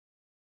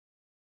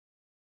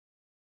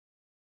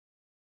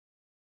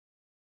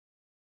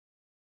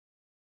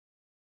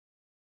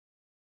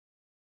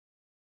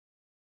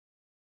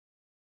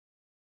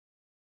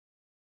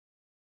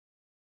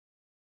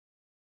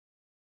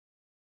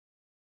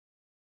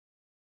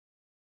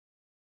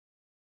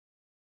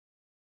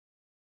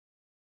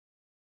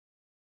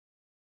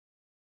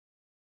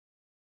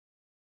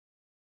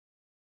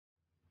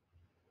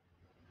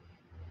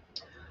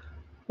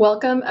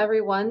Welcome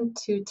everyone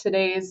to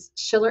today's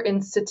Schiller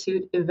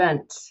Institute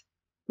event.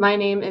 My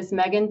name is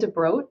Megan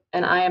DeBroat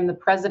and I am the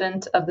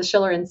president of the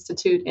Schiller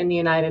Institute in the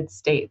United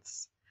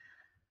States.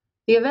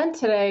 The event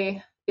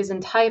today is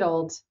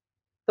entitled,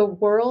 "The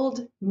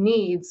World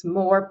Needs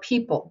More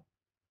People: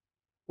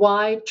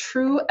 Why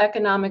True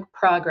Economic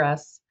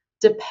Progress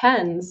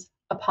Depends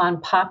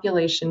Upon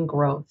Population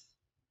Growth."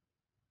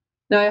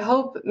 Now, I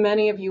hope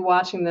many of you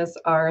watching this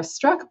are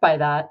struck by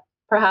that.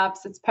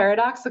 Perhaps it's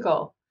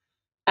paradoxical.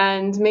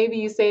 And maybe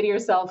you say to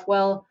yourself,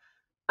 well,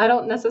 I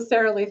don't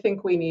necessarily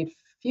think we need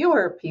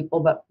fewer people,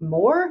 but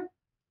more?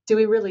 Do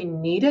we really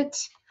need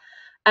it?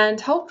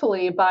 And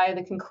hopefully by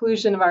the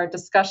conclusion of our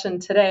discussion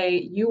today,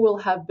 you will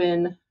have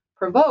been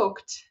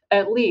provoked,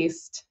 at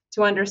least,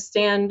 to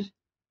understand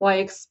why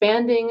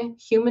expanding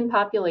human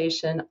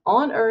population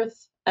on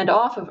Earth and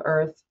off of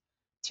Earth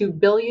to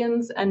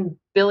billions and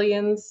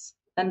billions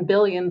and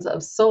billions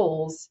of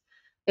souls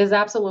is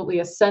absolutely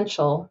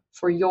essential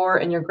for your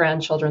and your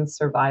grandchildren's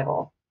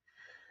survival.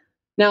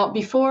 Now,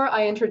 before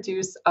I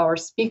introduce our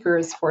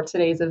speakers for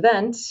today's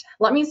event,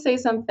 let me say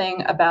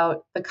something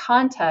about the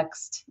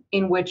context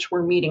in which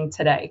we're meeting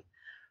today.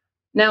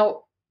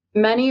 Now,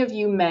 many of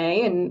you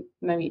may, and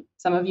maybe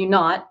some of you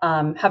not,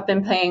 have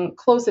been paying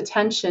close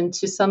attention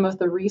to some of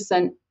the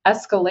recent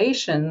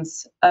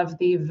escalations of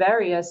the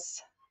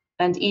various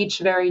and each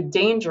very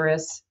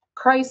dangerous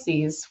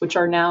crises which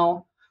are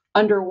now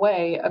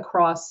underway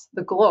across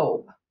the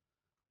globe.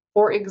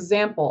 For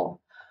example,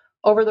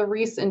 over the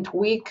recent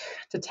week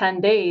to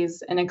 10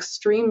 days, an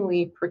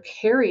extremely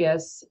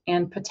precarious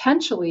and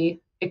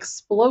potentially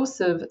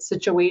explosive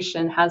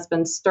situation has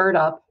been stirred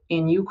up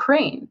in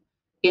Ukraine,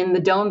 in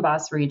the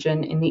Donbas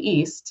region in the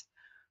east,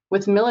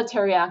 with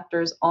military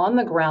actors on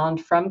the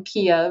ground from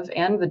Kiev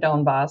and the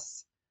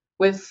Donbas,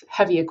 with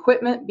heavy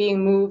equipment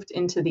being moved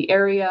into the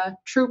area,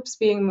 troops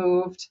being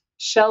moved,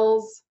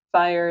 shells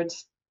fired,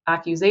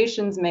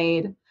 accusations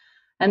made,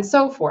 and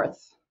so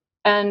forth.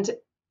 And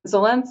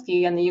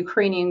Zelensky and the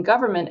Ukrainian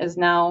government is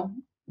now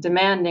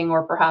demanding,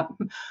 or perhaps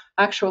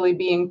actually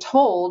being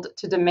told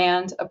to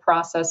demand, a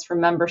process for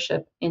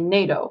membership in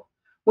NATO,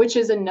 which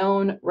is a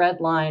known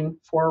red line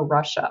for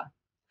Russia.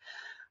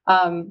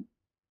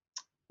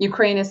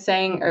 Ukraine is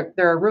saying, or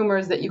there are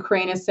rumors that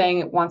Ukraine is saying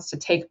it wants to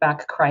take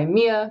back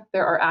Crimea.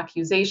 There are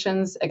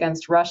accusations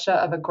against Russia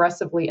of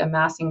aggressively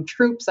amassing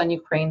troops on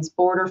Ukraine's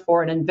border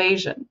for an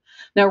invasion.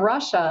 Now,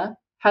 Russia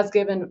has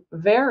given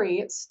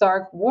very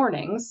stark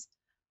warnings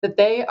that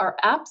they are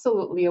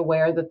absolutely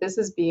aware that this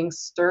is being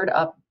stirred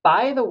up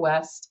by the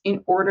West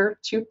in order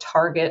to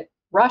target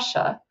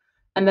Russia,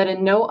 and that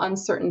in no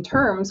uncertain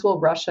terms will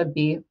Russia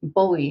be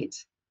bullied.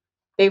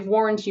 They've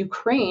warned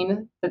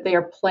Ukraine that they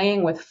are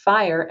playing with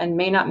fire and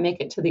may not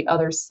make it to the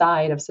other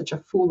side of such a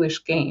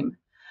foolish game.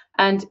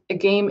 And a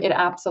game it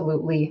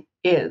absolutely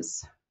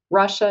is.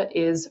 Russia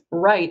is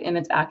right in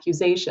its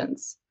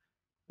accusations.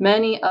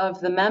 Many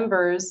of the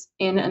members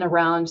in and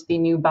around the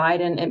new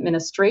Biden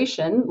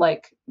administration,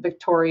 like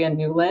Victoria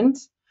Nuland,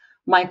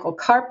 Michael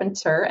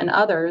Carpenter, and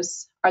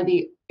others, are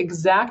the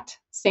exact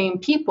same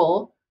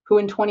people who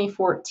in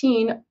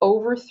 2014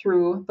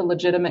 overthrew the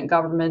legitimate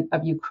government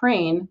of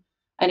Ukraine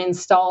and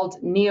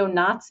installed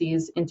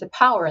neo-Nazis into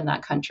power in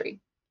that country.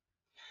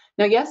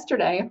 Now,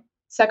 yesterday,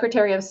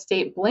 Secretary of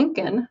State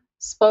Blinken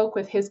spoke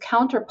with his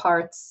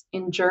counterparts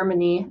in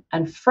Germany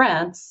and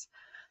France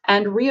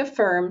and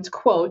reaffirmed,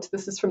 quote,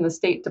 this is from the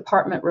State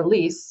Department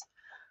release,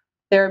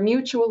 their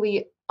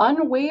mutually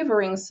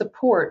unwavering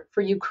support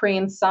for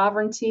Ukraine's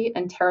sovereignty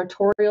and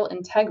territorial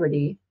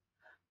integrity,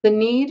 the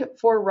need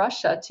for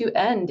Russia to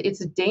end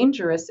its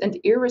dangerous and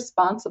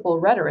irresponsible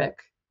rhetoric,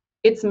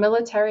 its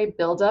military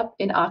buildup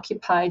in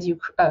occupied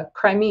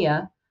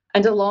Crimea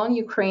and along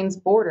Ukraine's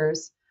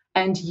borders,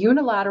 and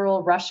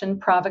unilateral Russian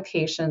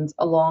provocations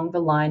along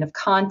the line of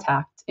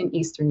contact in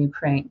eastern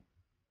Ukraine.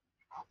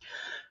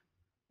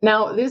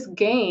 Now, this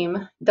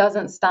game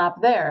doesn't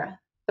stop there.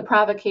 The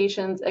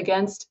provocations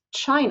against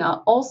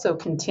China also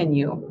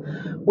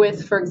continue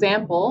with, for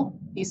example,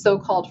 the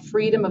so-called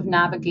freedom of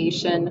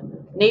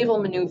navigation naval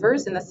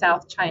maneuvers in the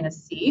South China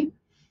Sea.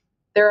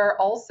 There are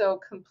also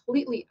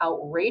completely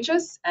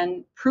outrageous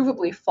and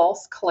provably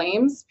false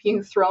claims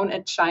being thrown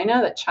at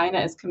China that China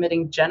is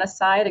committing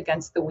genocide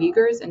against the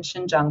Uyghurs in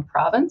Xinjiang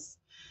province.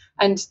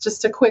 And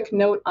just a quick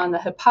note on the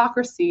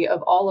hypocrisy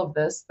of all of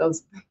this,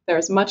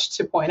 there's much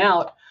to point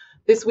out.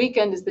 This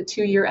weekend is the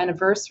 2-year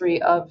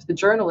anniversary of the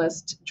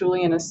journalist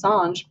Julian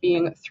Assange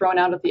being thrown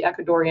out of the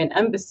Ecuadorian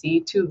embassy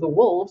to the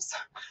wolves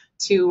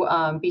to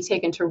be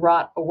taken to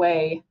rot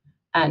away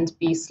and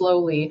be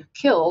slowly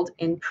killed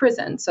in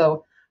prison.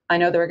 So I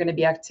know there are going to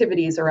be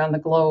activities around the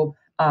globe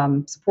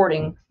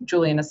supporting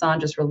Julian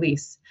Assange's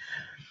release.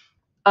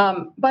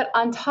 But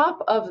on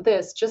top of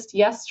this, just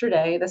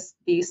yesterday,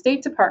 the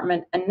State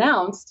Department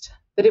announced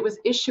that it was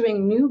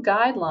issuing new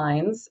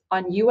guidelines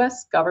on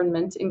U.S.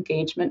 government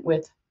engagement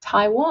with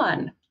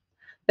Taiwan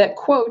that,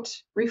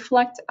 quote,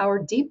 reflect our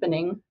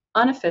deepening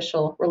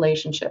unofficial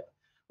relationship,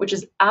 which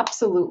is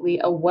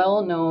absolutely a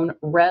well-known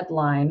red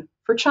line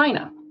for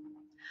China.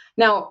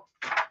 Now,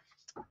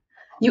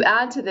 You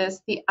add to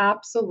this the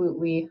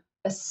absolutely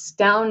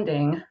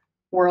astounding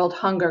world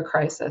hunger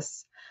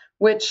crisis,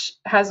 which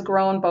has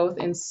grown both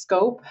in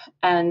scope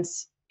and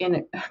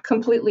in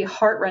completely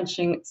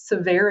heart-wrenching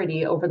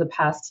severity over the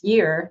past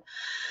year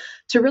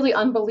to really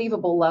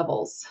unbelievable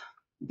levels.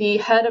 The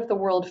head of the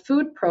World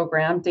Food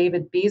Program,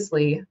 David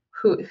Beasley,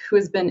 who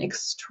has been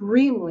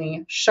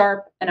extremely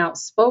sharp and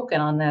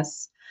outspoken on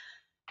this,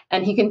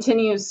 and he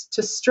continues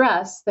to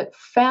stress that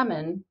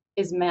famine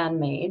is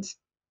man-made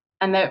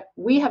and that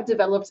we have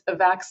developed a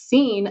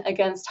vaccine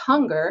against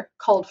hunger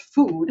called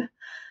food.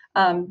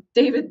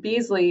 David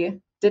Beasley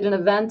did an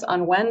event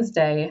on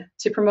Wednesday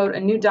to promote a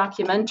new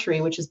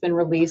documentary which has been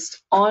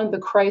released on the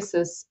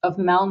crisis of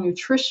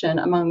malnutrition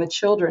among the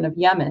children of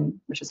Yemen,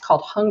 which is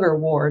called Hunger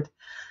Ward.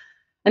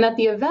 And at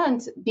the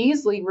event,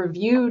 Beasley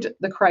reviewed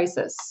the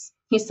crisis.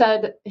 He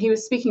said, he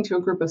was speaking to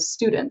a group of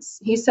students.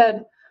 He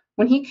said,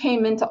 when he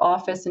came into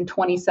office in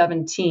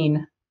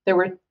 2017, there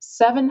were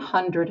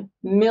 700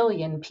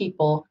 million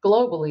people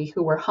globally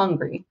who were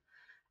hungry,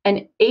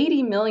 and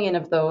 80 million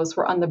of those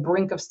were on the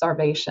brink of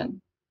starvation.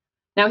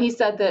 Now, he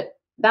said that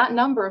that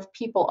number of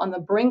people on the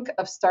brink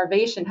of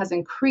starvation has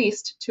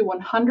increased to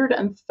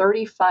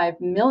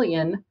 135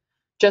 million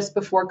just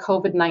before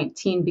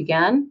COVID-19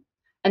 began.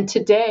 And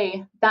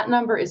today, that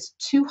number is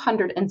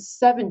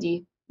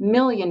 270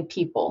 million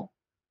people,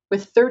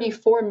 with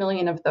 34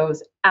 million of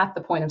those at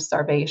the point of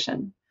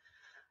starvation.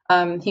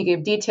 He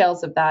gave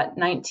details of that: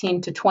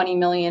 19 to 20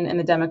 million in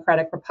the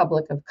Democratic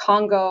Republic of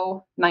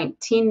Congo,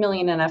 19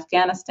 million in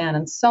Afghanistan,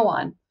 and so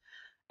on.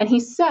 And he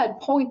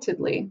said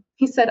pointedly,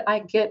 he said, I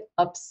get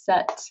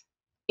upset.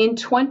 In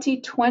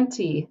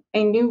 2020,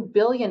 a new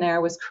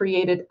billionaire was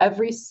created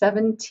every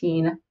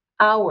 17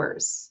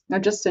 hours. Now,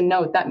 just a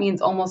note, that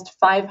means almost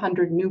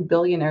 500 new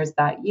billionaires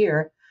that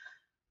year.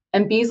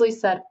 And Beasley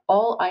said,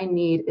 all I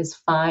need is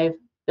 $5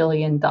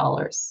 billion.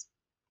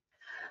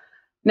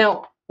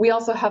 Now, we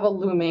also have a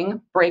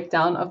looming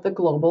breakdown of the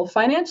global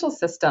financial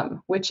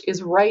system, which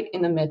is right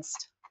in the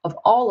midst of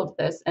all of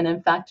this, and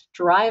in fact,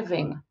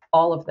 driving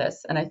all of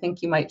this. And I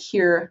think you might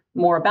hear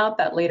more about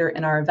that later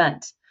in our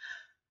event.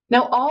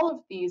 Now, all of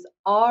these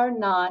are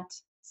not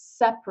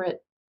separate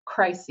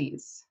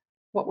crises.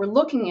 What we're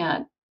looking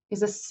at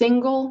is a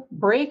single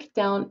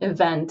breakdown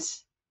event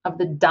of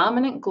the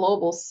dominant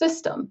global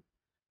system.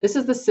 This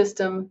is the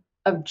system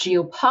of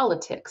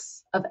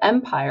geopolitics, of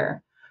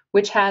empire,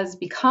 which has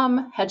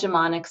become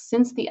hegemonic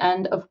since the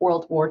end of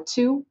World War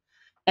II,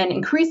 and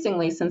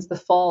increasingly since the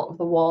fall of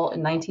the wall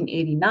in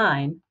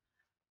 1989.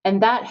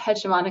 And that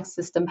hegemonic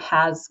system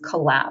has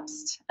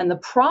collapsed. And the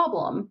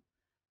problem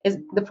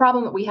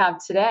that we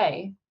have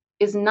today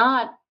is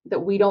not that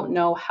we don't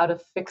know how to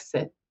fix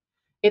it.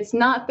 It's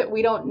not that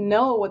we don't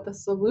know what the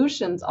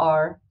solutions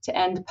are to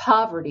end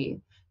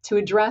poverty, to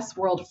address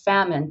world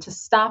famine, to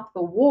stop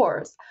the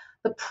wars.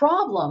 The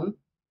problem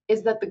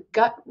is that the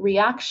gut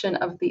reaction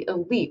of the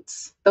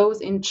elites,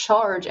 those in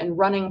charge and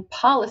running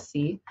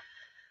policy,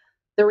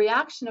 the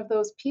reaction of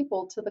those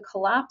people to the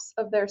collapse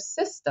of their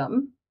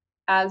system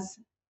as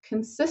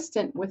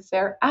consistent with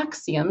their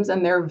axioms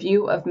and their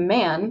view of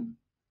man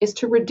is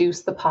to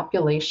reduce the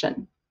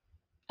population.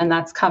 And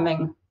that's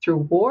coming through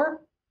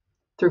war,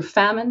 through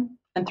famine,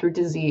 and through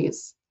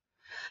disease.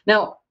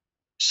 Now,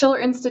 Schiller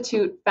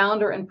Institute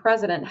founder and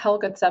president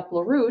Helga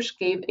LaRouche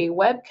gave a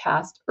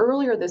webcast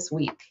earlier this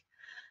week.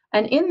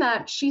 And in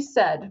that, she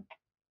said,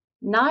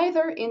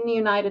 neither in the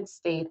United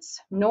States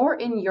nor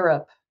in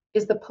Europe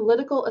is the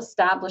political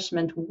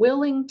establishment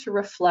willing to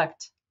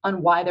reflect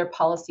on why their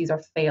policies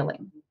are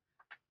failing.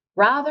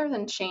 Rather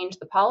than change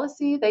the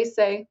policy, they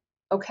say,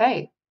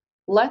 okay,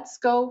 let's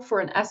go for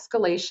an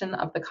escalation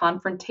of the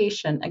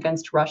confrontation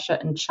against Russia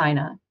and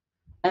China.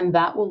 And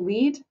that will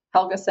lead,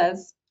 Helga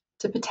says,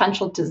 to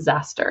potential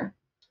disaster.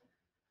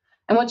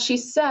 And what she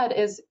said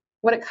is,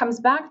 what it comes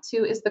back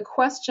to is the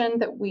question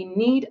that we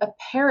need a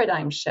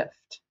paradigm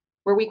shift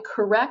where we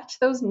correct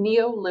those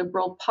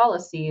neoliberal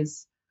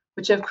policies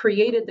which have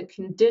created the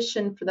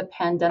condition for the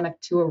pandemic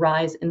to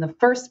arise in the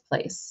first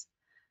place.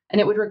 And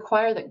it would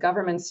require that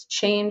governments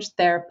change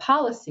their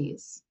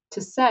policies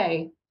to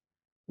say,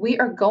 we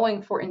are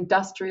going for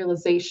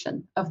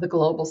industrialization of the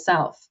global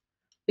South,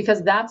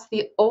 because that's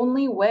the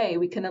only way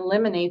we can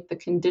eliminate the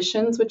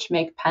conditions which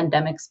make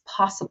pandemics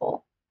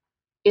possible.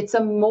 It's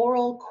a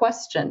moral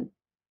question.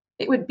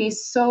 It would be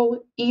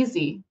so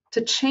easy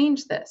to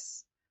change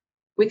this.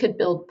 We could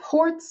build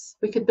ports,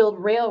 we could build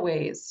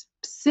railways,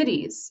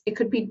 cities. It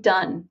could be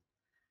done.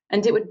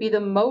 And it would be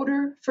the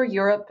motor for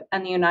Europe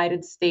and the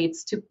United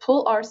States to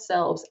pull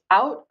ourselves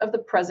out of the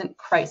present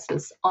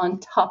crisis on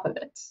top of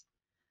it.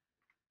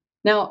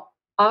 Now,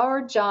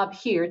 our job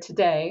here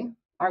today,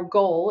 our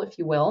goal, if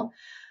you will,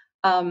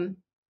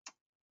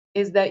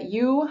 is that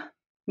you,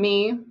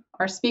 me,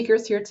 our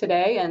speakers here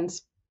today, and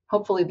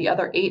hopefully the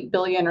other 8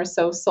 billion or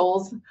so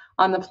souls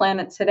on the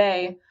planet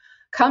today,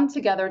 come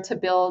together to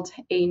build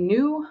a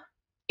new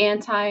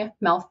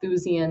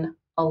anti-Malthusian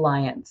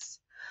alliance.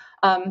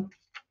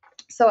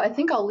 So I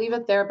think I'll leave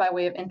it there by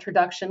way of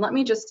introduction. Let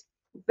me just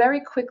very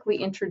quickly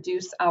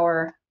introduce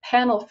our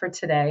panel for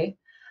today.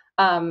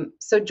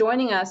 So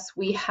joining us,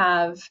 we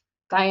have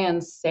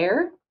Diane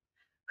Sayre,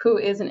 who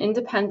is an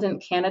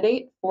independent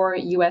candidate for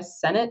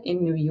U.S. Senate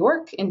in New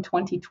York in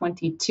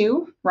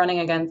 2022, running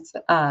against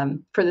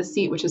for the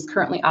seat which is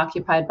currently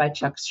occupied by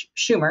Chuck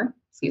Schumer.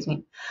 Excuse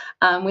me.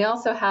 We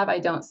also have, I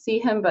don't see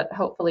him, but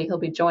hopefully he'll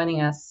be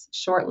joining us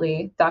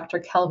shortly, Dr.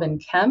 Kelvin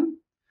Kemm,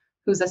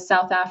 who's a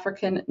South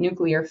African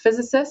nuclear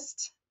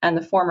physicist and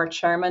the former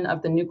chairman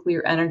of the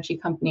Nuclear Energy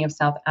Company of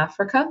South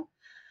Africa.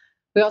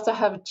 We also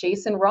have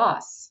Jason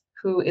Ross,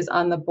 who is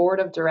on the board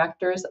of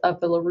directors of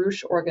the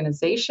LaRouche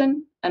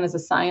organization and is a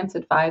science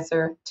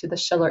advisor to the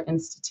Schiller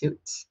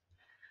Institute.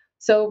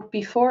 So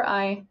before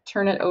I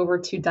turn it over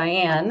to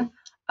Diane,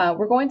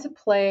 we're going to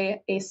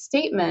play a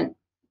statement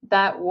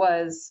that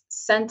was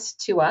sent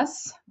to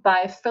us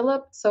by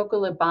Philip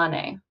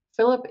Sokolibane.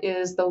 Philip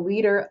is the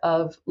leader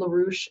of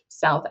LaRouche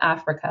South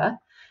Africa,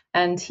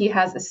 and he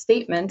has a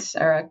statement,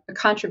 or a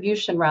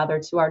contribution rather,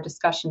 to our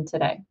discussion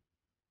today.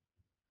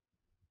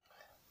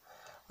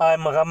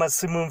 I'm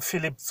Ramasimum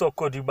Philip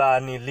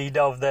Sokolibane,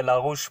 leader of the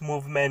LaRouche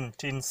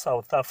movement in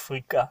South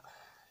Africa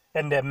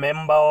and a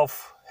member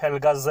of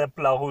Helga Zepp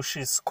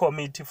LaRouche's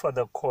Committee for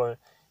the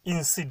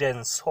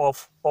Coincidence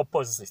of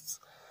Opposites.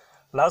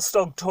 Last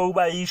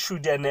October, I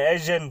issued an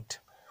urgent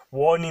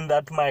warning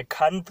that my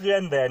country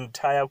and the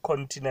entire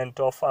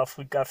continent of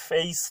Africa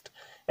faced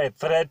a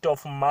threat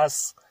of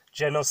mass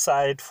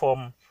genocide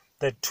from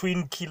the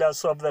twin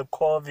killers of the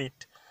COVID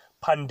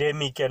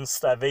pandemic and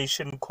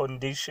starvation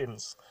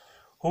conditions,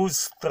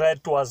 whose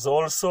threat was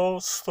also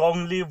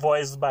strongly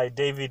voiced by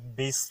David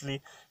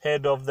Beasley,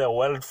 head of the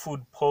World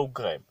Food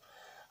Programme.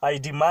 I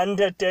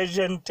demanded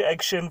urgent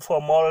action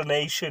from all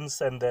nations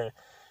and the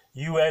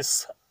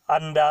U.S.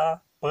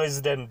 under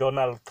President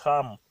Donald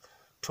Trump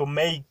to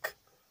make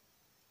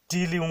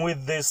dealing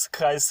with this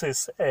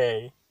crisis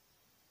a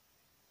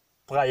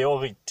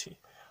priority.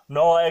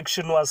 No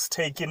action was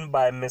taken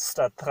by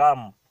Mr.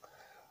 Trump,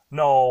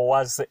 nor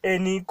was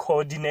any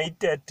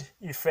coordinated,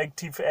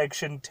 effective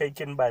action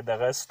taken by the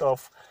rest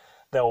of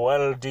the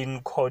world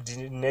in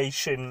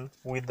coordination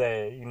with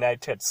the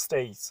United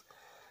States.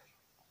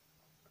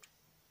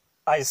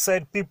 I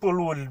said people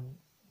will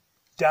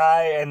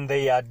die, and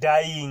they are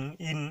dying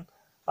in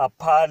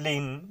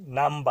appalling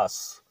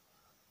numbers,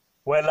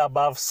 well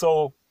above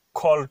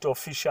so-called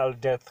official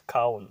death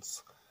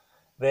counts.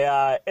 There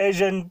are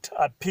urgent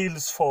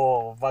appeals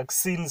for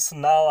vaccines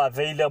now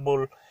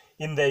available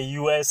in the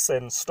US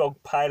and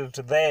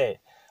stockpiled there,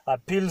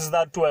 appeals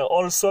that were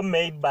also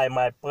made by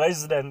my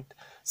president,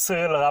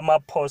 Cyril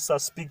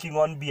Ramaphosa, speaking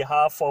on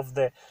behalf of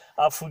the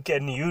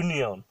African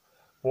Union,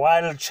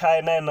 while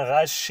China and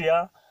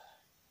Russia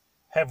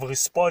have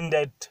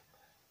responded.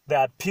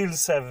 The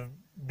appeals have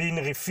been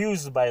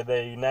refused by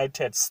the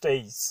United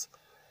States.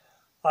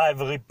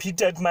 I've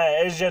repeated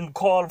my urgent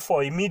call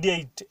for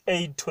immediate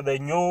aid to the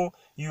new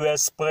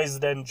U.S.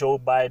 President Joe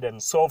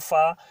Biden. So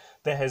far,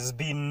 there has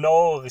been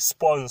no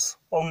response,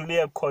 only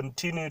a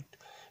continued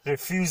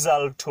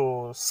refusal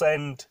to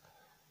send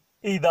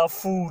either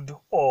food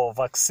or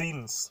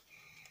vaccines.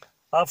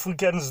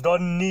 Africans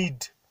don't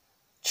need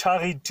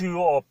charity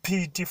or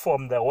pity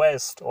from the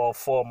West or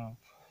from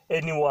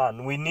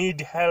anyone. We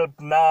need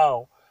help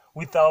now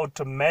without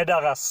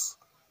murderous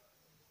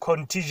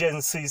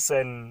contingencies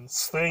and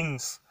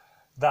strings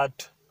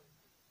that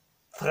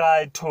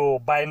try to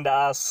bind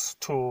us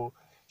to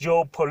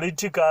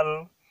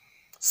geopolitical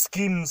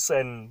schemes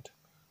and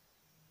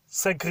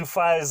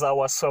sacrifice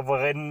our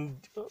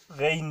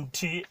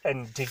sovereignty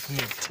and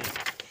dignity.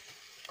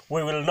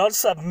 We will not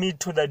submit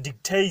to the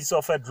dictates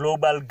of a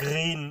global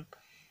green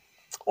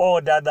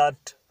order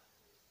that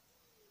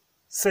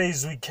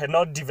says we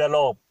cannot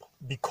develop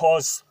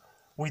because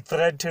we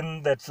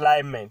threaten the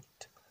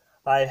climate.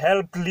 I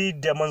helped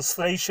lead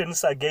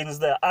demonstrations against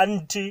the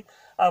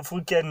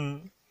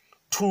anti-African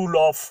tool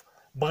of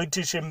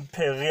British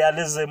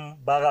imperialism,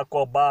 Barack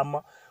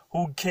Obama,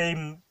 who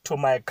came to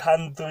my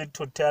country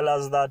to tell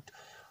us that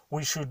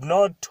we should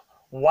not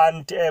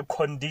want air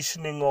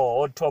conditioning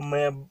or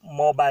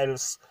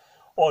automobiles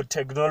or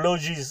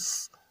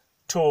technologies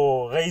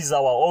to raise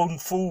our own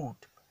food.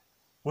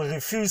 We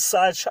refuse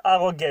such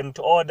arrogant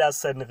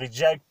orders and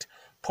reject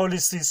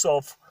policies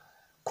of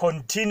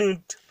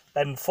continued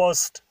and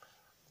forced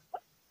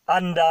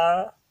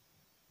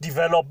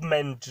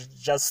underdevelopment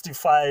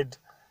justified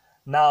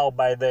now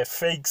by the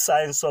fake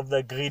science of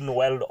the Green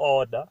World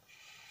Order.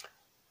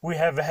 We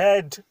have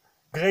had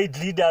great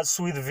leaders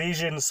with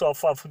visions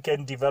of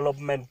African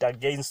development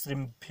against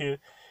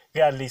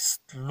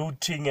imperialist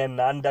looting and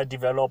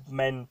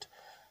underdevelopment.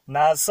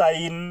 Nasser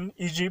in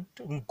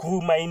Egypt,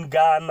 Nkrumah in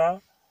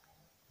Ghana,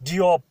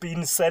 Diop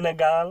in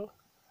Senegal,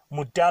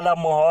 Murtala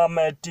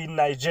Mohammed in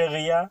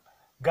Nigeria,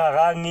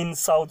 Garang in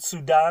South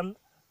Sudan,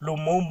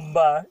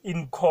 Lumumba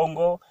in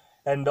Congo,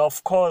 and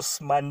of course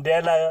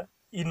Mandela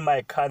in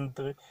my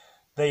country.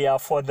 They are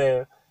for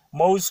the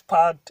most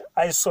part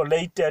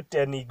isolated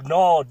and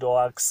ignored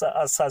or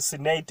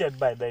assassinated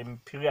by the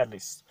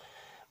imperialists.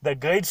 The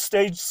great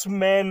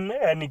statesman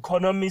and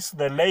economist,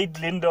 the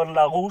late Lyndon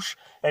LaRouche,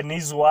 and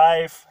his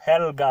wife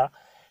Helga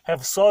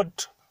have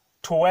sought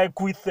to work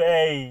with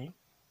a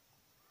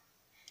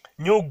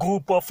new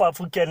group of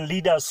African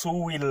leaders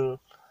who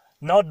will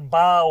not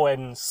bow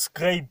and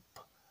scrape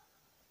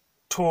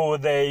to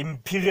the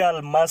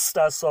imperial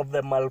masters of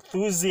the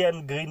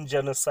Malthusian green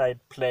genocide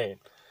plan,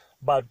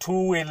 but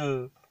who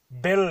will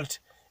build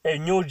a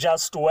new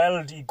just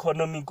world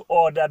economic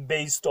order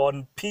based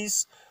on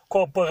peace,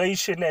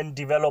 cooperation, and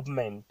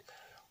development.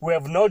 We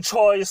have no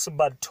choice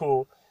but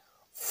to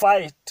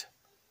fight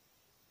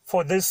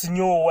for this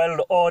new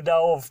world order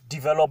of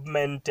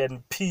development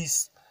and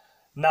peace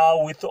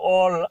now with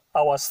all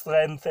our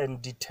strength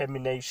and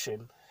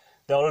determination.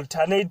 The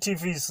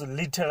alternative is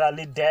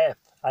literally death,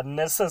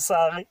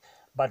 unnecessary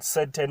but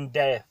certain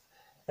death,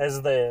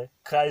 as the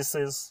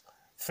crisis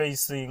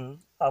facing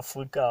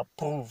Africa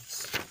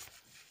proves.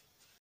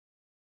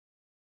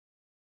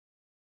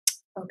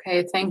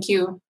 Okay, thank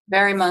you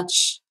very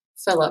much,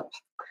 Philip.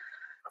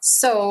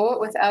 So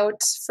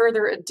without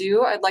further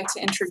ado, I'd like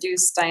to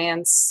introduce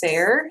Diane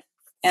Sayre.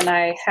 And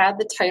I had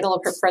the title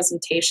of her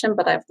presentation,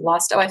 but I've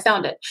lost, I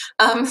found it.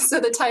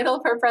 So the title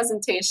of her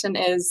presentation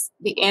is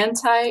The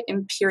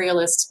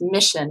Anti-Imperialist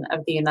Mission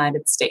of the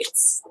United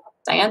States.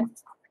 Diane?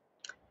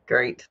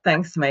 Great.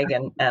 Thanks,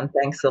 Megan. And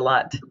thanks a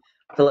lot,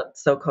 Philip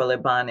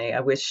Sokolebane.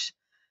 I wish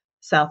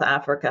South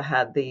Africa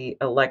had the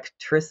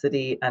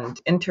electricity and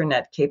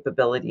internet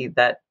capability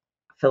that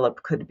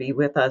Philip could be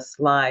with us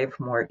live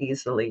more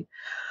easily.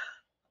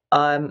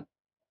 I'm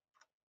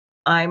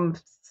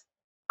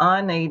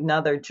on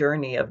another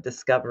journey of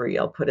discovery,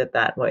 I'll put it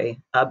that way,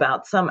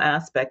 about some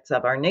aspects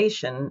of our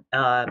nation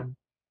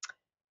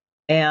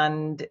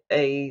and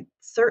a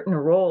certain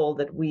role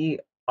that we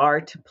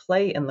are to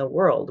play in the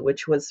world,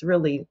 which was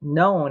really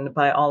known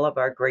by all of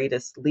our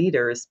greatest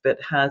leaders,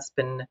 but has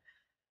been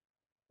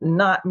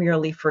not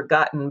merely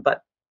forgotten,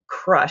 but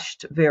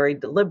crushed very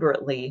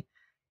deliberately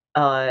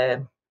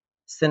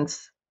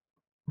since,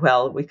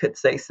 well, we could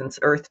say since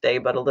Earth Day,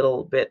 but a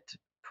little bit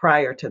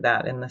prior to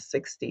that in the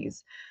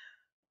 60s.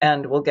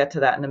 And we'll get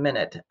to that in a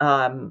minute.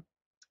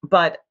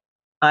 But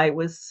I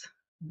was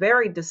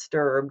very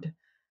disturbed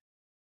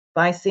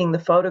by seeing the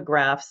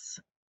photographs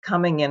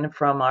coming in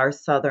from our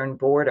southern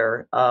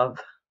border of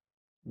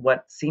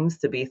what seems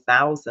to be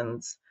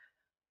thousands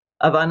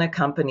of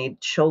unaccompanied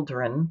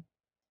children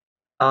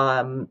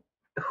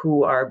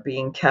who are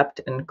being kept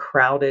in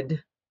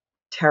crowded,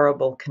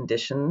 terrible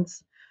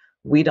conditions.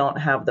 We don't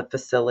have the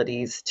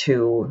facilities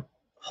to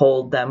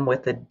hold them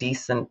with a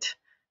decent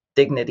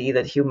dignity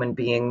that human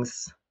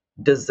beings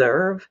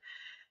deserve.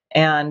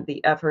 And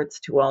the efforts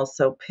to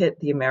also pit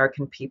the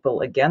American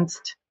people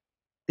against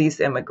these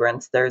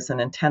immigrants, there's an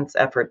intense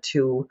effort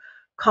to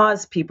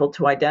cause people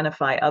to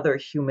identify other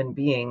human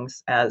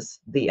beings as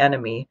the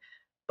enemy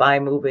by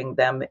moving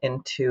them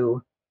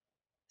into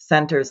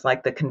centers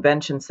like the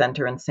Convention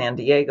Center in San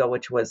Diego,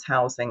 which was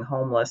housing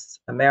homeless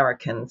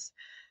Americans,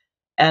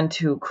 and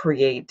to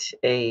create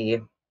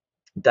a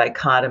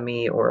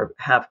dichotomy or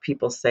have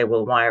people say,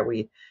 well, why are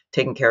we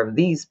taking care of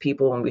these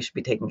people when we should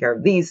be taking care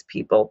of these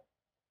people?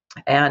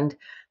 And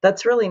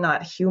that's really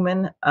not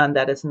human, and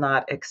that is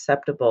not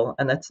acceptable.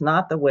 And that's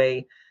not the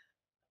way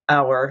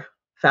our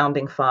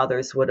founding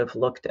fathers would have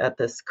looked at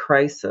this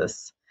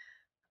crisis.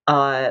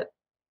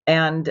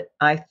 And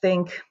I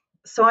think,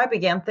 so I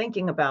began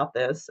thinking about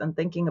this and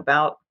thinking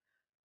about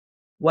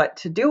what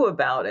to do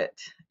about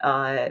it.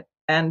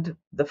 And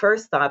the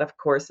first thought, of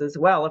course, is,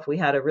 well, if we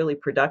had a really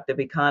productive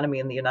economy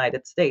in the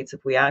United States,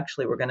 if we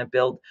actually were going to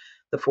build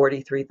the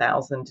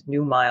 43,000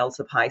 new miles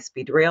of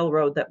high-speed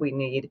railroad that we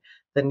need,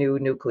 the new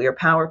nuclear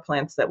power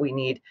plants that we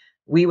need,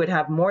 we would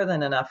have more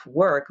than enough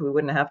work. We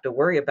wouldn't have to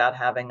worry about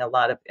having a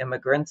lot of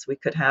immigrants. We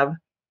could have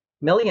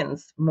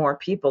millions more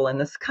people in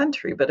this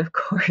country. But of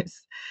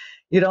course,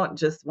 you don't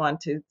just want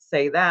to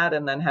say that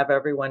and then have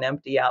everyone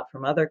empty out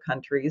from other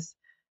countries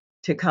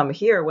to come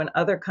here when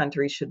other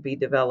countries should be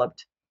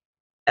developed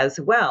as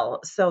well.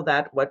 So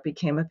that what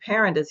became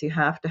apparent is you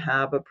have to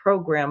have a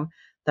program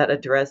that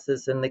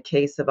addresses, in the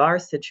case of our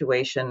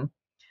situation,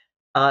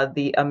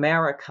 the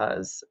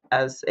Americas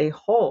as a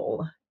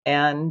whole.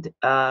 And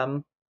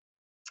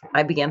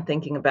I began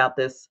thinking about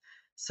this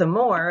some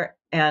more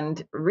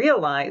and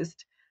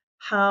realized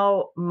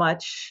how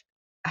much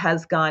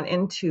has gone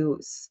into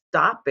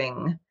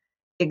stopping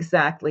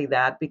exactly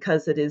that,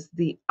 because it is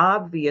the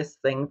obvious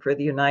thing for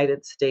the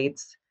United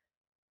States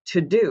to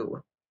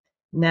do.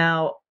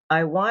 Now,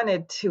 I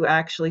wanted to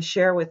actually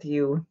share with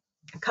you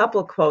a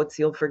couple of quotes.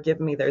 You'll forgive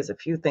me, there's a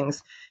few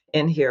things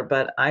in here,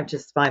 but I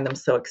just find them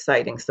so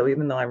exciting. So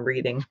even though I'm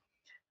reading,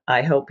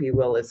 I hope you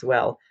will as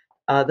well.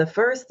 The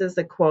first is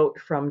a quote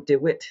from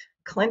DeWitt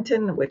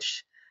Clinton,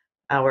 which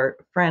our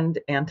friend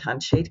Anton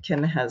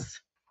Chaikin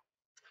has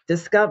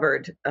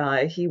discovered.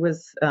 He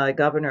was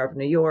governor of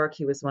New York.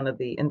 He was one of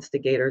the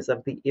instigators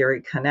of the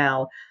Erie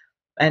Canal.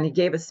 And he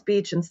gave a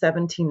speech in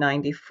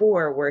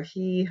 1794 where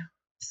he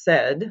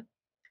said,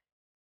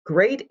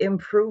 "Great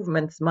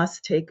improvements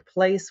must take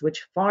place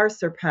which far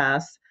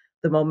surpass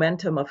the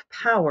momentum of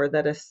power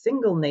that a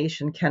single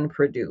nation can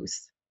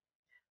produce.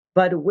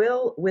 but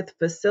will with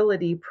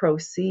facility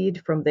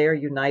proceed from their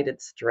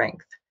united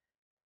strength.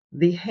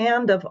 The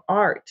hand of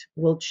art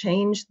will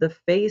change the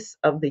face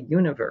of the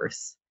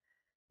universe.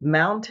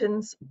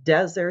 Mountains,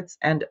 deserts,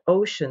 and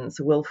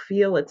oceans will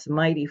feel its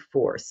mighty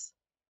force.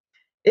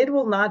 It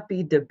will not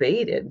be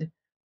debated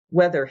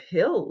whether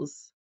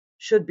hills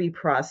should be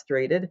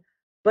prostrated,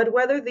 but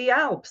whether the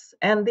Alps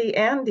and the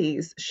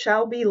Andes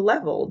shall be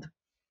leveled,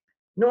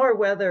 nor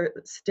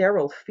whether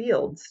sterile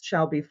fields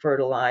shall be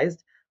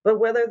fertilized, but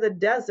whether the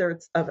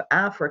deserts of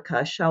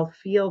Africa shall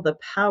feel the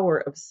power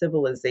of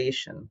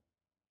civilization,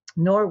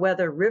 nor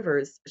whether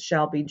rivers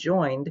shall be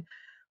joined,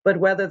 but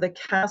whether the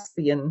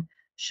Caspian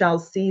shall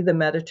see the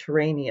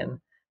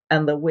Mediterranean,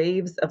 and the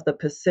waves of the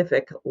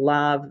Pacific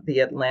lave the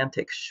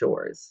Atlantic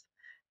shores.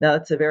 Now,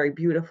 that's a very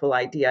beautiful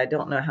idea. I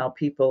don't know how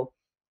people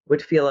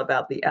would feel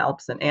about the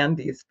Alps and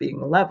Andes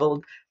being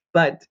leveled,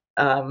 but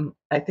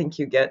I think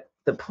you get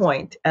the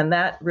point. And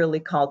that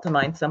really called to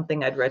mind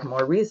something I'd read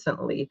more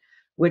recently,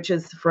 which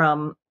is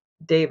from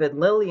David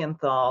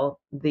Lilienthal,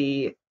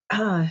 the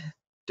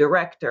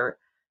director,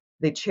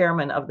 the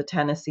chairman of the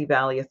Tennessee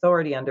Valley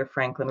Authority under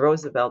Franklin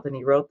Roosevelt. And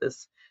he wrote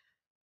this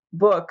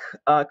book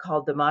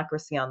called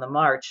Democracy on the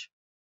March.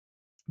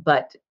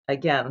 But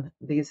again,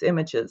 these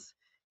images,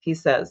 he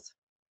says,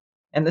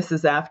 and this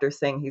is after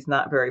saying he's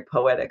not very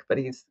poetic, but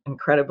he's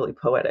incredibly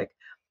poetic.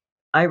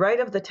 I write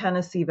of the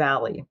Tennessee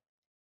Valley,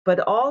 but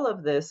all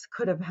of this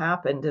could have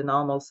happened in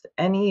almost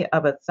any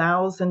of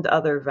 1,000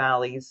 other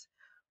valleys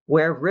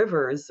where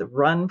rivers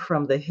run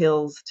from the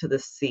hills to the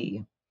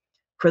sea.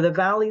 For the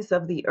valleys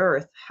of the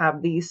earth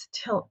have these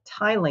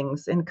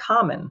tilings in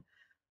common: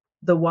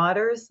 the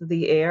waters,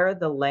 the air,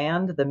 the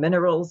land, the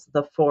minerals,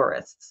 the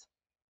forests.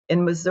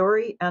 In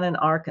Missouri and in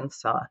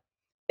Arkansas,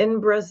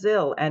 in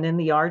Brazil and in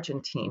the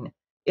Argentine,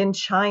 in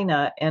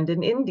China and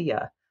in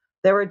India,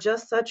 there are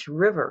just such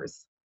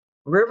rivers,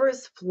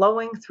 rivers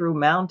flowing through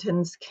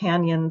mountains,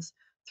 canyons,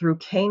 through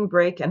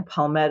canebrake and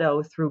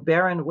palmetto, through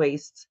barren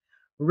wastes,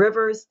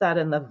 rivers that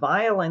in the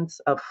violence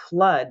of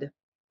flood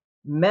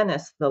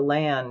menace the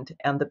land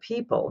and the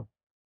people,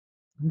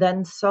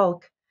 then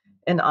sulk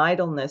in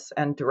idleness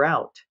and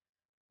drought.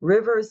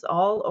 Rivers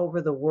all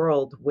over the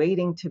world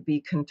waiting to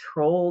be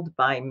controlled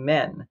by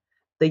men: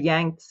 the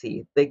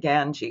Yangtze, the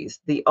Ganges,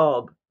 the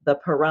Ob, the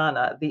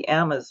Parana, the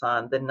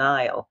Amazon, the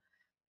Nile.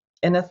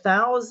 In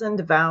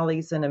 1,000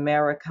 valleys in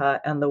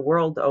America and the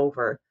world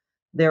over,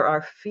 there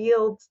are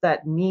fields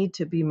that need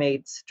to be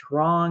made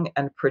strong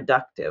and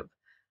productive,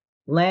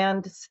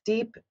 land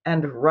steep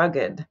and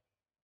rugged,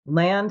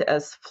 land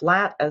as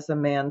flat as a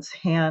man's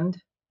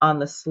hand, on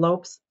the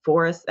slopes,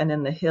 forests, and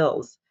in the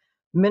hills,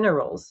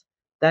 minerals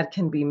that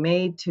can be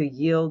made to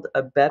yield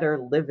a better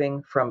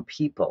living from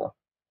people.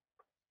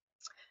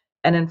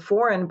 And in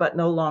foreign but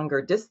no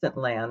longer distant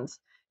lands,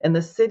 in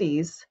the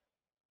cities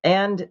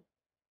and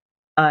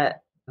the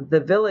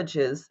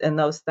villages in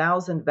those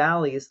 1,000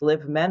 valleys,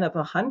 live men of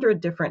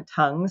 100 different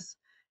tongues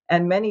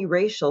and many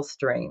racial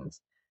strains.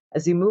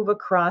 As you move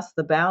across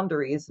the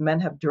boundaries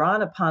men have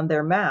drawn upon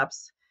their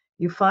maps,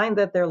 you find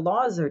that their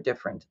laws are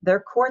different, their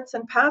courts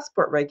and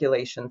passport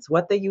regulations,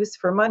 what they use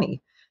for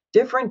money.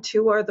 Different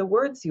too are the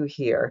words you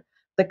hear,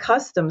 the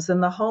customs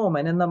in the home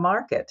and in the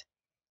market.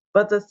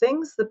 But the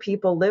things the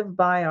people live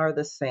by are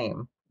the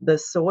same: the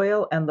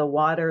soil and the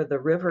water, the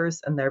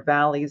rivers and their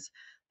valleys,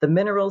 the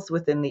minerals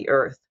within the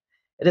earth.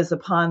 It is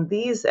upon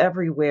these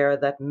everywhere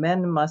that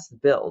men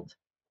must build.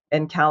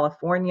 In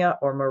California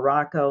or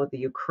Morocco, the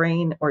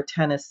Ukraine or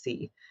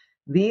Tennessee,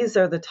 these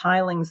are the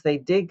tilings they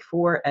dig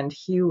for and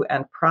hew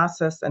and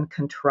process and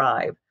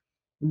contrive.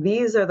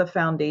 These are the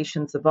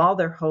foundations of all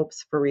their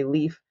hopes for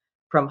relief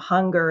from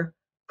hunger,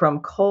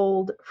 from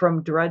cold,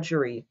 from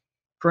drudgery,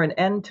 for an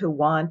end to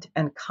want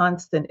and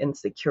constant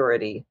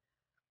insecurity.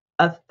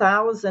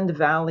 1,000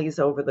 valleys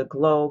over the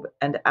globe,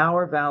 and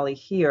our valley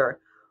here,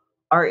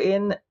 are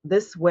in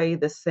this way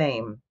the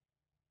same.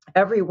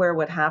 Everywhere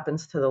what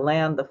happens to the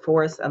land, the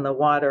forest, and the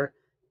water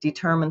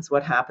determines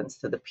what happens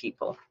to the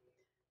people.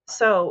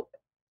 So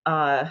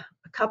a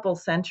couple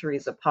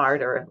centuries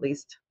apart, or at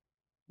least,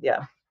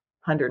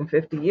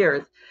 150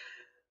 years,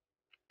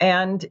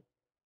 and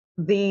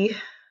the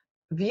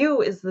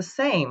view is the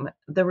same.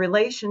 The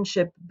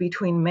relationship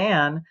between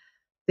man,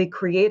 the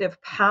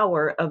creative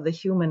power of the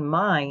human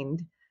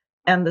mind,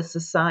 and the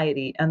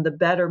society, and the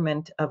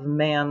betterment of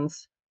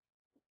man's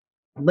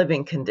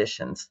living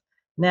conditions.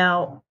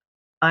 Now,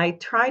 I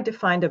tried to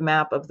find a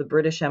map of the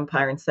British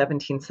Empire in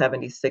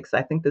 1776.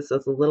 I think this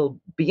is a little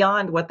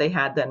beyond what they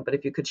had then, but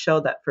if you could show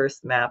that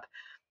first map,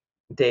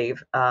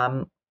 Dave.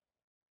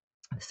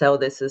 So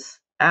this is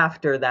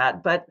after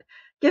that, but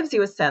gives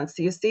you a sense.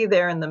 You see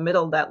there in the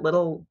middle that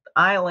little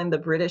island, the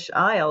British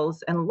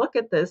Isles, and look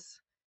at this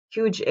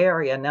huge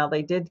area. Now,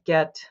 they did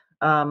get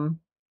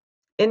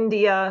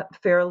India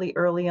fairly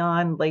early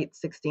on, late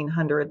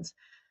 1600s.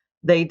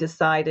 They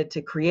decided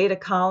to create a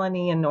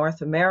colony in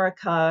North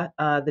America,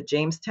 the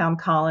Jamestown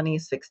colony,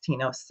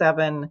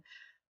 1607.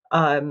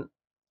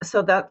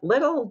 So that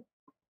little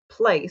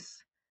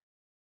place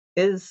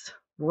is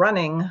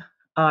running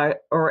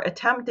or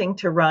attempting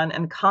to run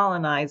and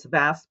colonize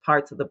vast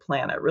parts of the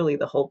planet, really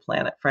the whole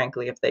planet,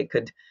 frankly, if they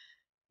could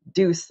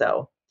do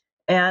so,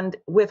 and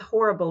with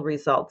horrible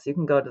results. You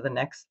can go to the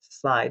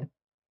next slide,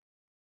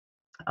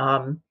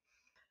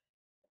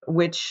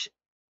 which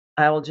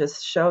I will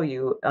just show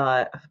you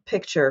a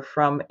picture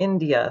from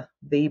India,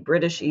 the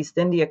British East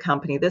India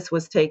Company. This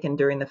was taken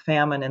during the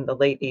famine in the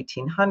late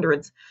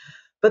 1800s,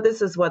 but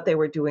this is what they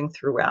were doing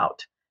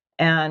throughout.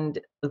 And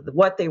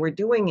what they were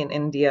doing in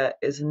India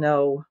is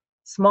no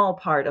small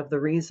part of the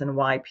reason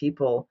why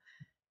people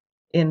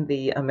in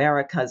the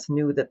Americas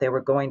knew that they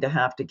were going to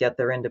have to get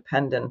their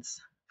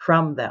independence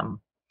from them.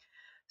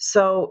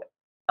 So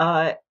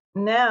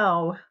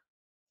now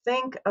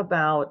think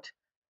about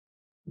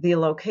the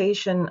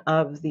location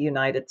of the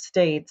United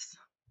States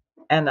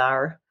and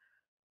our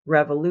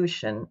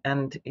revolution.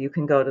 And you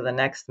can go to the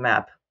next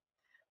map.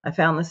 I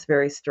found this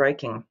very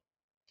striking.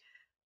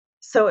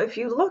 So if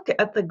you look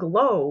at the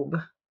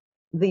globe,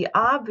 the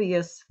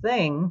obvious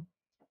thing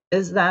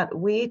is that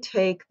we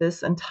take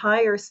this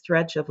entire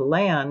stretch of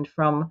land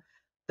from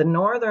the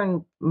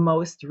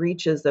northernmost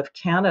reaches of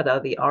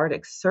Canada, the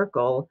Arctic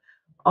Circle,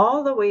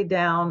 all the way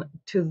down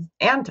to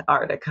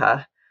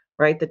Antarctica,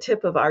 right, the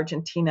tip of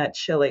Argentina,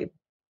 Chile,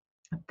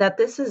 that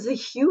this is a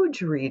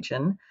huge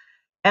region,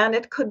 and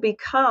it could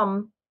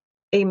become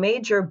a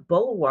major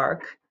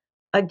bulwark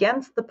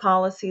against the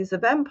policies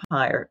of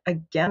empire,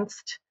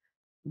 against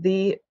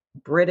the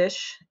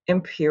British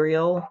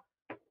imperial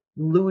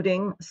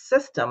looting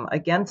system,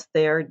 against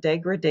their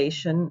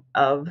degradation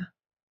of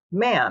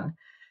man.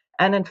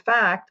 And in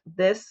fact,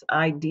 this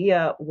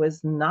idea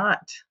was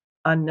not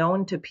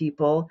unknown to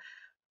people.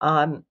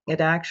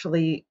 It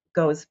actually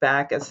goes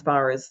back as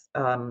far as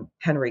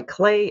Henry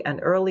Clay and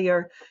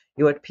earlier.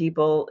 You had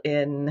people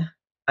in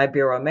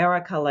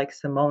Iberoamerica like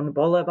Simón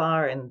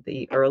Bolívar in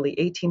the early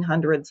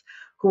 1800s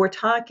who were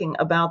talking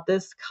about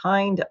this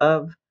kind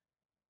of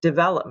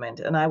development.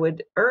 And I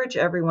would urge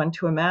everyone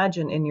to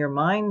imagine in your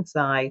mind's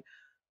eye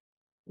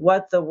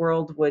what the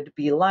world would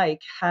be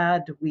like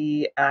had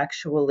we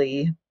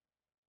actually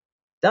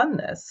done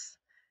this.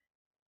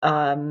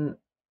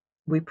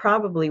 We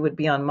probably would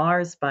be on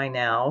Mars by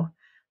now.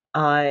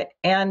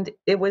 And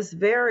it was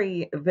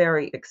very,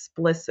 very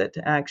explicit,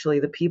 actually,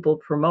 the people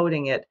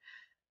promoting it,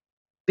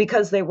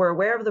 because they were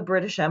aware of the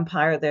British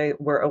Empire. They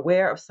were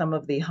aware of some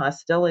of the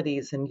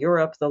hostilities in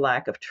Europe, the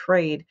lack of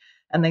trade.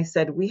 And they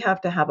said, we have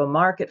to have a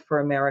market for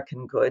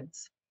American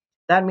goods.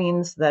 That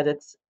means that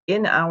it's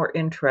in our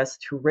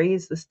interest to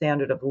raise the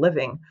standard of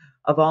living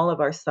of all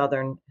of our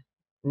southern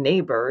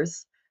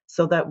neighbors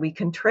so that we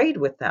can trade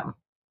with them.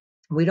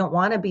 We don't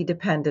want to be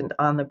dependent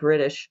on the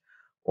British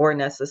or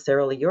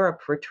necessarily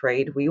Europe for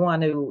trade. We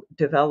want to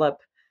develop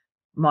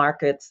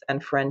markets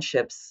and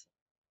friendships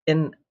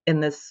in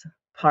this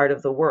part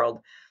of the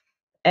world.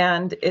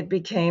 And it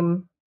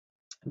became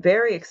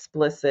very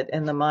explicit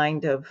in the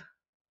mind of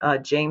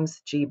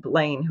James G.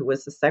 Blaine, who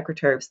was the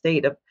Secretary of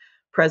State of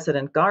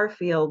President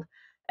Garfield,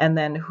 and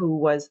then who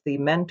was the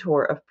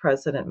mentor of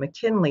President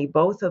McKinley,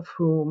 both of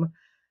whom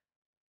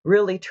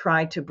really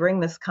tried to bring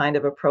this kind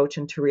of approach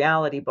into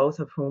reality, both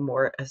of whom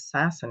were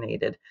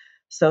assassinated.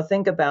 So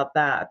think about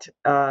that.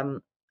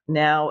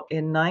 Now,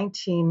 in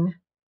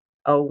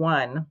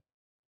 1901,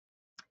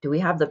 do we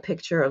have the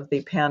picture of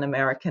the Pan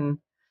American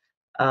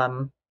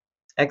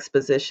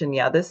Exposition?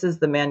 Yeah, this is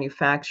the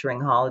manufacturing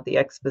hall at the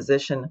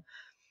exposition.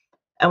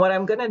 And what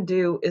I'm going to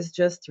do is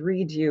just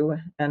read you,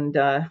 and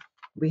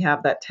we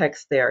have that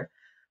text there,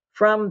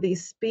 from the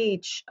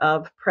speech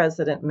of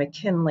President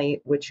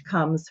McKinley, which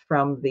comes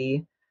from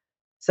the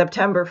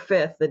September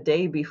 5th, the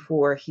day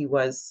before he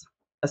was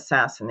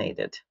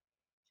assassinated.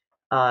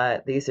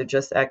 These are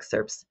just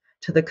excerpts.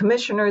 To the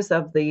commissioners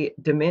of the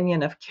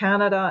Dominion of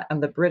Canada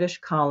and the British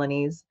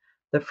colonies,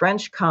 the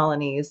French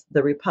colonies,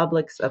 the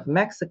republics of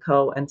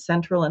Mexico and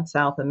Central and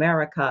South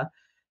America,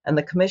 and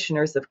the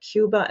commissioners of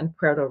Cuba and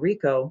Puerto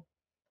Rico,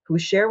 who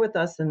share with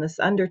us in this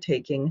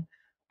undertaking,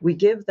 we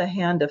give the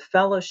hand of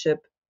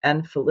fellowship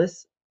and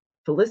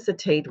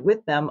felicitate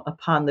with them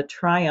upon the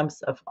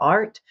triumphs of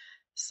art,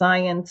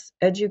 science,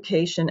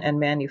 education, and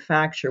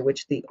manufacture,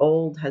 which the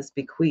old has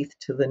bequeathed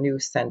to the new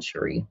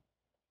century.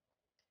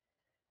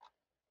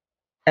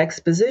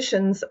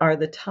 Expositions are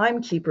the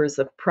timekeepers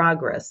of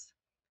progress.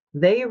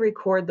 They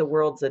record the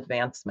world's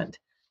advancement.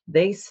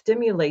 They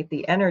stimulate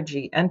the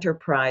energy,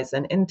 enterprise,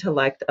 and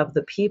intellect of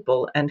the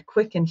people and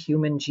quicken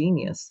human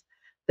genius.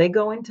 They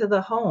go into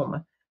the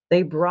home.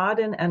 They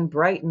broaden and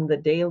brighten the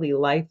daily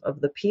life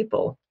of the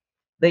people.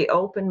 They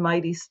open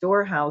mighty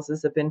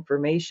storehouses of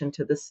information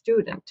to the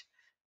student.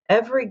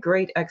 Every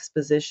great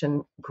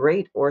exposition,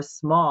 great or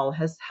small,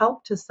 has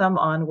helped to some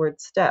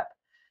onward step.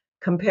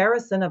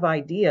 Comparison of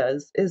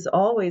ideas is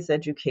always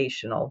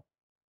educational,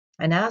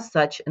 and as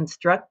such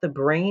instruct the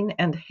brain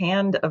and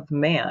hand of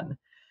man.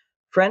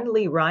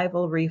 Friendly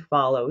rivalry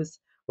follows,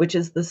 which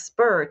is the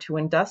spur to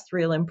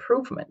industrial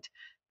improvement,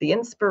 the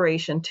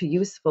inspiration to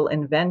useful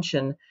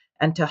invention,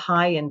 and to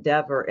high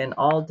endeavor in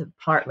all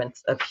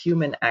departments of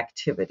human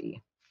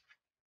activity.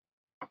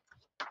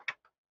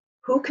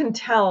 Who can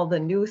tell the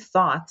new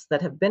thoughts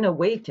that have been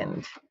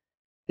awakened,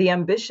 the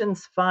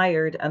ambitions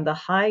fired, and the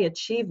high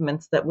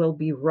achievements that will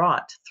be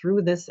wrought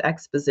through this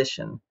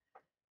exposition?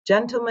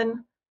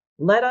 Gentlemen,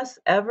 let us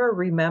ever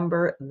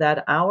remember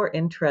that our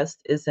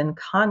interest is in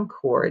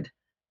concord,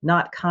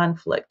 not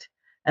conflict,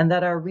 and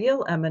that our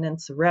real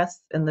eminence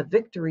rests in the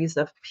victories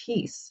of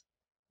peace,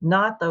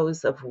 not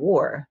those of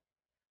war.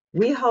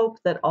 We hope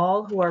that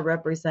all who are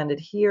represented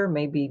here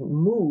may be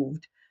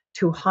moved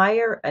to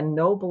higher and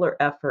nobler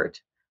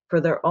effort for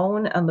their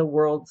own and the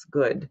world's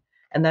good,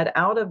 and that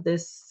out of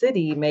this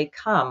city may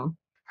come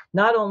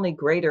not only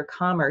greater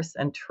commerce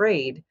and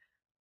trade,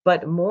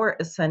 but more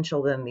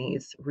essential than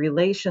these,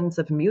 relations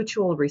of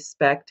mutual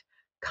respect,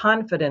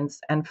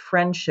 confidence, and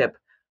friendship,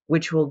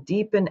 which will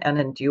deepen and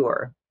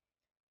endure.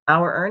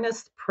 Our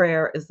earnest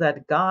prayer is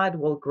that God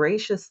will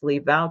graciously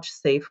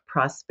vouchsafe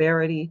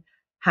prosperity,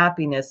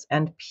 happiness,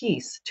 and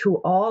peace to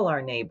all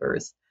our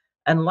neighbors,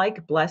 and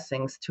like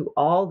blessings to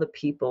all the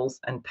peoples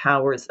and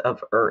powers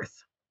of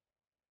earth.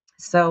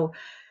 So,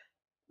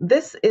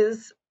 this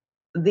is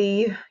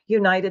the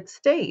United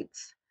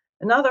States.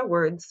 In other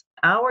words,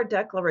 our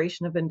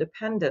Declaration of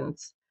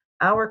Independence,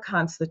 our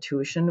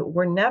Constitution,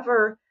 were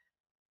never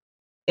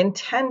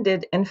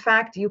intended. In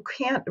fact, you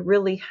can't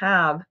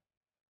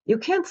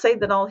say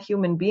that all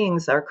human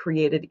beings are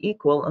created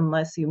equal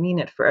unless you mean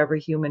it for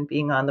every human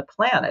being on the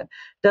planet.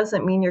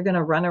 Doesn't mean you're going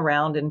to run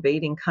around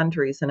invading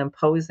countries and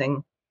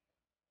imposing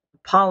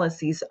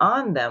policies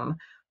on them,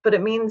 but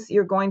it means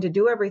you're going to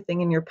do everything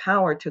in your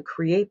power to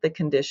create the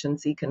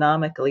conditions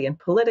economically and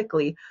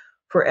politically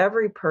for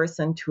every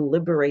person to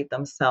liberate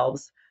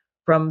themselves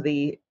from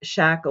the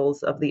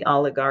shackles of the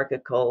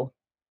oligarchical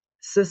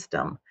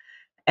system.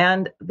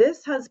 And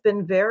this has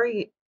been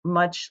very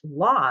much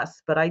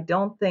lost, but I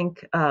don't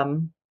think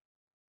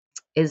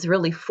is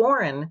really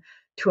foreign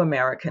to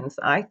Americans.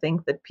 I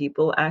think that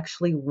people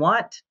actually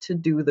want to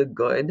do the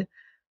good.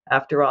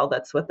 After all,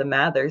 that's what the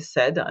Mathers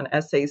said on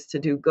Essays to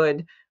Do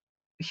Good.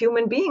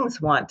 Human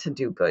beings want to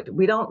do good.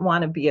 We don't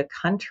want to be a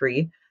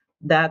country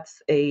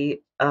that's a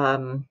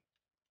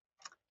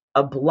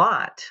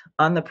blot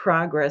on the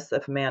progress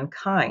of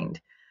mankind.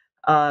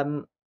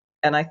 Um,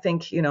 and I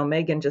think,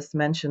 Megan just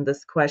mentioned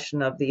this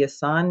question of the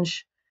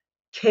Assange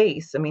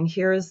case. I mean,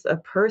 here's a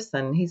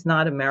person, he's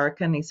not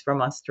American, he's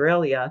from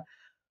Australia,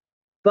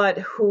 but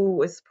who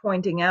was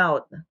pointing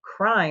out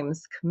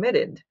crimes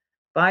committed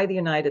by the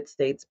United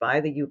States, by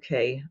the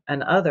UK,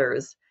 and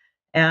others.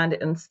 And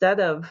instead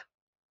of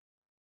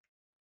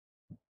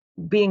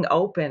being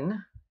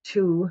open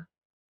to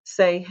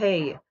say,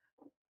 hey,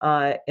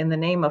 in the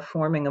name of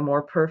forming a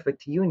more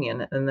perfect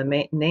union, in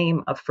the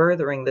name of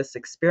furthering this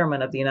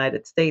experiment of the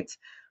United States,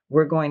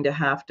 we're going to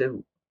have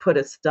to put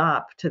a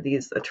stop to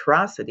these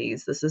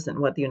atrocities. This isn't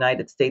what the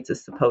United States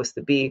is supposed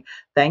to be.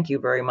 Thank you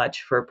very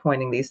much for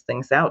pointing these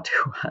things out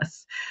to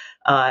us.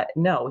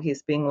 No,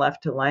 he's being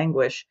left to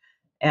languish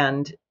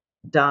and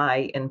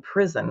die in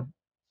prison.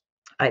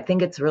 I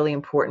think it's really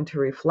important to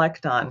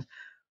reflect on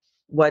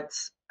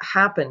what's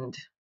happened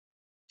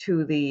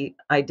to the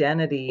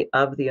identity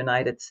of the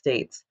United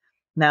States.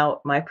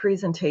 Now, my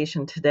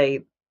presentation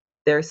today,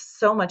 there's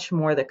so much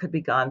more that could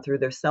be gone through.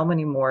 There's so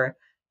many more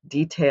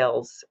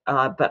details,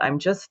 but I'm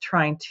just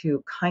trying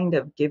to kind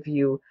of give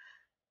you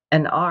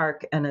an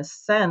arc and a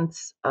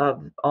sense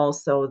of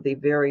also the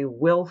very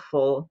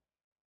willful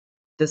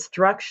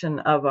destruction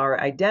of our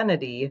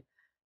identity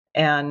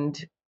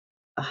and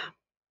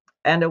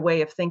a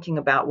way of thinking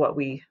about what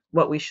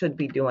we should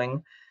be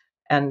doing,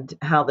 and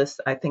how this,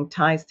 I think,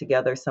 ties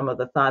together some of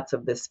the thoughts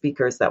of the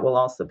speakers that will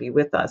also be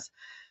with us.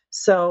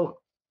 So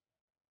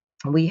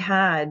we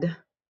had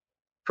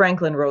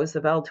Franklin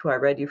Roosevelt, who I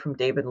read you from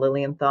David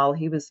Lilienthal.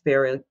 He was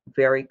very,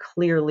 very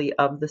clearly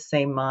of the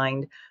same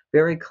mind,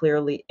 very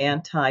clearly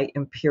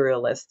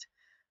anti-imperialist.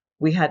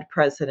 We had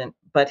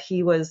but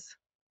he was,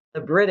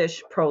 the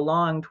British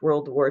prolonged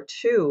World War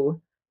II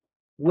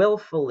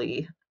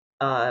willfully,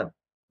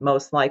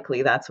 most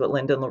likely, that's what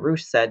Lyndon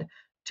LaRouche said,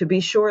 to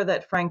be sure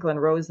that Franklin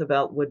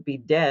Roosevelt would be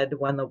dead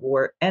when the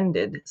war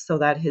ended, so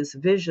that his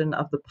vision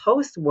of the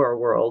post-war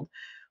world,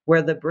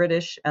 where the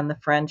British and the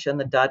French and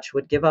the Dutch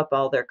would give up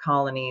all their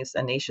colonies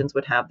and nations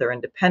would have their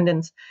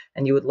independence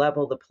and you would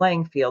level the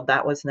playing field,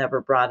 that was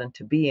never brought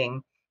into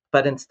being.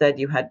 But instead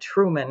you had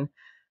Truman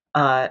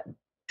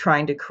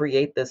trying to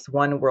create this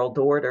one world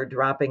order,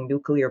 dropping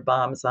nuclear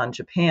bombs on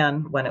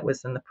Japan when it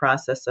was in the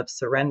process of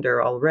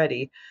surrender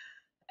already.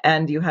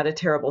 And you had a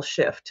terrible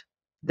shift.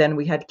 Then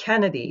we had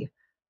Kennedy.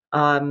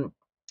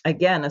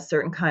 Again, a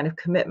certain kind of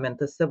commitment,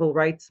 the civil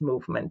rights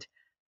movement.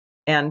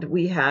 And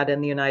we had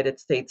in the United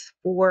States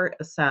 4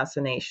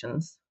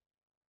 assassinations,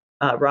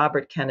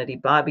 Robert Kennedy,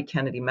 Bobby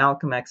Kennedy,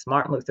 Malcolm X,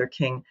 Martin Luther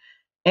King,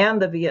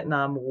 and the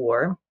Vietnam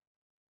War,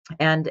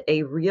 and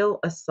a real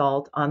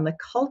assault on the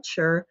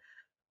culture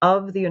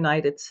of the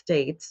United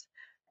States.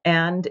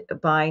 And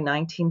by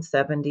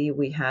 1970,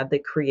 we had the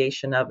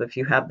creation of, if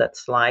you have that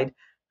slide,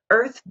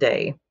 Earth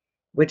Day,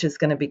 which is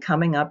going to be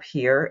coming up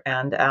here.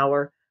 And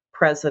our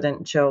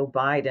President Joe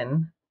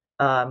Biden,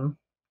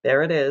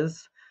 there it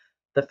is,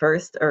 the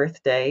first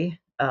Earth Day,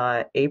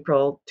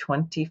 April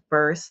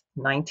 21st,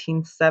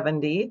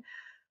 1970.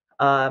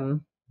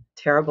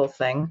 Terrible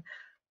thing.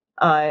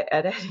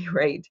 At any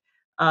rate,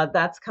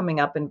 that's coming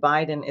up, and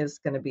Biden is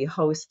going to be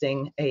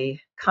hosting a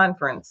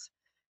conference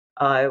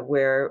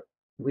where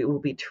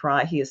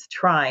he is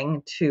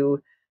trying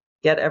to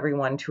get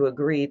everyone to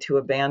agree to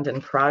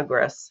abandon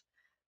progress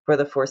for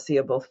the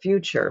foreseeable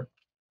future.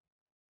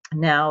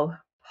 Now,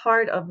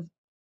 part of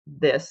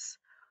this,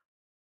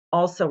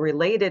 also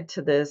related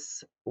to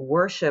this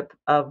worship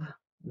of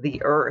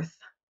the earth,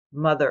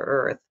 Mother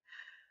Earth,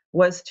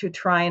 was to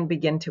try and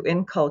begin to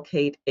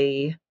inculcate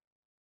a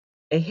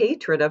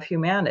hatred of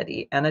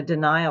humanity and a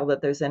denial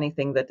that there's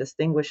anything that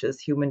distinguishes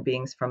human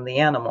beings from the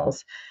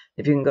animals.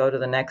 If you can go to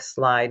the next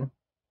slide.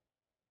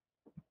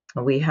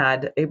 We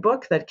had a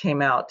book that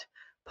came out,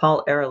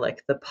 Paul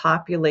Ehrlich, The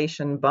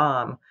Population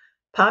Bomb,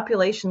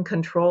 Population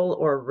Control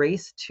or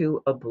Race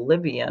to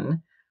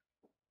Oblivion.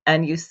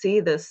 And you see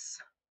this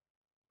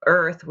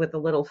earth with a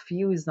little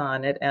fuse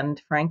on it.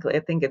 And frankly, I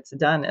think it's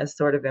done as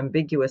sort of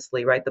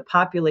ambiguously, right? The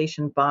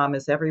population bomb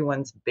is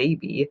everyone's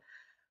baby.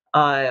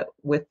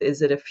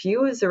 Is it a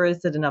fuse or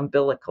is it an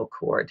umbilical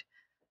cord?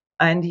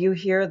 And you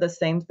hear the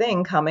same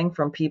thing coming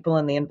from people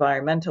in the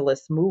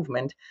environmentalist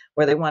movement,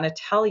 where they want to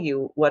tell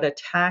you what a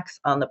tax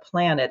on the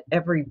planet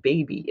every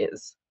baby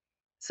is.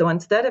 So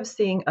instead of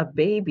seeing a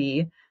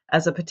baby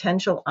as a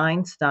potential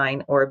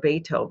Einstein or a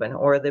Beethoven,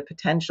 or the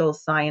potential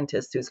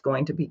scientist who's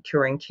going to be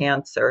curing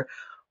cancer,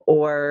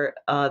 or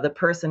the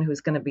person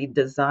who's going to be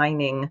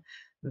designing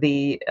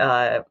the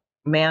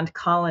manned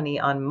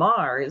colony on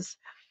Mars,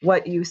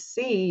 what you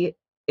see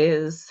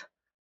is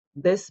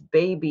this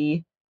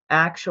baby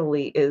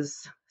actually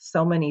is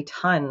so many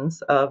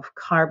tons of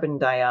carbon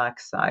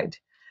dioxide.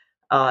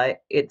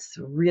 It's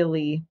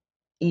really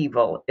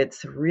evil.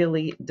 It's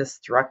really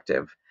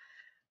destructive.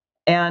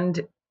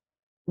 And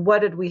what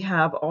did we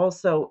have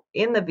also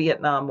in the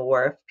Vietnam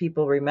War? If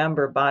people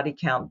remember Body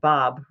Count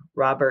Bob,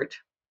 Robert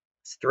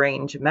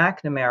Strange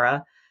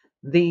McNamara,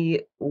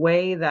 the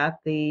way that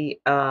they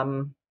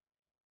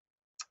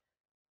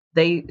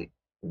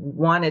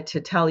wanted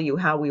to tell you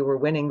how we were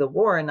winning the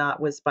war or not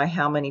was by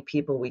how many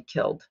people we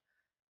killed.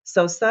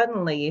 So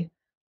suddenly,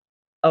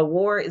 a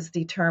war is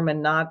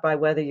determined not by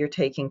whether you're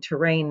taking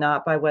terrain,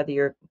 not by whether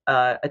you're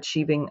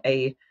achieving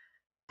a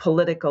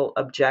political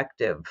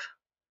objective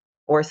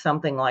or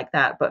something like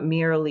that, but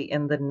merely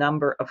in the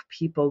number of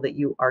people that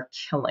you are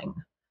killing.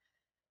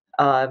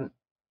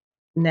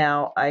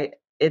 Now,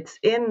 it's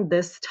in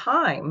this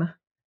time,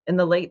 in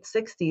the late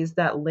 60s,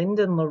 that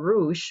Lyndon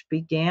LaRouche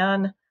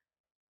began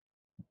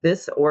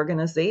this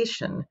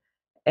organization.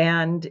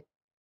 And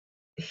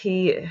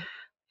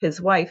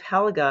his wife,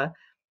 Helga,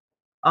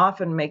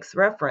 often makes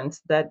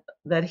reference that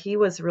he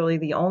was really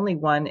the only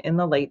one in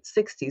the late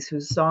 60s who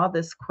saw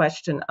this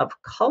question of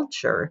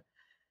culture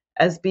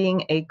as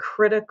being a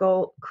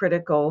critical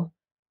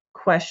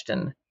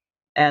question.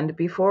 And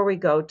before we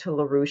go to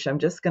LaRouche, I'm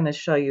just going to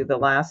show you the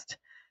last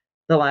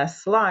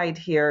slide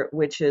here,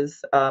 which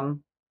is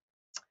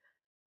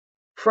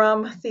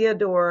from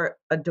Theodore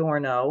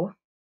Adorno.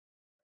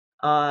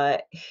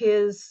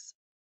 His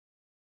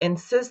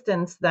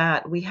insistence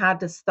that we had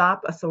to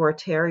stop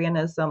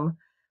authoritarianism,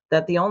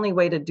 that the only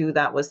way to do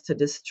that was to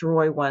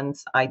destroy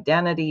one's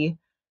identity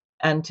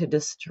and to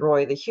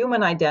destroy the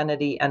human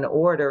identity and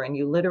order, and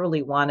you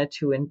literally wanted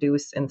to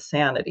induce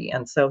insanity.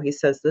 And so he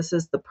says this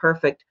is the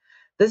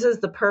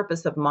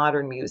purpose of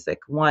modern music.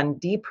 One,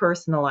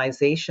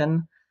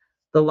 depersonalization,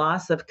 the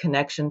loss of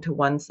connection to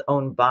one's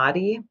own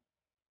body.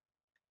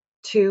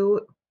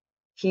 Two,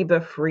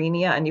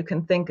 hebephrenia, and you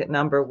can think at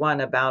number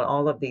one about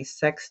all of these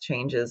sex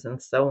changes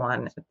and so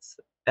on. It's,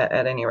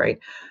 at any rate.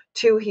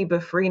 Two,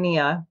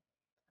 hebephrenia,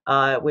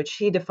 which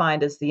he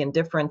defined as the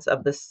indifference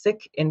of the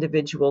sick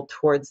individual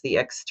towards the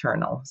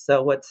external.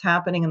 So what's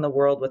happening in the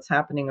world, what's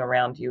happening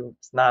around you,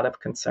 is not of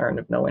concern,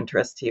 of no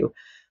interest to you.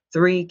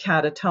 Three,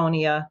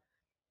 catatonia,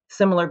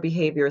 similar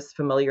behaviors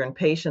familiar in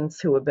patients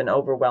who have been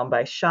overwhelmed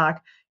by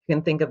shock. You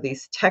can think of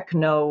these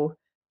techno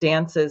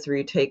dances where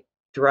you take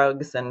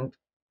drugs and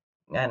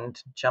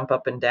jump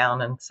up and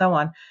down and so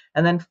on.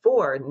 And then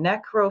four,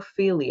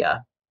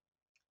 necrophilia.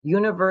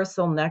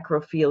 Universal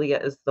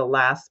necrophilia is the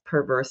last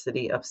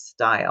perversity of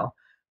style.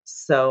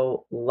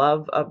 So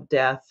love of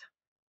death,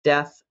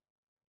 death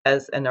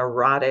as an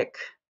erotic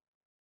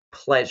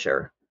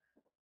pleasure.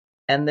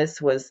 And this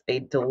was a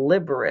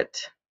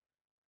deliberate,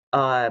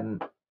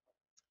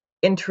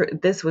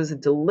 this was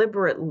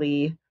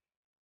deliberately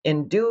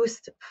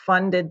induced,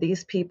 funded.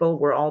 These people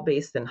were all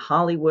based in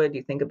Hollywood.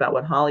 You think about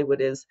what Hollywood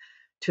is,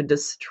 to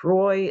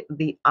destroy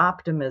the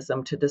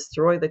optimism, to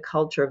destroy the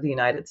culture of the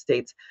United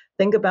States.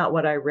 Think about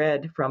what I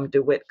read from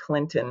DeWitt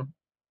Clinton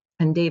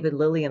and David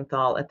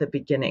Lilienthal at the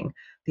beginning,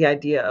 the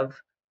idea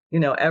of,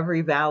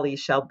 every valley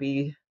shall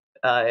be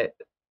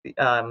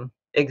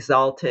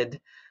exalted,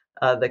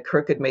 the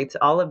crooked mates,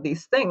 all of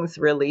these things,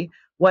 really,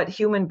 what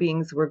human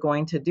beings were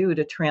going to do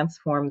to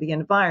transform the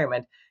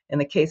environment. In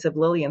the case of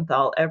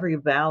Lilienthal, every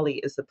valley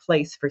is a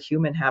place for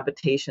human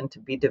habitation to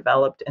be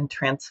developed and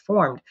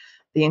transformed.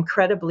 the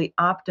incredibly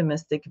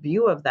optimistic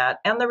view of that,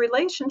 and the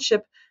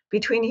relationship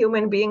between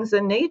human beings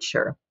and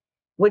nature,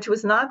 which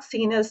was not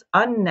seen as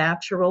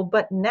unnatural,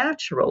 but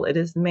natural. It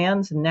is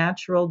man's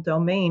natural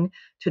domain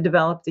to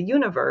develop the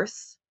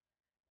universe.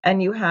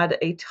 And you had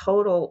a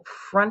total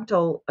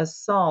frontal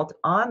assault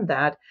on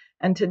that.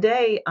 And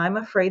today, I'm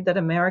afraid that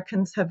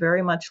Americans have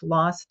very much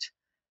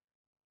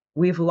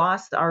we've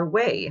lost our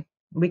way.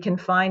 We can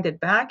find it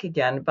back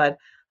again, but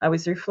I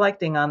was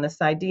reflecting on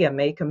this idea,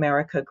 make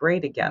America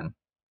great again.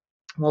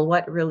 Well,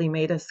 what really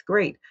made us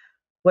great?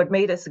 What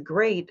made us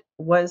great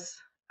was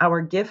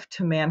our gift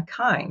to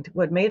mankind.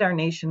 What made our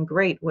nation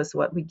great was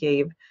what we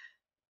gave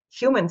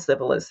human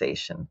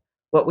civilization,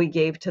 what we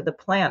gave to the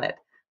planet,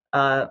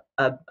 a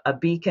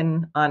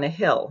beacon on a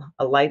hill,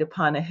 a light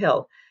upon a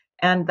hill.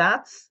 And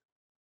that's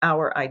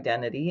our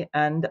identity.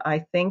 And I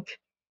think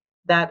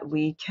that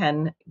we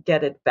can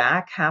get it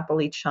back.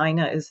 Happily,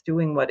 China is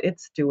doing what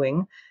it's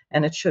doing,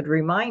 and it should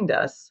remind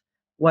us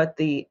what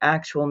the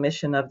actual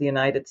mission of the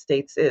United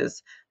States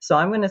is. So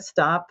I'm going to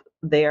stop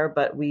there,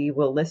 but we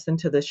will listen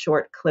to the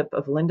short clip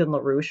of Lyndon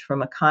LaRouche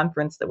from a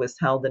conference that was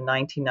held in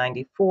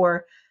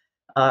 1994.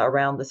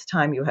 Around this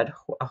time, you had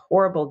a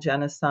horrible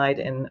genocide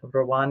in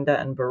Rwanda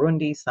and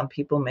Burundi. Some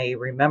people may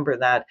remember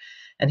that.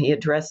 And he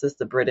addresses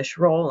the British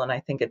role, and I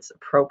think it's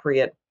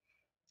appropriate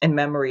in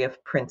memory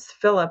of Prince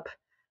Philip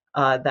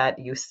that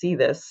you see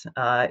this.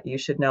 You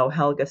should know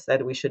Helga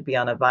said we should be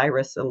on a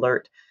virus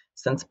alert,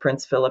 since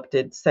Prince Philip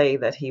did say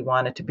that he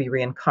wanted to be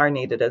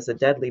reincarnated as a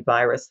deadly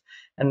virus.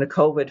 And the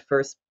COVID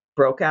first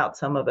broke out,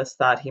 some of us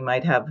thought that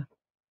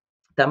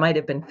might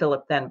have been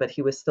Philip then, but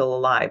he was still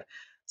alive.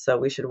 So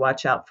we should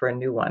watch out for a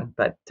new one.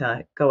 But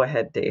go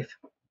ahead, Dave.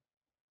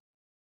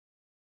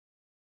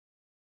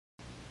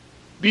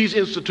 These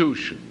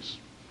institutions,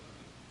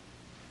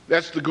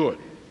 that's the good.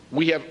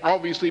 We have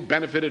obviously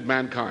benefited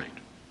mankind.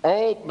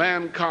 All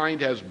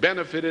mankind has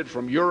benefited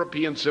from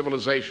European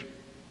civilization,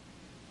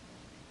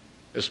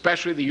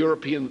 especially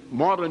the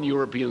modern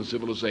European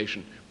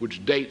civilization,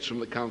 which dates from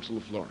the Council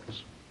of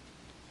Florence.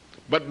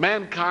 But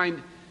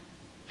mankind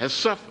has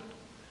suffered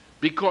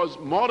because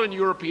modern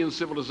European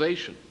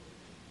civilization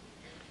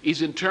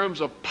is, in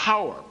terms of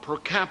power per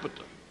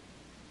capita,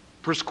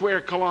 per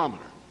square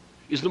kilometer,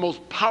 is the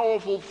most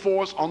powerful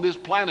force on this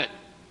planet.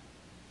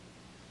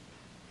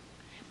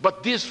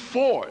 But this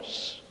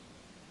force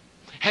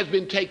has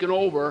been taken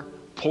over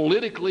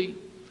politically,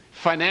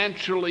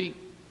 financially,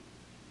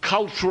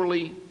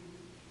 culturally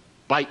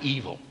by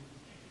evil,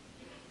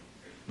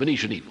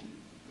 Venetian evil.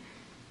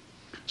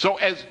 So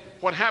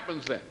what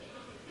happens then?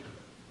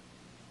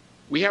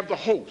 We have the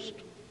host.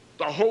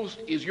 The host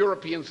is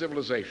European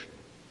civilization,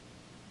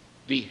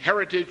 the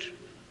heritage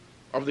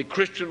of the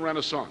Christian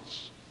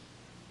Renaissance,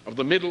 of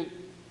the middle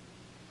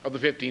of the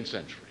 15th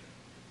century.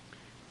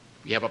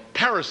 We have a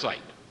parasite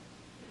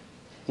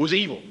who's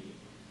evil.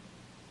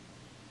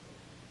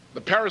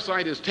 The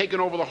parasite has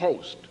taken over the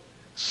host,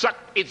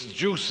 sucked its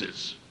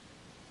juices,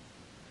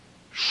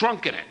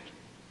 shrunken it,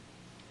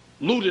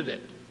 looted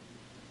it,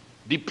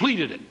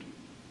 depleted it,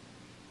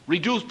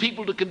 reduced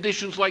people to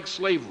conditions like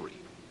slavery,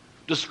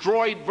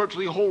 destroyed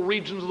virtually whole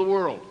regions of the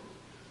world.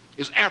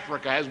 As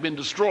Africa has been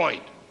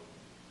destroyed.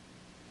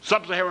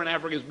 Sub-Saharan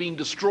Africa is being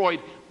destroyed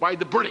by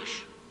the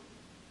British.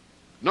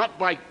 Not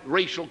by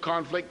racial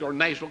conflict or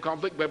national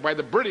conflict, but by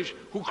the British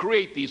who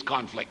create these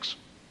conflicts.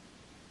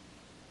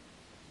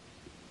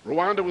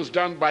 Rwanda was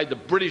done by the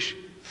British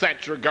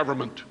Thatcher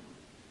government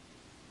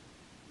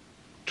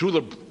through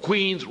the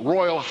Queen's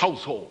royal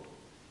household,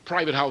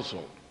 private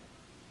household,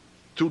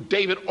 through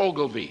David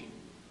Ogilvy,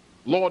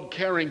 Lord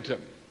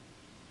Carrington,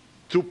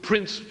 through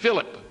Prince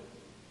Philip,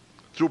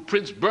 through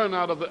Prince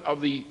Bernhard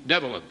of the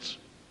Netherlands,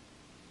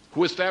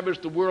 who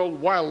established the World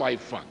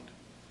Wildlife Fund,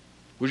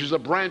 which is a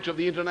branch of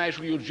the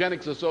International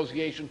Eugenics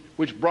Association,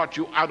 which brought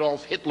you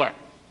Adolf Hitler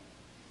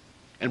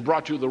and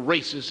brought you the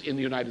racists in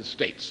the United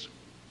States.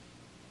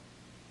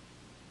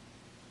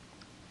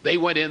 They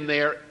went in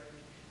there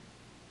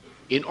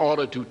in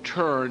order to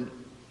turn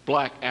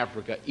Black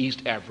Africa,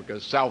 East Africa,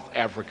 South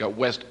Africa,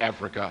 West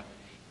Africa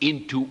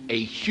into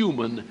a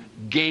human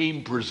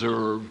game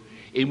preserve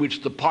in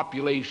which the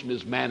population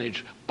is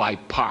managed by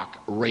park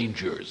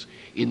rangers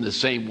in the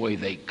same way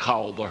they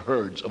cull the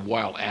herds of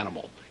wild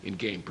animal in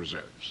game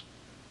preserves.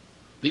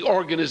 The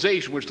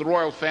organization which the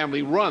royal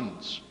family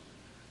runs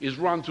is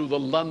run through the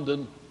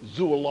London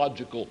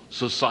Zoological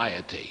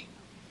Society.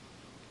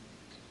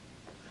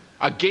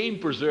 A game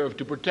preserve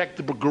to protect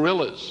the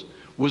gorillas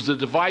was the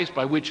device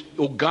by which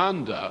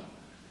Uganda,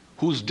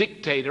 whose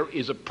dictator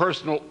is a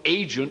personal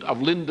agent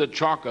of Linda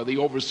Chaka, the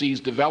overseas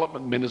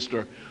development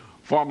minister,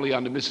 formerly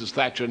under Mrs.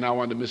 Thatcher, now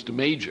under Mr.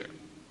 Major,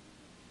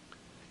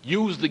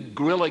 used the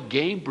gorilla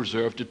game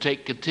preserve to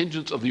take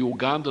contingents of the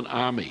Ugandan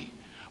army,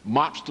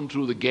 marched them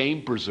through the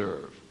game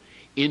preserve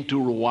into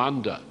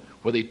Rwanda,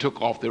 where they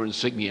took off their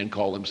insignia and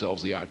called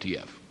themselves the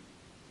RTF.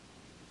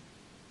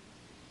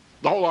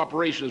 The whole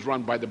operation is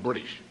run by the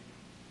British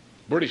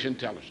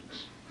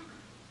intelligence,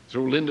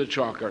 through Linda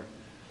Chalker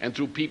and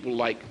through people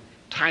like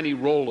Tiny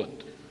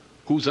Rowland,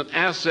 who's an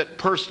asset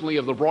personally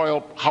of the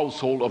royal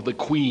household of the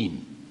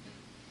Queen,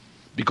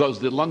 because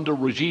the London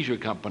Rhodesia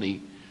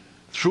Company,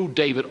 through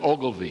David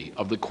Ogilvy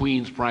of the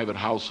Queen's private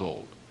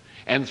household,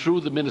 and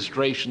through the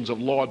ministrations of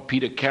Lord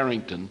Peter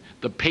Carrington,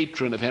 the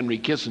patron of Henry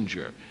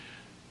Kissinger,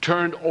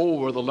 turned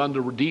over the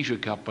London Rhodesia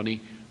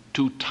Company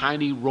to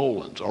Tiny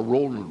Rowlands, or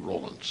Roland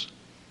Rowlands,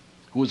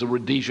 who was a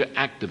Rhodesia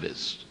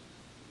activist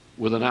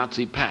with a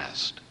Nazi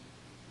past.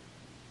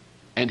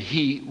 And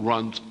he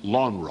runs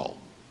Lonro.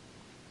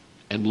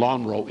 And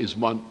Lonro is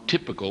one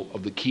typical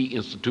of the key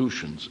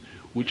institutions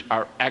which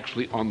are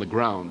actually on the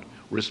ground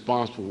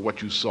responsible for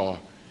what you saw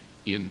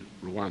in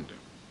Rwanda.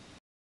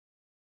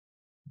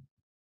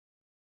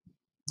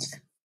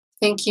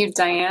 Thank you,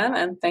 Diane,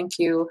 and thank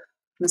you,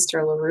 Mr.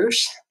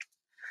 LaRouche.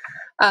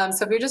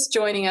 So if you're just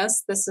joining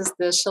us, this is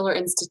the Schiller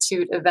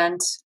Institute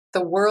event,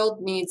 The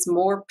World Needs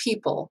More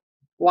People,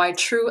 Why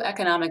True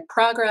Economic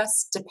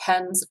Progress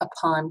Depends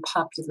Upon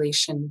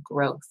Population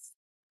Growth.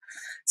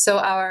 So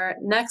our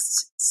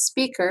next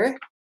speaker,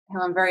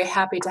 who I'm very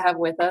happy to have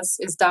with us,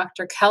 is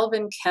Dr.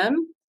 Kelvin Kemm,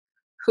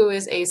 who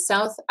is a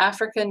South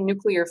African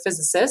nuclear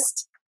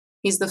physicist.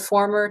 He's the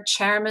former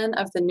chairman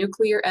of the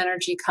Nuclear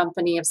Energy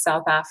Company of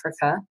South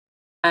Africa,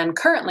 and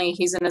currently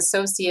he's an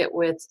associate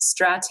with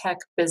Stratek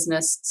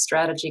Business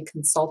Strategy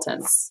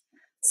Consultants.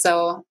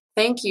 So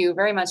thank you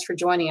very much for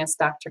joining us,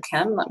 Dr.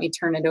 Kemm. Let me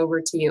turn it over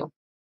to you.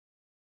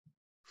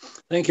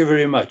 Thank you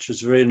very much.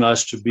 It's very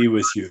nice to be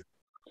with you.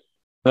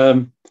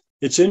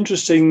 It's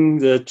interesting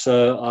that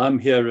I'm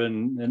here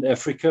in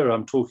Africa.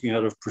 I'm talking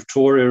out of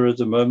Pretoria at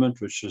the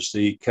moment, which is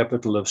the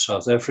capital of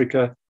South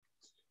Africa.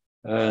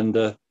 And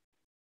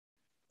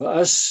for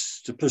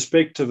us, the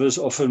perspective is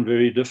often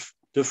very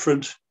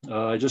different.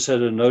 I just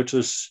had a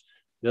notice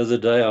the other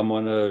day. I'm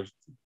on a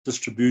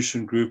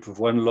distribution group of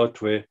one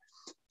lot where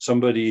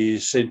somebody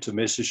sent a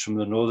message from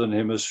the Northern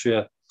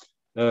Hemisphere.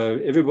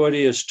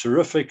 Everybody is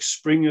terrific.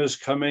 Spring is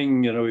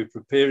coming. You know, we're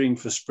preparing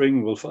for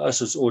spring. Well, for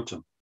us, it's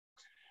autumn.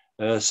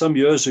 Some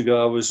years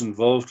ago, I was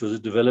involved with the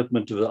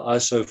development of the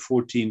ISO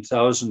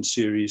 14000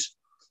 series.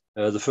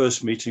 The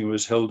first meeting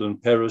was held in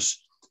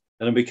Paris,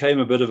 and it became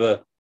a bit of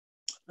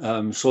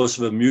a source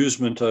of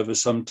amusement over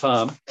some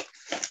time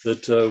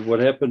that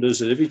what happened is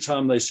that every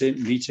time they sent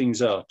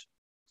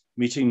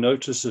meeting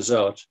notices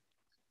out,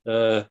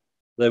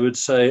 they would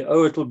say,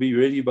 oh, it'll be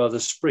ready by the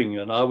spring.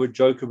 And I would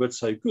joke a bit,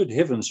 say, good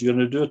heavens, you're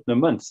going to do it in a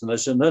month. And they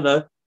said,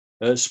 no,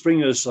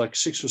 spring is like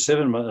 6 or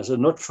 7 months. I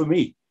said, not for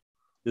me.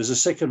 There's a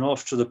second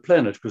half to the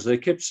planet, because they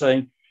kept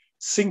saying,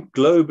 think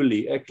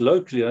globally, act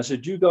locally. And I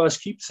said, you guys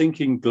keep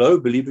thinking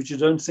globally, but you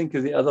don't think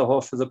of the other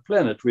half of the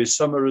planet, where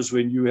summer is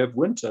when you have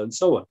winter and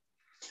so on.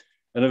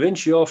 And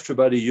eventually, after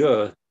about a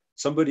year,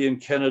 somebody in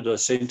Canada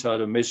sent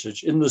out a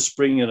message in the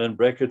spring and in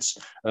brackets,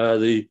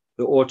 the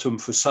autumn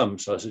for some.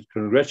 So I said,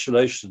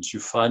 congratulations,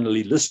 you're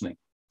finally listening.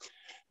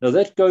 Now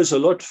that goes a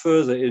lot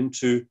further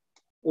into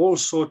all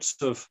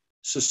sorts of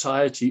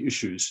society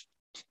issues.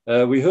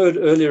 We heard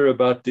earlier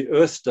about the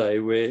Earth Day,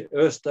 where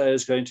Earth Day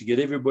is going to get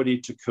everybody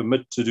to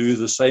commit to do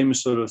the same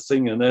sort of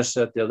thing, and that's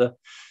that, the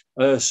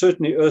other.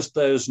 Certainly Earth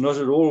Day is not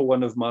at all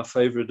one of my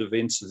favorite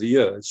events of the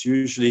year. It's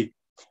usually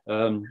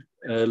a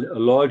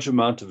large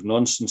amount of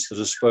nonsense that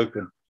is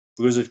spoken,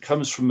 because it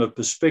comes from a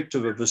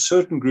perspective of a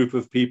certain group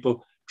of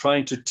people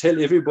trying to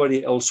tell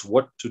everybody else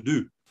what to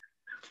do.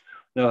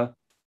 Now,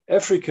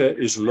 Africa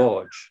is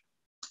large.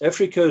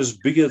 Africa is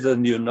bigger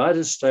than the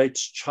United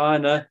States,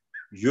 China,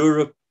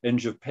 Europe, and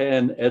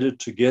Japan added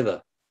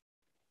together.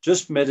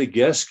 Just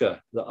Madagascar,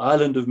 the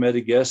island of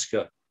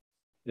Madagascar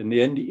in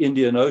the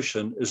Indian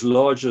Ocean, is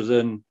larger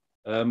than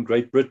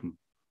Great Britain.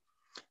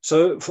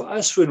 So for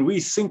us, when we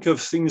think of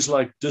things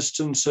like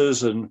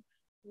distances and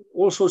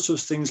all sorts of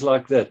things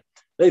like that,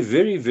 they're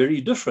very,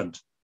 very different.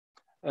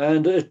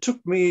 And it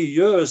took me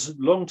years, a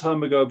long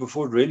time ago,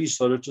 before it really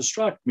started to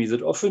strike me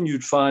that often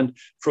you'd find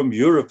from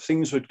Europe,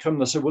 things would come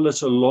and I said, well,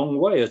 it's a long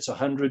way, it's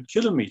 100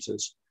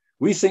 kilometers.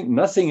 We think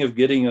nothing of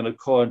getting in a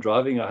car and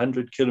driving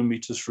 100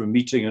 kilometers for a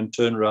meeting and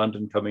turn around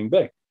and coming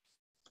back.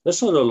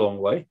 That's not a long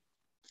way.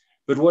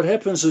 But what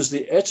happens is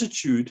the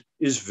attitude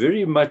is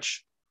very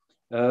much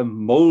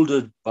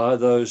molded by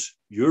those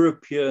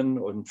European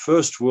and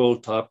first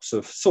world types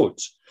of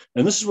thoughts.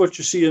 And this is what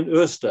you see in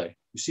Earth Day.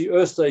 You see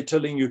Earth Day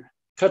telling you,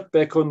 cut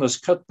back on this,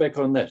 cut back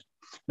on that.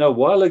 Now, a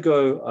while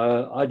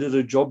ago, I did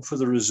a job for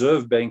the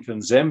Reserve Bank in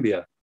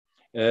Zambia.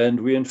 And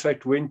we, in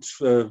fact, went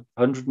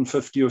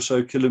 150 or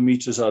so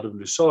kilometers out of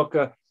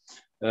Lusaka,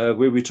 where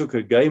we took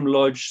a game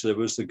lodge. There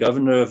was the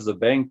governor of the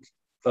bank,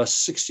 plus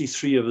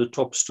 63 of the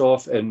top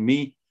staff and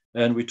me.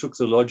 And we took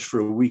the lodge for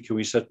a week and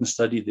we sat and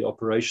studied the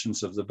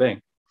operations of the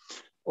bank.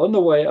 On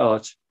the way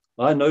out,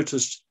 I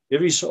noticed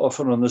every so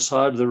often on the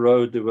side of the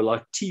road, there were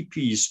like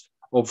teepees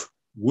of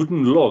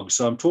wooden logs.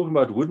 So I'm talking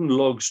about wooden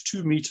logs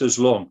 2 meters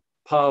long,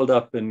 piled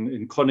up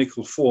in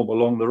conical form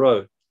along the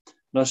road.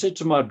 And I said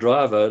to my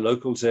driver, a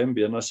local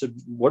Zambian, I said,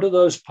 what are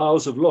those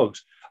piles of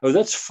logs? Oh,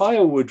 that's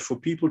firewood for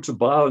people to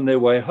buy on their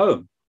way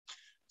home.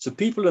 So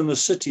people in the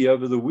city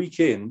over the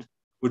weekend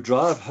would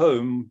drive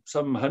home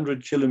some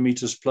 100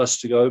 kilometers plus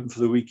to go home for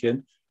the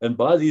weekend, and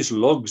buy these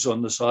logs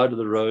on the side of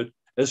the road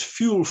as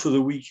fuel for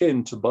the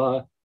weekend to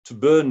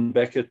burn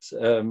back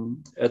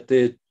at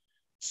their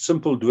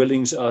simple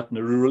dwellings out in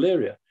a rural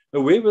area.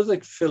 Now, where were the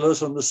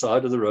fellows on the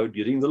side of the road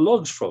getting the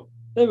logs from?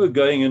 They were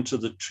going into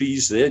the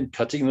trees there and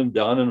cutting them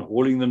down and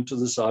hauling them to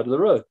the side of the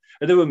road.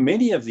 And there were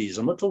many of these.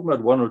 I'm not talking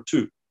about one or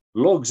two,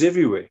 logs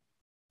everywhere.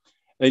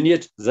 And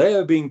yet they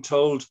are being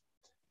told,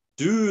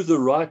 do the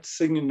right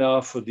thing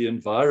now for the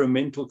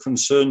environmental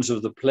concerns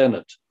of the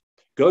planet.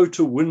 Go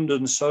to wind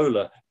and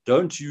solar.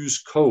 Don't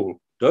use coal.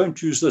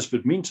 Don't use this.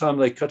 But meantime,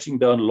 they're cutting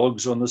down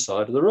logs on the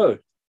side of the road.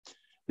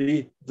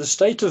 The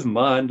state of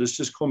mind is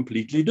just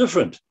completely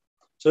different.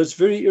 So it's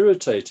very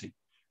irritating.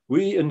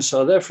 We in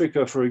South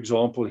Africa, for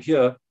example,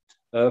 here,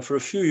 for a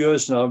few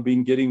years now, have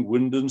been getting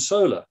wind and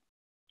solar.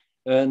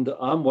 And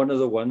I'm one of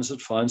the ones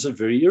that finds it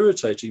very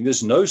irritating.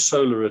 There's no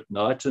solar at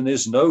night and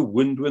there's no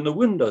wind when the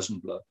wind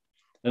doesn't blow.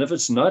 And if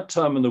it's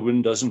nighttime and the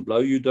wind doesn't blow,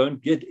 you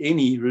don't get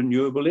any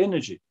renewable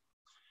energy.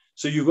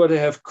 So you've got to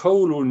have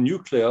coal or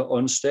nuclear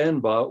on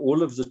standby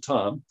all of the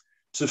time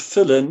to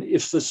fill in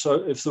if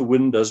the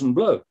wind doesn't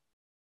blow.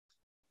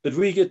 But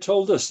we get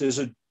told this. There's,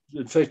 in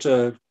fact,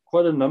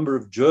 quite a number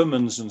of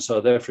Germans in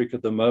South Africa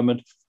at the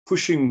moment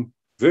pushing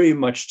very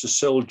much to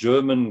sell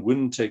German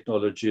wind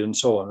technology and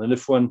so on. And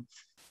if one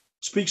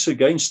speaks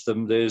against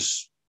them,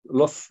 there's a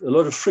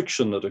lot of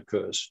friction that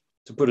occurs,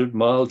 to put it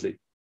mildly.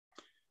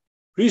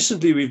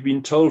 Recently, we've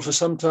been told for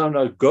some time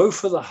now, go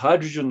for the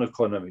hydrogen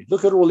economy.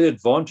 Look at all the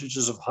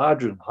advantages of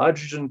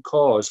hydrogen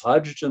cars,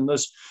 hydrogen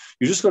this.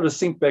 You just got to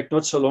think back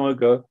not so long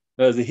ago,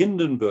 the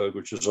Hindenburg,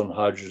 which was on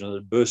hydrogen,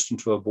 that burst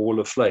into a ball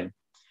of flame.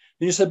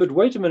 And you say, but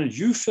wait a minute,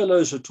 you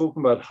fellows are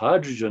talking about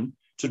hydrogen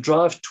to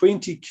drive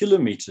 20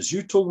 kilometers.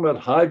 You're talking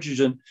about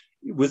hydrogen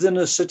within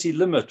a city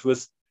limit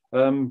with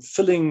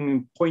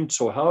filling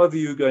points or however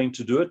you're going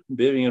to do it,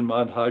 bearing in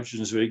mind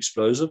hydrogen is very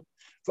explosive.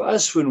 For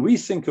us, when we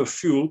think of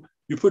fuel,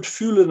 you put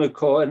fuel in a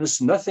car and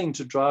it's nothing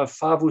to drive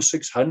 500 or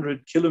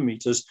 600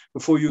 kilometers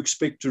before you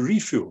expect to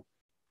refuel.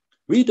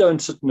 We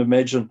don't sit and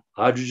imagine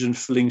hydrogen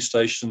filling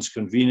stations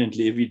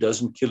conveniently every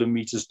dozen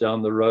kilometers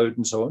down the road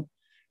and so on.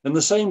 And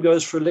the same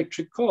goes for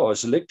electric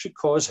cars. Electric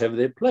cars have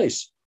their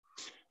place.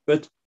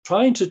 But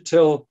trying to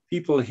tell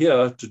people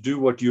here to do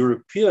what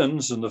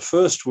Europeans in the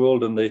first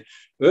world and the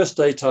Earth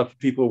Day type of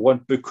people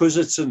want because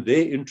it's in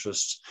their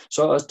interests.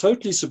 So I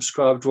totally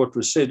subscribe to what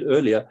was said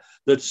earlier,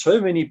 that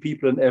so many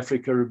people in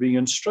Africa are being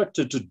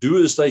instructed to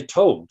do as they're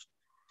told,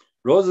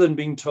 rather than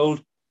being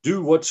told,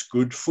 do what's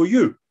good for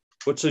you,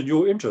 what's in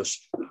your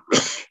interest.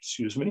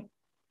 Excuse me.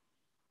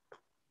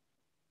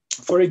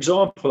 For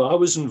example, I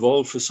was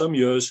involved for some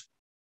years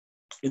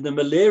in the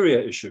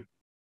malaria issue.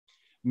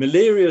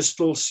 Malaria is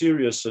still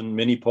serious in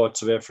many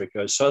parts of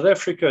Africa. South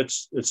Africa,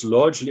 it's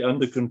largely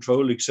under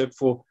control, except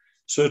for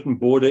certain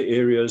border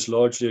areas,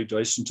 largely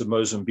adjacent to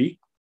Mozambique.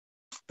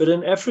 But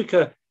in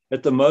Africa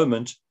at the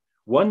moment,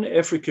 one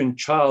African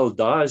child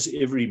dies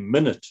every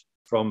minute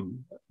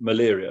from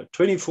malaria,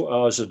 24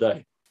 hours a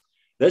day.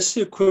 That's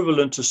the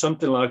equivalent to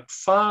something like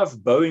 5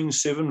 Boeing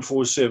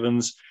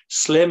 747s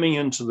slamming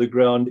into the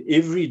ground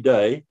every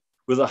day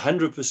with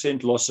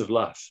 100% loss of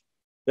life.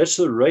 That's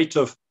the rate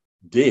of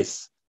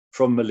death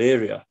from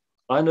malaria.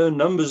 I know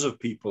numbers of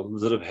people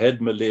that have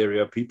had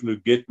malaria, people who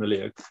get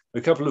malaria.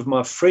 A couple of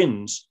my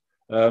friends,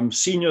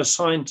 senior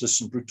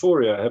scientists in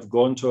Pretoria, have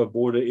gone to a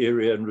border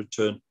area and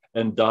returned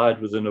and died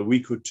within a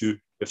week or two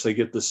if they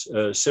get this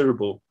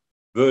cerebral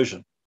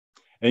version.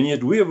 And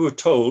yet we were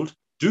told,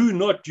 do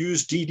not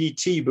use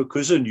DDT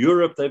because in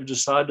Europe they've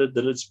decided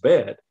that it's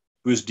bad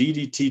because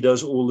DDT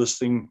does all this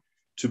thing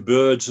to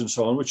birds and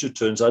so on, which it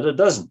turns out it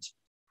doesn't.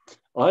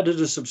 I did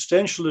a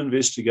substantial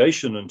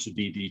investigation into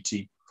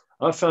DDT.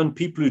 I found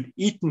people who'd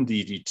eaten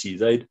DDT.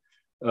 They'd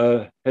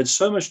had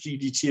so much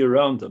DDT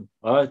around them.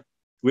 I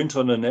went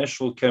on a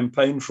national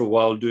campaign for a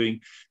while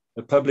doing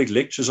public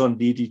lectures on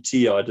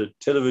DDT. I did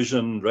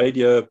television,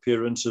 radio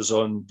appearances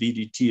on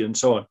DDT and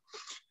so on.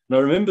 And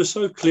I remember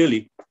so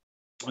clearly,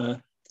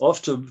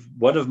 after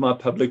one of my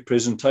public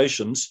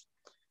presentations,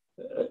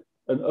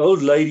 an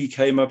old lady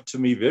came up to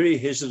me very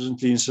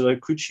hesitantly and said, oh,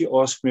 could she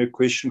ask me a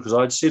question? Because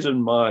I'd said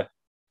in my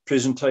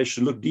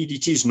presentation, look,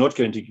 DDT is not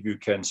going to give you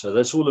cancer.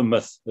 That's all a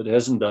myth. It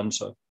hasn't done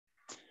so.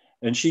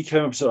 And she came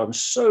up and said, I'm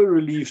so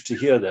relieved to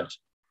hear that.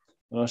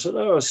 And I said,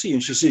 oh, I see.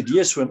 And she said,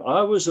 yes, when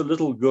I was a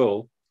little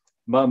girl,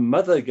 my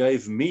mother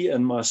gave me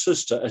and my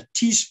sister a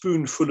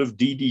teaspoonful of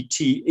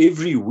DDT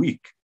every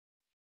week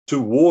to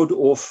ward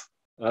off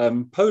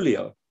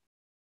polio.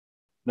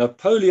 Now,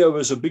 polio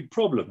was a big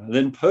problem. And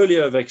then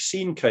polio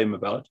vaccine came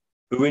about.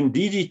 But when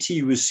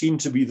DDT was seen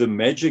to be the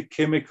magic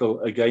chemical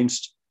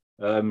against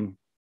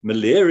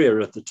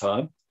malaria at the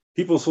time,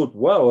 people thought,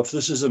 wow, if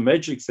this is a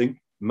magic thing,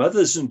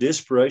 mothers in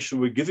desperation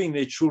were giving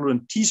their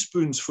children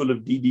teaspoons full of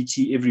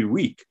DDT every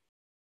week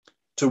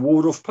to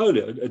ward off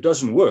polio. It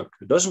doesn't work.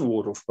 It doesn't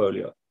ward off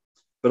polio.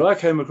 But I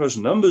came across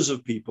numbers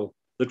of people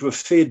that were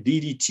fed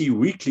DDT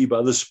weekly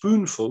by the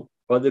spoonful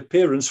by their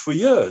parents for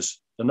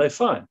years, and they're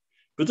fine.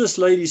 But this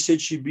lady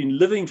said she'd been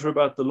living for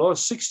about the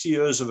last 60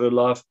 years of her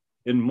life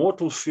in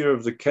mortal fear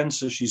of the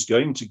cancer she's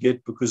going to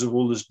get because of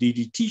all this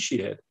DDT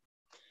she had.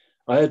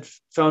 I had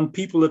found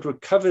people that were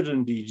covered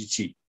in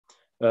DDT,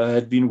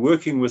 had been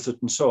working with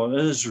it and so on.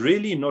 And it's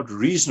really not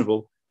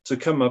reasonable to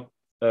come up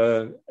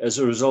as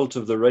a result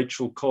of the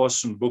Rachel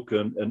Carson book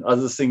and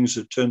other things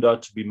that turned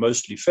out to be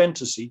mostly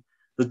fantasy,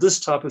 that this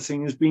type of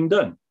thing is being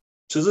done.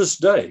 To this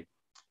day,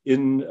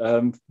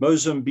 in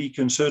Mozambique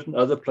and certain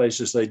other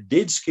places, they're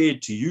dead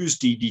scared to use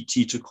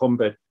DDT to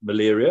combat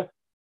malaria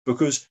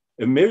because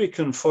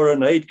American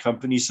foreign aid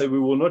companies say we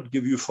will not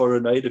give you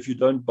foreign aid if you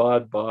don't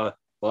abide by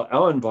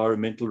our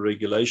environmental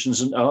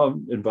regulations, and our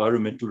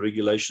environmental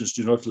regulations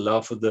do not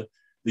allow for the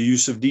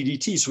use of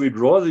DDT. So we'd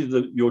rather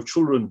that your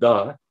children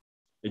die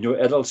and your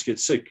adults get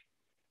sick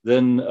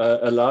than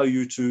allow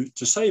you to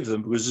save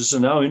them, because it's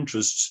in our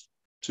interests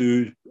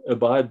to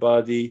abide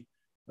by the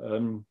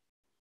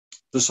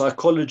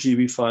psychology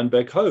we find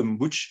back home,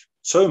 which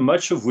so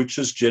much of which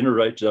is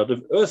generated out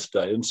of Earth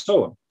Day and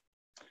so on.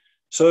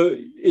 So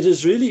it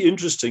is really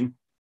interesting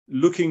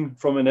looking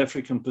from an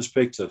African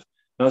perspective.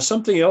 Now,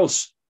 something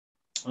else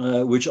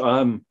which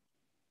I'm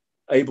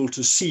able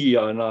to see,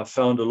 and I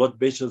found a lot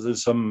better than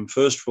some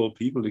first world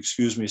people,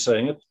 excuse me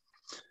saying it,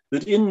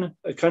 that in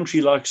a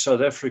country like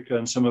South Africa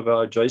and some of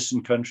our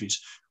adjacent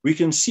countries, we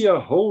can see a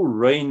whole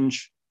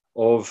range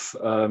of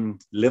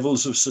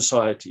levels of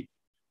society.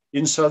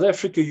 In South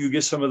Africa, you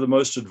get some of the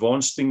most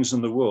advanced things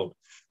in the world.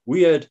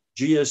 We had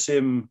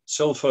GSM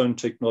cell phone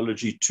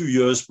technology 2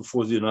 years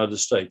before the United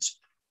States.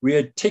 We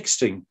had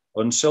texting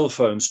on cell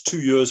phones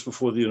 2 years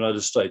before the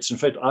United States. In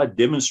fact, I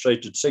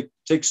demonstrated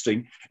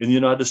texting in the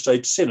United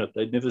States Senate.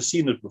 They'd never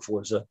seen it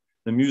before. It's an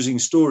amusing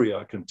story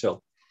I can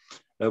tell.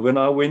 When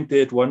I went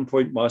there at one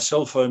point, my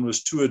cell phone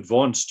was too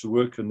advanced to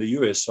work in the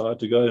US, so I had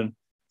to go and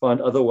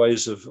find other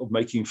ways of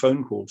making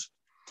phone calls.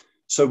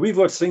 So we've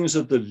got things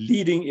at the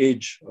leading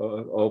edge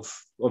of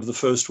the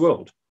first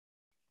world.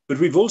 But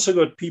we've also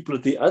got people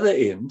at the other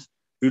end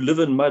who live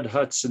in mud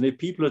huts, and there are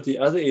people at the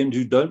other end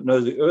who don't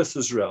know the earth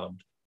is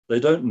round. They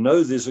don't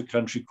know there's a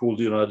country called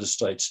the United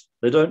States.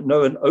 They don't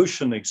know an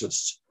ocean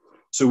exists.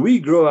 So we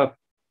grow up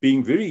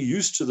being very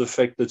used to the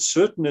fact that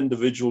certain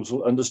individuals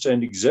will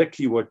understand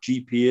exactly what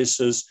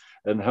GPS is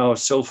and how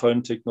cell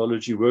phone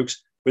technology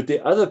works, but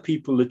there are other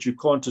people that you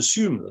can't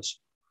assume this.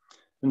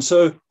 And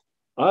so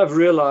I've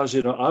realized,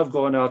 I've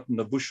gone out in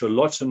the bush a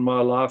lot in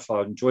my life.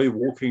 I enjoy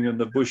walking in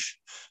the bush.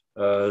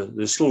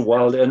 There's still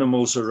wild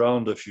animals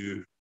around. If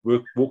you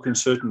walk in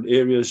certain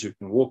areas, you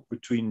can walk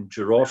between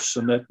giraffes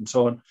and that and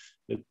so on.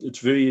 It's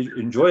very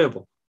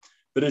enjoyable.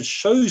 But it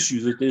shows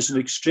you that there's an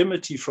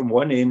extremity from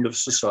one end of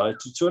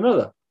society to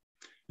another.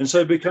 And so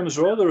it becomes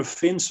rather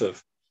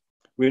offensive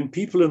when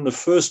people in the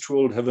first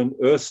world have an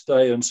Earth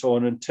Day and so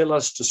on and tell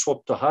us to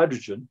swap to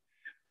hydrogen,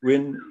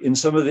 when in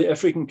some of the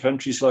African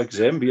countries like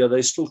Zambia,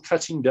 they're still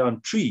cutting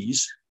down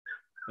trees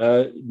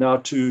now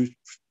to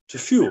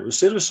fuel,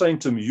 instead of saying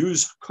to them,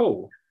 use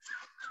coal.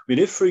 I mean,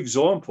 if, for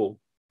example,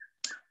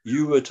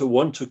 you were to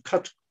want to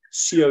cut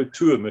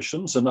CO2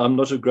 emissions, and I'm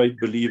not a great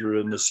believer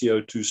in the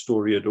CO2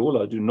 story at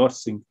all. I do not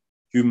think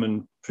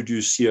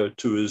human-produced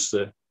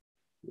CO2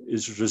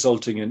 is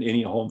resulting in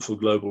any harmful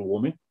global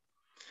warming.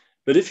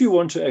 But if you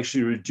want to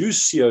actually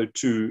reduce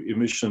CO2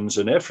 emissions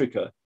in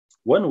Africa,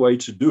 one way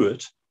to do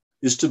it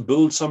is to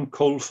build some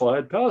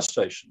coal-fired power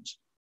stations.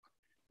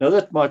 Now,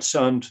 that might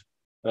sound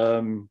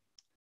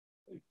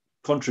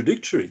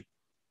contradictory.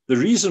 The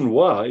reason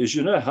why is,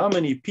 how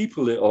many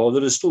people there are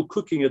that are still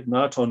cooking at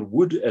night on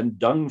wood and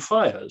dung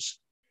fires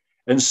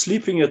and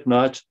sleeping at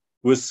night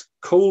with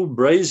coal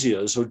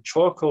braziers or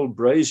charcoal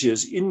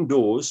braziers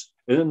indoors,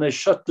 and then they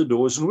shut the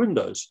doors and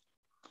windows.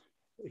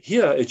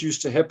 Here, it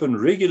used to happen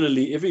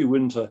regularly every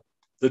winter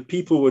that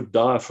people would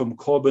die from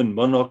carbon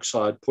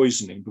monoxide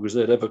poisoning because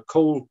they'd have a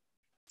coal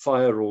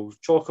fire or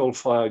charcoal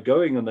fire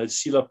going and they'd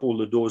seal up all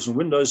the doors and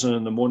windows, and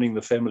in the morning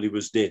the family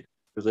was dead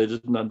because they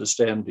didn't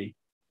understand the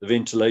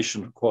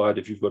ventilation required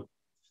if you've got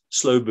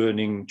slow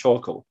burning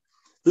charcoal.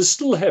 This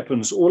still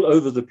happens all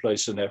over the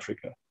place in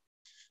Africa.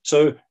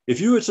 So if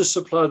you were to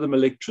supply them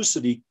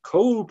electricity,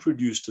 coal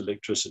produced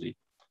electricity,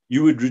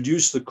 you would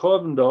reduce the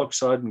carbon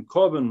dioxide and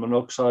carbon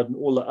monoxide and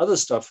all the other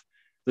stuff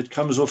that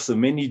comes off the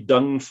many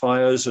dung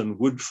fires and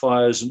wood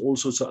fires and all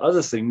sorts of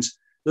other things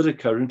that are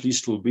currently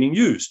still being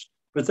used.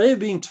 But they are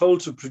being told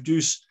to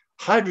produce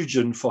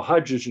hydrogen for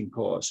hydrogen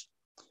cars.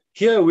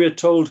 Here we're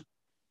told,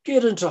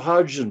 get into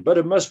hydrogen, but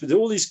it must be, there are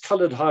all these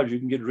colored hydrogen. You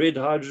can get red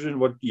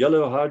hydrogen,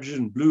 yellow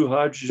hydrogen, blue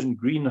hydrogen,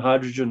 green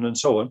hydrogen, and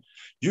so on.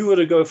 You got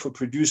to go for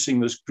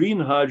producing this green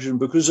hydrogen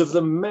because of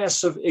the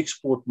massive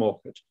export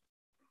market.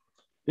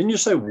 Then you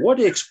say, what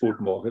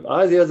export market?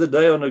 I, the other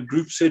day on a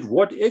group said,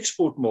 what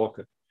export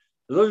market?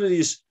 A lot of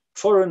these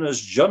foreigners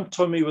jumped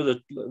on me with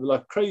it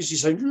like crazy,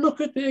 saying,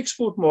 look at the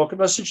export market.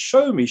 And I said,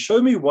 show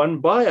me one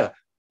buyer.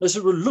 They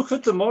said, well, look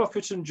at the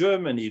market in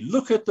Germany.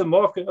 Look at the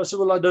market. I said,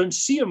 well, I don't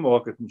see a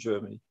market in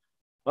Germany.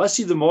 I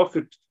see the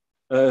market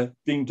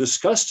being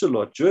discussed a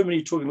lot.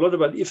 Germany talking a lot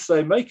about if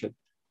they make it.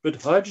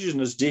 But hydrogen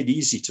is dead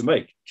easy to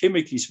make.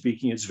 Chemically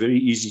speaking, it's very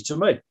easy to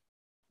make.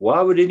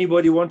 Why would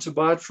anybody want to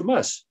buy it from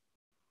us?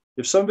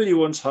 If somebody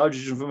wants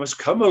hydrogen from us,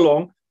 come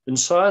along and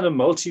sign a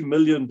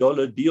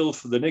multi-million-dollar deal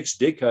for the next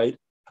decade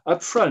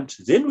up front.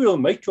 Then we'll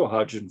make your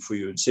hydrogen for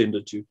you and send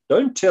it to you.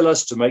 Don't tell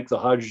us to make the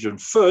hydrogen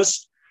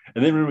first,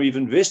 and then when we've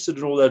invested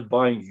in all that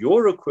buying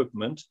your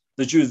equipment,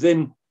 that you're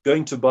then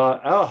going to buy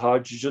our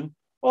hydrogen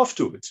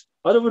afterwards.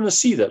 I don't want to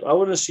see that. I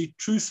want to see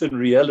truth and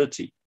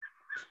reality.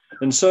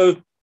 And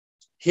so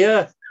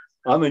here,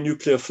 I'm a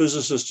nuclear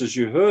physicist, as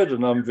you heard,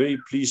 and I'm very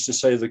pleased to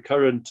say the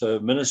current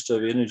Minister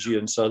of Energy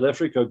in South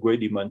Africa,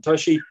 Gwedi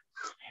Mantashe,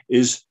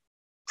 is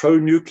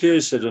pro-nuclear,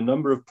 said a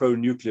number of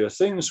pro-nuclear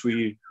things.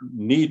 We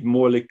need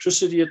more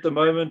electricity at the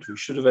moment. We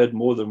should have had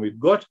more than we've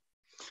got.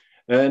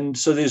 And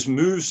so there's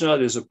moves now.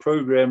 There's a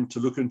program to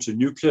look into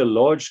nuclear,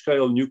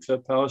 large-scale nuclear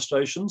power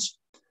stations.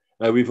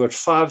 We've got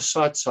 5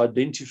 sites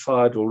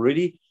identified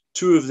already.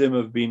 2 of them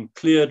have been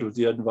cleared with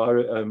the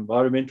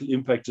environmental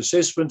impact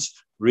assessments,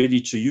 ready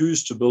to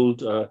use to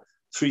build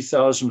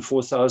 3,000,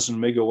 4,000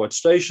 megawatt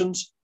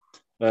stations.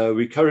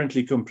 We're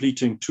currently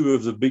completing 2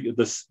 of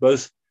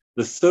both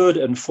the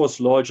 3rd and 4th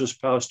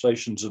largest power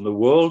stations in the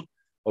world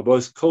are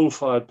both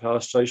coal-fired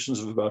power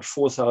stations of about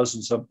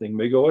 4,000 something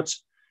megawatts.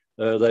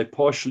 They're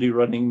partially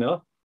running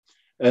now.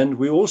 And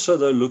we're also,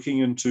 though, looking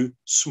into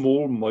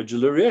small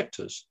modular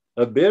reactors.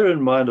 Bear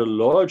in mind, a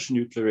large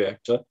nuclear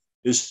reactor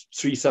is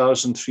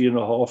 3,000,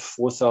 3,500,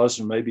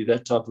 4,000, maybe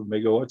that type of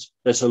megawatts.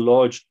 That's a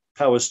large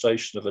power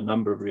station of a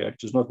number of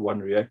reactors, not one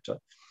reactor.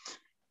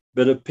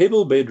 But a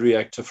pebble bed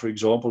reactor, for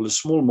example, a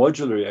small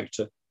modular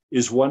reactor,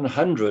 is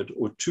 100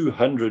 or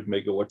 200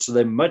 megawatts. So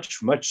they're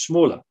much, much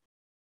smaller.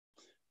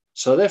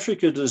 South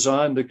Africa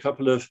designed a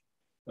couple of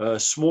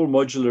small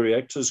modular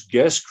reactors,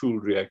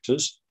 gas-cooled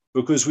reactors,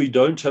 because we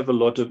don't have a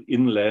lot of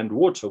inland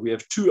water. We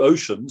have 2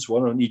 oceans,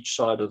 one on each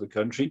side of the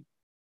country,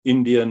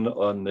 Indian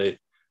on the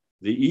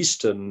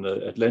east and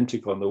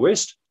Atlantic on the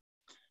west.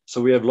 So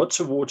we have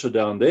lots of water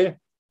down there,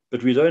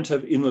 but we don't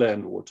have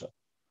inland water.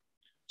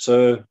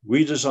 So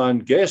we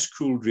designed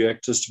gas-cooled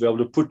reactors to be able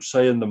to put,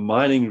 say, in the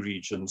mining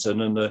regions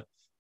and in the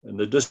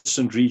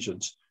distant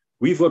regions.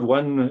 We've got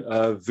one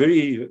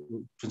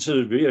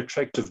considered very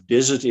attractive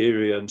desert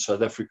area in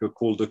South Africa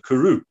called the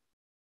Karoo.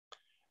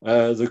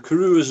 The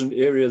Karoo is an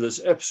area that's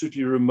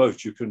absolutely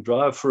remote. You can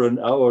drive for an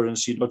hour and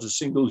see not a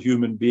single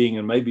human being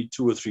and maybe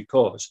 2 or 3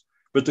 cars.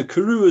 But the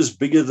Karoo is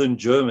bigger than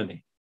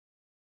Germany.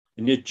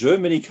 And yet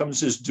Germany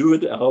comes and says, do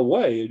it our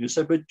way. And you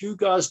say, but you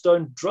guys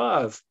don't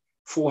drive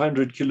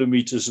 400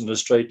 kilometers in a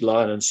straight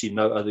line and see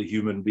no other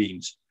human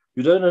beings.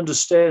 You don't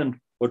understand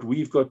what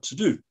we've got to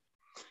do.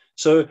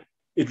 So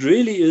it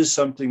really is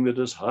something that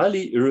is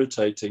highly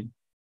irritating,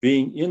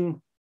 being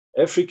in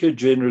Africa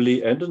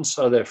generally and in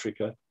South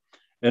Africa,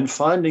 and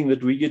finding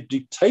that we get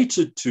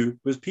dictated to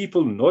with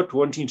people not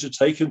wanting to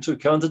take into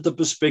account that the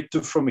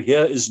perspective from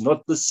here is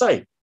not the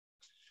same.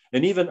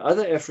 And even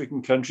other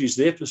African countries,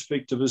 their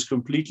perspective is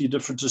completely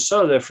different to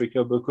South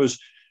Africa, because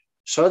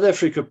South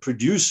Africa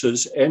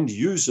produces and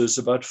uses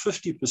about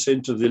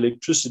 50% of the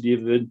electricity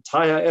of the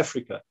entire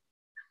Africa.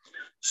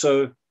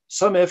 So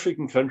some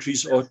African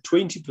countries are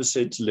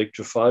 20%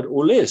 electrified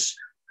or less.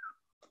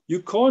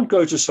 You can't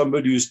go to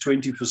somebody who's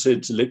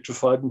 20%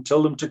 electrified and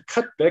tell them to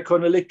cut back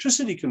on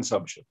electricity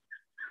consumption.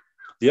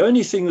 The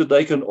only thing that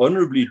they can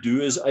honorably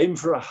do is aim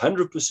for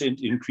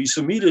 100% increase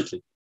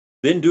immediately,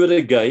 then do it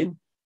again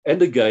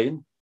and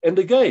again and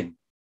again.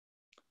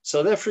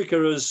 South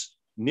Africa is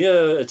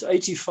it's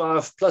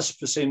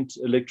 85+%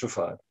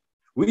 electrified.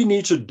 We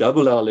need to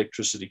double our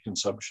electricity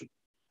consumption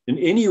in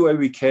any way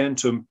we can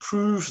to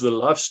improve the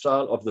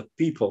lifestyle of the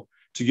people,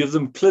 to give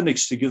them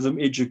clinics, to give them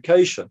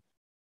education.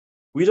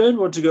 We don't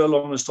want to go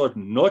along and start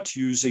not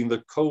using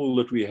the coal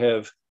that we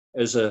have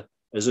as a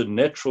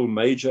natural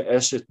major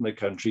asset in the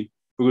country,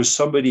 because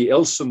somebody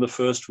else in the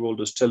first world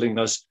is telling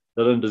us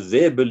that under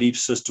their belief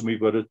system,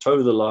 we've got to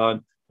toe the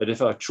line, that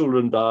if our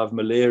children die of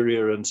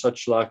malaria and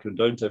such like and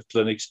don't have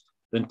clinics,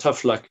 then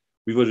tough luck,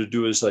 we've got to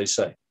do as they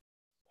say.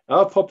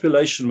 Our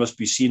population must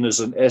be seen as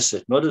an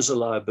asset, not as a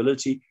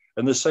liability,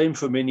 and the same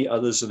for many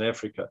others in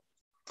Africa.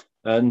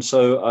 And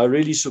so I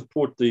really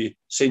support the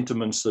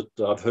sentiments that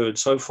I've heard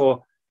so far,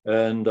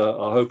 and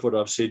I hope what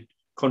I've said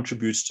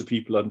contributes to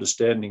people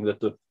understanding that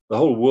the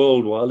whole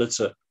world, while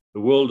the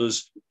world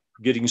is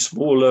getting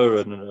smaller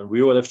and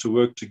we all have to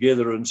work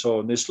together and so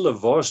on, there's still a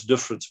vast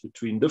difference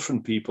between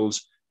different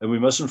peoples, and we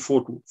mustn't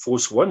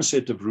force one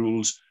set of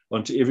rules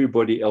onto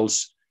everybody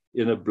else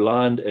in a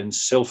blind and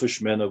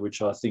selfish manner,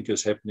 which I think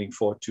is happening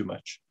far too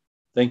much.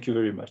 Thank you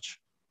very much.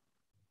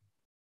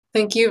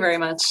 Thank you very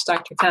much,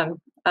 Dr. Kemm.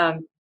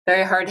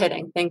 Very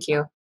hard-hitting. Thank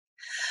you.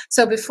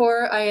 So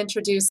before I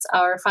introduce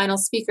our final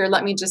speaker,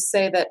 let me just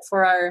say that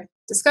for our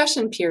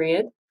discussion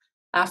period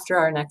after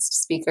our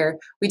next speaker,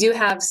 we do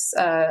have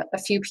a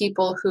few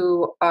people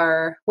who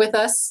are with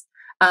us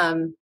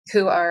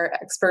who are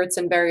experts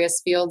in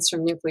various fields,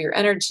 from nuclear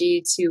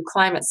energy to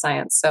climate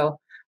science. So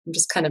I'm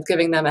just kind of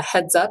giving them a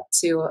heads up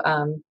to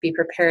be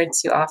prepared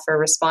to offer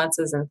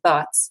responses and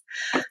thoughts.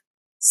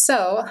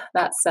 So,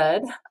 that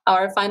said,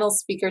 our final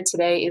speaker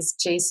today is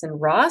Jason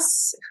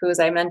Ross, who, as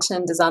I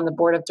mentioned, is on the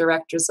board of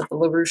directors of the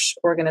LaRouche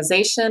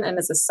organization and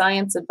is a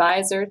science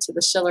advisor to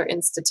the Schiller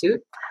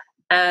Institute.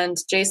 And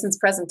Jason's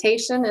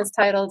presentation is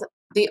titled,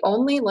 "The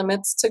Only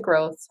Limits to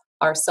Growth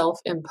Are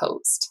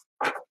Self-Imposed."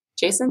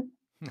 Jason?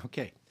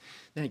 Okay.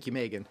 Thank you,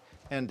 Megan.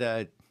 And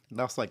I'd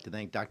also like to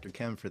thank Dr.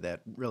 Kemm for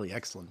that really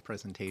excellent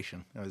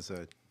presentation. That was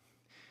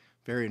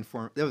very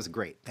informative. That was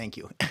great. Thank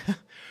you.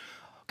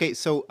 Okay,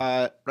 so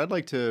what I'd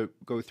like to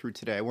go through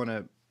today, I want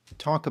to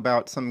talk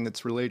about something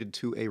that's related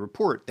to a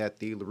report that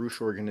the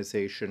LaRouche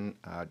organization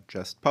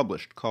just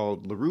published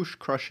called LaRouche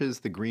Crushes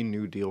the Green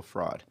New Deal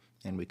Fraud.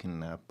 And we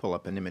can pull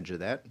up an image of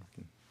that. You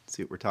can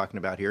see what we're talking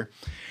about here.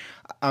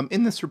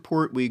 In this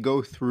report, we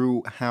go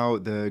through how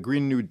the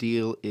Green New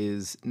Deal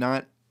is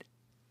not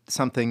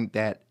something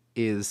that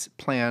is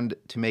planned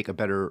to make a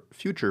better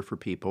future for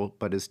people,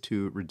 but is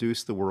to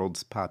reduce the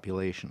world's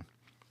population.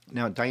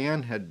 Now,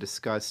 Diane had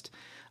discussed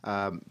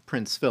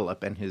Prince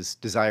Philip and his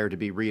desire to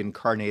be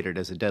reincarnated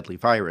as a deadly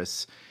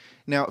virus.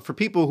 Now, for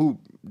people who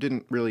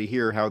didn't really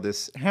hear how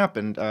this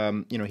happened,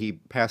 he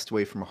passed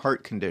away from a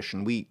heart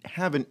condition. We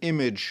have an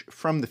image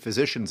from the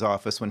physician's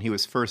office when he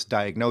was first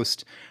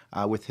diagnosed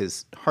with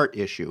his heart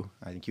issue.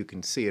 I think you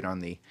can see it on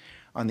the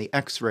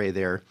X-ray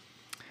there.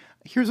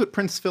 Here's what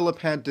Prince Philip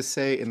had to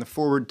say in the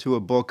foreword to a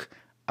book,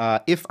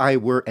 "If I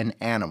Were an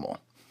Animal."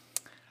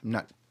 I'm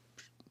not,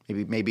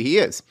 maybe he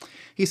is.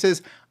 He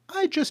says,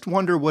 "I just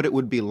wonder what it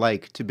would be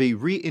like to be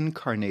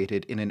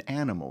reincarnated in an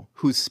animal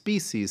whose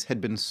species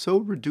had been so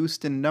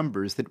reduced in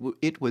numbers that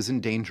it was in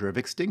danger of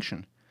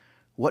extinction.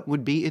 What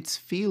would be its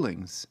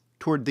feelings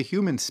toward the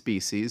human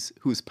species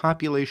whose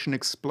population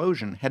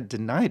explosion had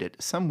denied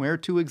it somewhere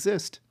to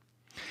exist?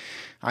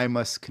 I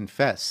must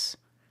confess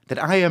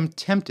that I am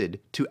tempted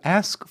to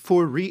ask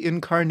for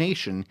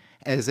reincarnation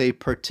as a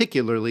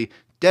particularly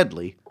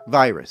deadly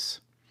virus."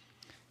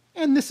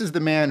 And this is the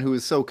man who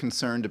is so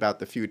concerned about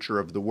the future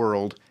of the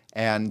world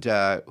and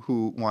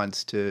who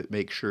wants to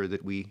make sure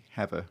that we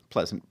have a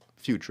pleasant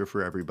future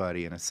for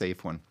everybody and a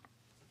safe one.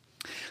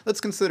 Let's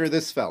consider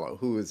this fellow,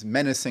 whose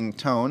menacing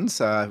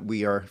tones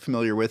we are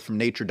familiar with from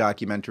nature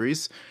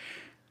documentaries.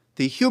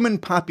 "The human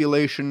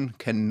population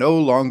can no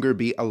longer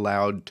be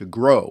allowed to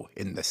grow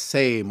in the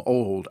same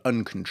old,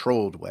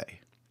 uncontrolled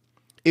way.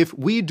 If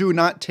we do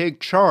not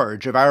take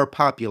charge of our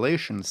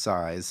population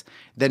size,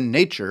 then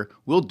nature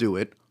will do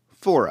it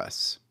for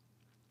us."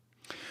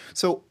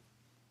 So,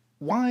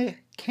 why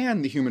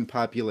can the human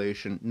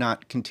population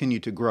not continue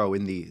to grow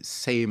in the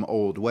same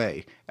old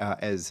way,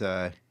 as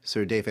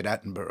Sir David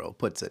Attenborough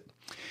puts it?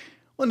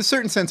 Well, in a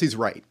certain sense, he's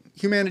right.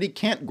 Humanity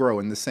can't grow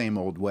in the same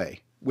old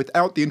way.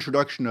 Without the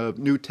introduction of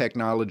new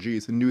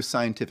technologies and new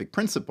scientific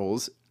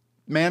principles,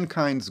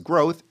 mankind's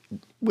growth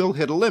will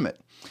hit a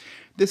limit.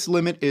 This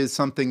limit is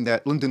something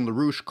that Lyndon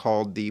LaRouche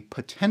called the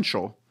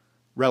potential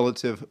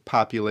relative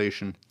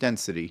population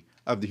density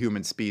of the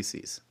human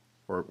species,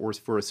 or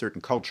for a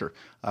certain culture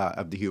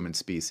of the human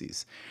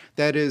species.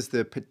 That is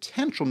the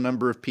potential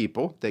number of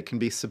people that can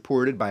be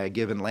supported by a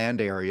given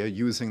land area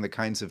using the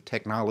kinds of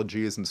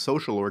technologies and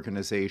social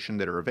organization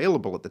that are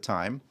available at the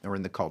time or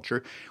in the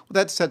culture. Well,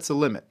 that sets a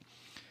limit.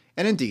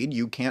 And indeed,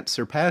 you can't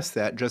surpass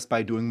that just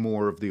by doing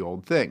more of the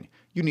old thing.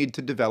 You need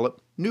to develop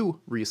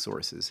new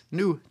resources,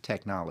 new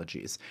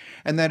technologies.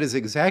 And that is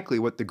exactly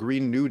what the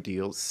Green New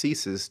Deal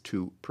acts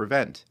to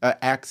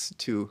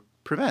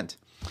prevent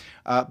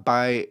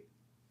by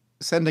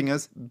sending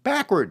us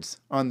backwards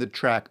on the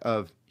track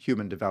of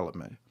human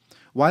development.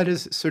 Why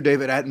does Sir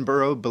David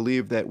Attenborough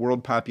believe that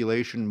world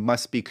population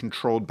must be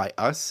controlled by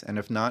us, and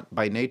if not,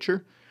 by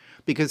nature?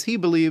 Because he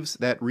believes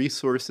that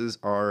resources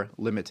are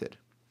limited.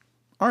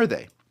 Are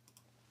they?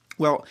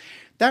 Well,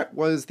 that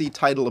was the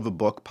title of a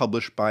book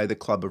published by the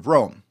Club of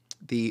Rome,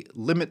 The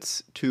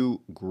Limits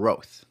to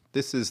Growth.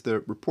 This is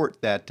the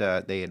report that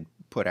they had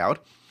put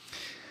out.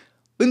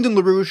 Lyndon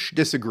LaRouche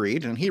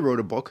disagreed, and he wrote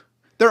a book,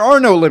 "There are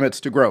no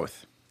limits to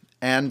growth."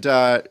 And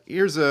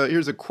here's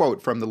a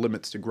quote from The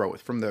Limits to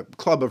Growth, from the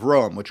Club of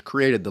Rome, which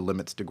created The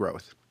Limits to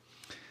Growth.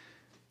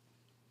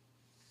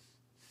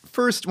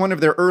 First, one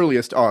of their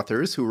earliest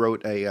authors, who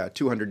wrote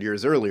 200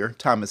 years earlier,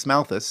 Thomas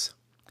Malthus,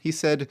 he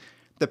said,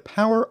 "The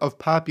power of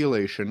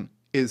population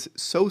is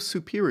so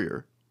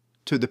superior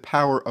to the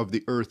power of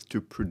the earth to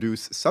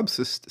produce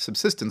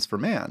subsistence for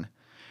man,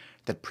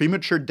 that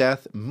premature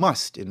death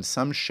must, in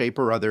some shape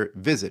or other,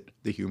 visit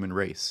the human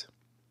race."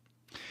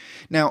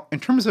 Now, in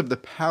terms of the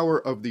power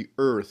of the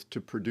earth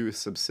to produce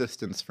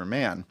subsistence for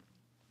man,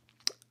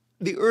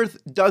 the earth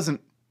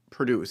doesn't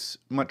produce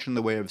much in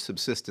the way of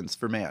subsistence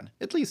for man,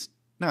 at least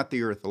not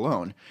the earth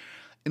alone,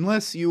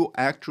 unless you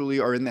actually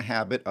are in the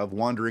habit of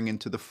wandering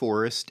into the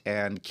forest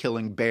and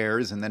killing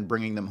bears and then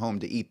bringing them home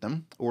to eat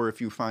them, or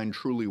if you find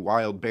truly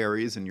wild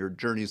berries in your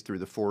journeys through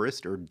the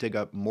forest or dig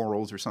up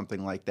morels or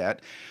something like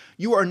that.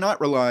 You are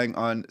not relying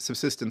on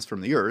subsistence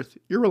from the earth,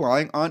 you're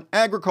relying on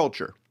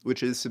agriculture,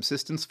 which is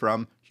subsistence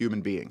from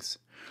human beings.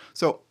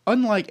 So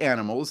unlike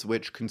animals,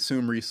 which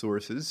consume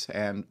resources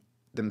and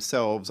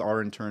themselves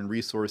are in turn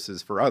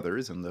resources for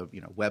others in the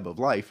web of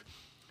life,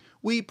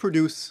 We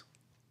produce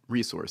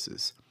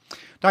resources.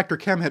 Dr.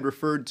 Kemm had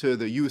referred to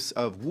the use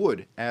of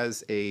wood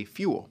as a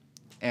fuel,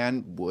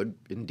 and wood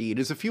indeed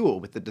is a fuel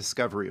with the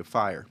discovery of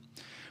fire.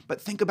 But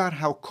think about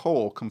how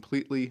coal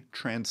completely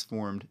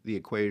transformed the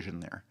equation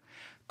there.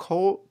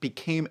 Coal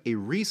became a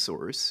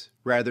resource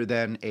rather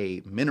than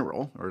a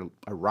mineral or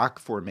a rock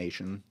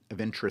formation of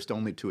interest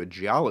only to a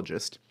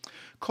geologist.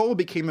 Coal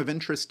became of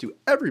interest to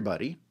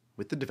everybody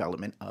with the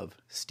development of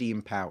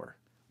steam power.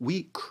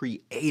 We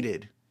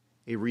created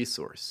a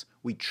resource.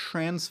 We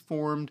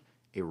transformed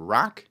a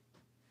rock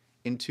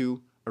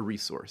into a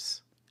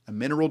resource, a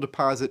mineral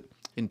deposit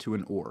into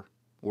an ore,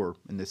 or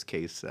in this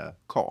case,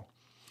 coal.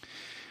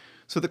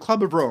 So the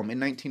Club of Rome in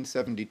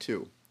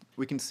 1972,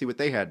 we can see what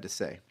they had to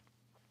say.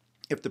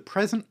 If the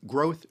present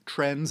growth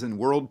trends in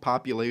world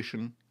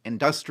population,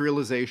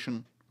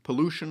 industrialization,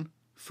 pollution,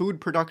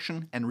 food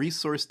production, and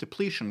resource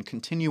depletion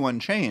continue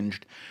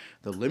unchanged,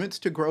 the limits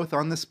to growth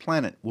on this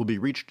planet will be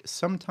reached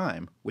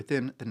sometime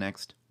within the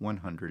next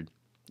 100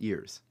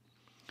 years.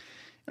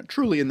 Now,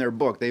 truly, in their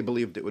book, they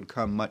believed it would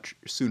come much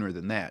sooner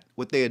than that.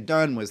 What they had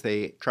done was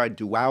they tried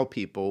to wow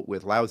people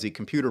with lousy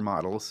computer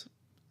models,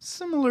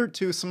 similar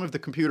to some of the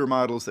computer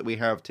models that we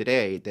have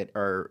today that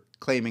are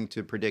claiming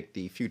to predict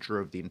the future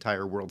of the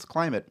entire world's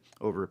climate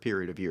over a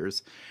period of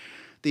years.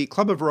 The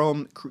Club of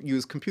Rome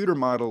used computer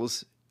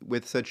models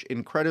with such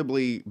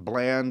incredibly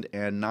bland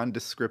and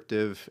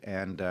non-descriptive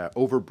and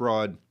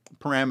overbroad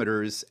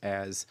parameters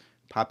as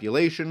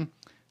population,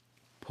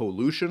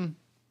 pollution,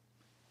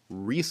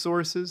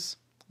 resources,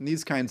 and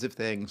these kinds of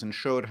things, and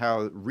showed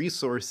how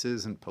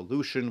resources and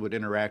pollution would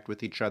interact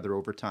with each other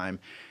over time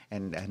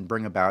and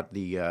bring about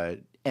the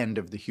end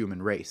of the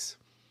human race.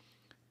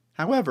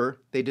 However,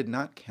 they did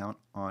not count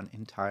on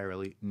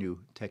entirely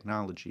new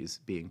technologies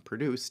being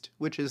produced,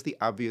 which is the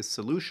obvious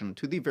solution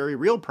to the very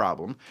real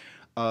problem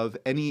of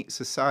any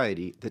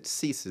society that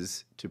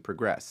ceases to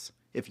progress.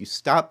 If you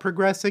stop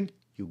progressing,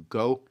 you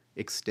go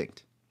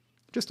extinct.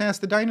 Just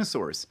ask the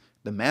dinosaurs.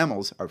 The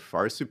mammals are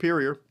far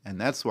superior, and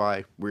that's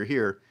why we're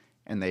here,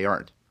 and they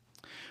aren't.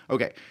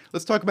 Okay,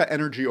 let's talk about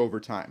energy over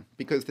time,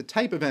 because the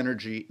type of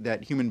energy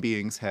that human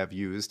beings have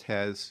used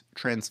has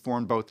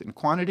transformed both in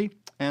quantity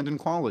and in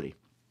quality.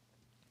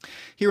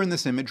 Here in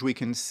this image, we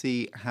can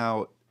see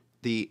how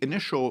the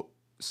initial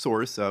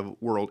source of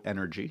world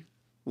energy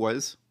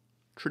was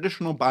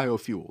traditional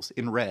biofuels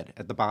in red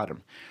at the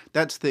bottom.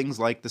 That's things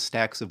like the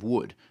stacks of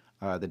wood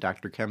that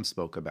Dr. Kemm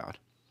spoke about.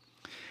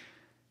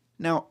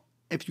 Now,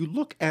 if you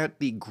look at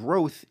the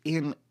growth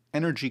in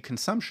energy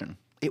consumption,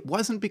 it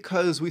wasn't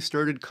because we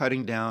started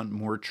cutting down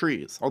more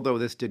trees, although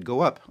this did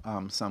go up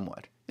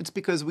somewhat. It's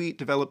because we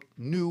developed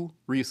new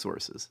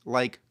resources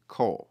like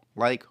coal,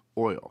 like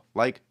oil,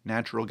 like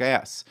natural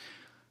gas,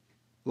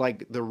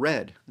 like the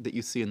red that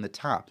you see in the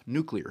top,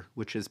 nuclear,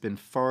 which has been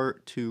far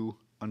too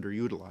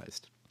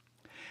underutilized.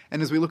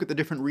 And as we look at the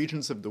different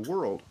regions of the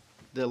world,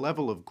 the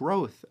level of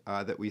growth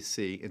that we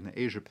see in the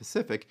Asia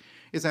Pacific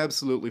is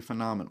absolutely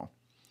phenomenal.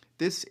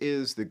 This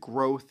is the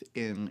growth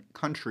in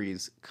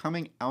countries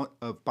coming out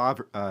of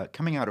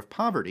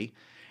poverty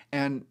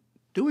and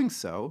doing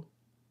so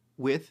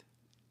with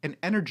an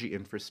energy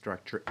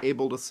infrastructure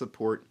able to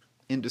support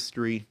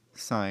industry,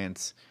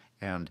 science,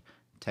 and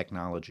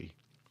technology.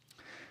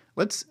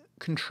 Let's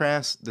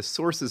contrast the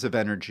sources of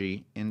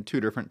energy in two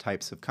different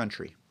types of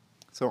country.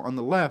 So on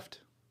the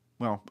left,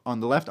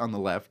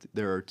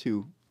 there are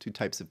two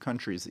types of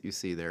countries that you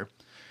see there.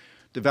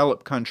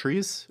 Developed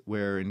countries,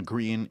 where in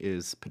green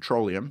is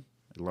petroleum,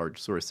 a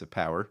large source of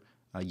power.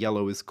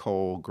 Yellow is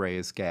coal, gray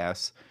is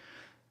gas.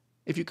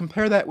 If you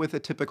compare that with a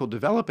typical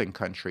developing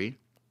country,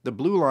 the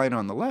blue line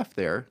on the left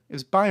there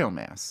is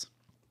biomass.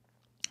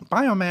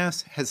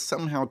 Biomass has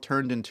somehow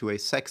turned into a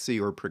sexy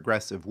or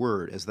progressive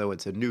word, as though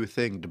it's a new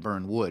thing to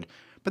burn wood.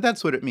 But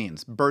that's what it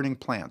means, burning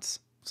plants.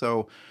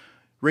 So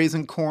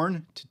raising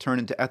corn to turn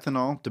into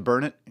ethanol to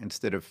burn it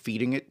instead of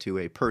feeding it to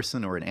a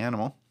person or an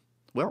animal,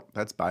 well,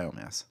 that's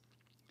biomass.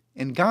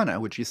 In Ghana,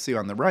 which you see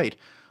on the right,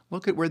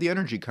 look at where the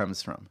energy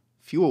comes from.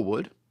 Fuel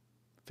wood,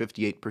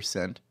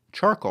 58%,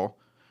 charcoal,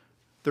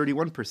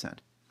 31%.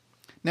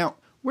 Now,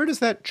 where does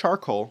that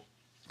charcoal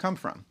come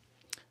from?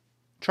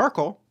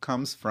 Charcoal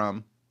comes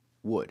from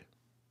wood.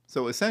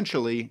 So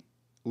essentially,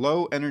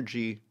 low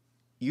energy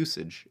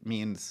usage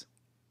means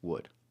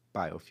wood,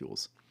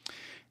 biofuels.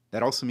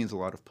 That also means a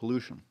lot of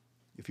pollution.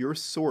 If your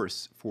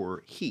source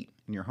for heat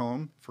in your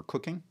home for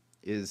cooking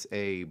is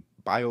a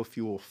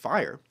biofuel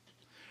fire,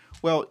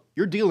 well,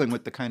 you're dealing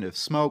with the kind of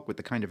smoke, with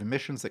the kind of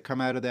emissions that come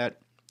out of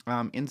that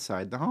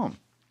inside the home.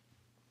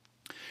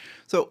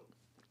 So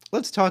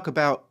let's talk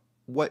about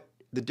what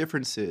the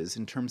difference is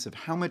in terms of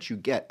how much you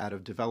get out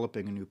of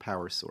developing a new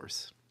power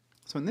source.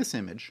 So in this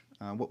image,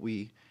 what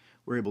we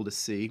were able to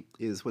see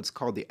is what's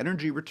called the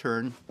energy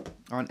return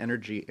on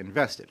energy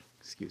invested.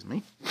 Excuse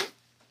me.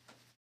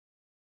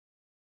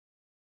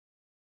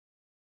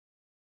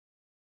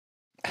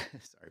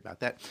 Sorry about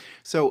that.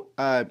 So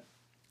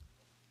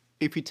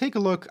if you take a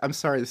look, I'm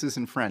sorry, this is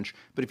in French,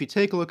 but if you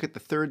take a look at the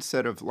third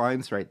set of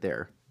lines right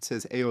there, it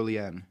says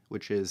éolienne,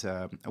 which is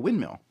a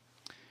windmill.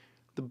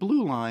 The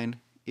blue line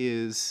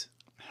is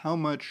how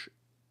much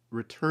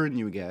return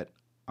you get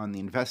on the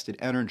invested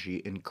energy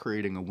in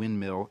creating a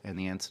windmill and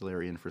the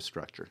ancillary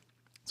infrastructure.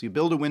 So you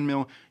build a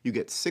windmill, you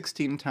get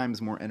 16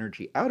 times more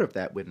energy out of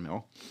that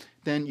windmill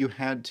than you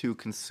had to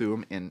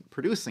consume in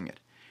producing it.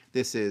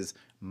 This is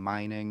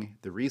mining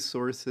the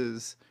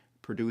resources,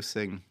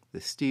 producing the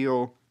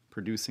steel,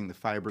 producing the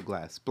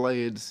fiberglass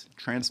blades,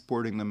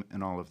 transporting them,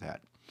 and all of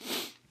that.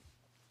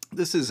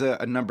 This is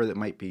a number that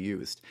might be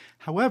used.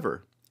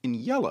 However, in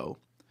yellow,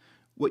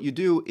 what you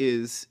do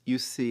is you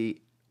see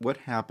what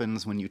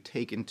happens when you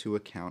take into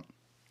account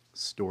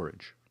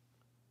storage.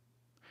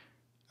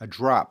 A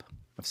drop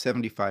of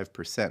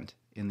 75%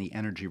 in the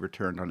energy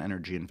returned on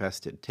energy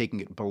invested, taking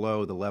it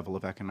below the level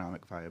of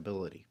economic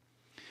viability.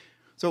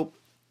 So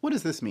what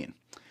does this mean?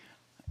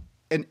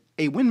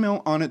 A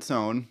windmill on its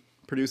own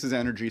produces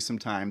energy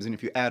sometimes, and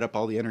if you add up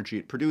all the energy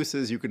it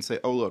produces, you can say,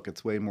 oh look,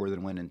 it's way more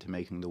than went into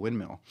making the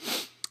windmill.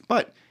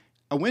 But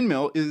a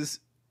windmill is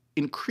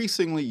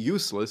increasingly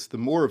useless the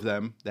more of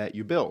them that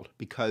you build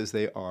because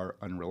they are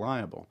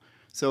unreliable.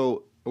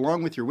 So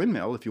along with your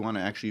windmill, if you want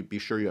to actually be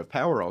sure you have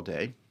power all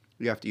day,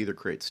 you have to either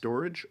create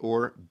storage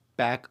or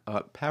back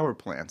up power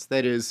plants.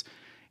 That is,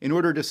 in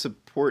order to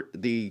support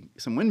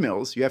some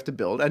windmills, you have to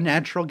build a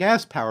natural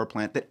gas power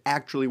plant that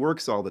actually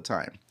works all the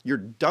time. You're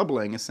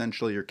doubling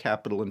essentially your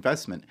capital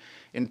investment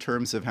in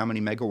terms of how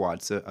many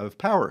megawatts of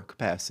power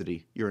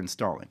capacity you're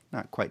installing.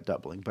 Not quite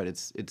doubling, but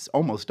it's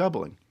almost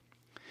doubling.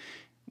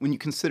 When you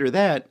consider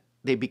that,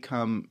 they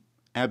become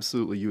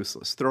absolutely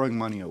useless, throwing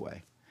money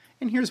away.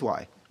 And here's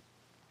why.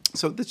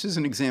 So this is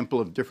an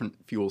example of different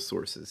fuel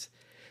sources.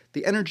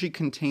 The energy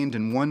contained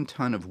in 1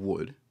 ton of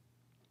wood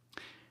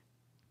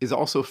is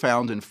also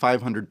found in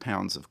 500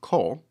 pounds of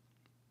coal,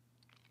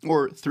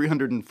 or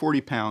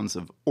 340 pounds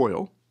of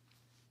oil,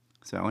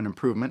 so an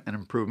improvement,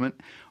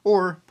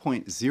 or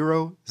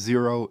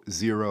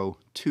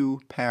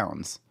 0.0002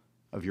 pounds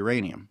of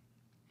uranium.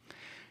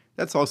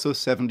 That's also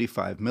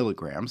 75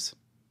 milligrams,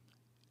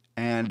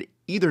 and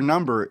either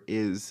number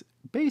is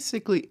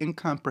basically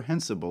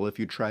incomprehensible if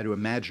you try to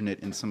imagine it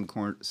in some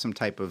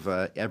type of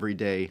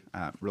everyday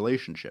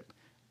relationship.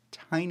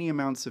 Tiny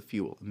amounts of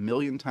fuel, 1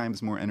 million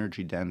times more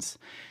energy dense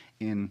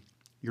in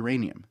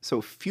uranium.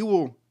 So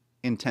fuel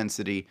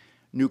intensity,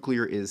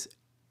 nuclear is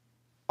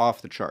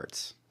off the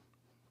charts.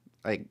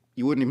 Like,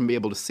 you wouldn't even be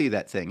able to see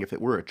that thing if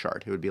it were a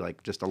chart. It would be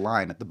like just a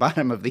line at the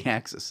bottom of the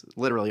axis,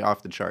 literally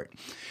off the chart.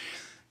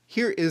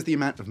 Here is the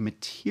amount of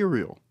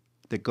material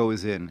that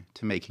goes in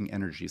to making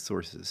energy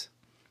sources.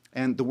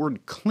 And the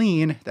word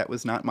clean, that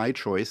was not my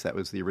choice. That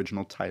was the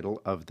original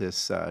title of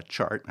this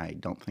chart. I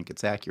don't think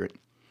it's accurate.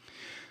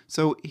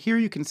 So here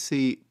you can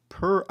see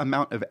per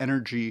amount of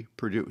energy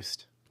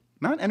produced.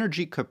 Not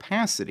energy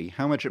capacity,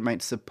 how much it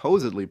might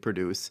supposedly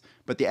produce,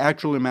 but the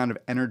actual amount of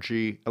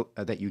energy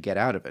that you get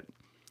out of it.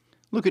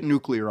 Look at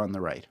nuclear on the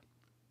right.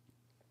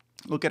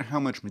 Look at how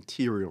much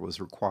material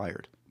is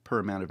required per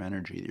amount of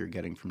energy that you're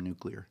getting from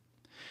nuclear.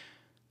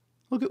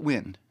 Look at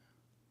wind.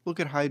 Look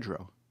at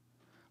hydro.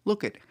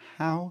 Look at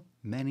how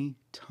many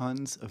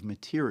tons of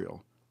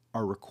material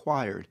are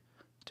required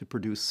to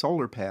produce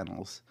solar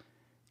panels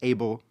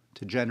able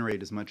to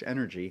generate as much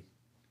energy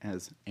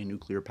as a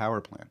nuclear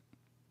power plant.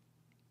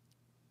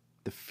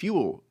 The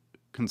fuel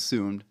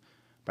consumed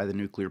by the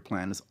nuclear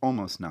plant is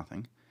almost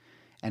nothing,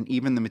 and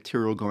even the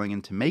material going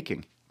into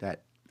making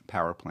that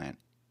power plant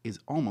is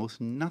almost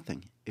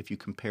nothing if you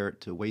compare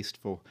it to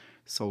wasteful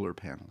solar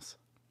panels.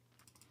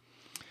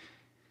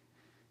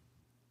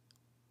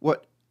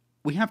 What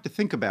we have to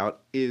think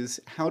about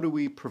is, how do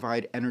we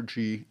provide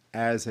energy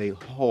as a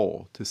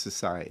whole to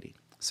society?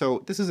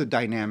 So this is a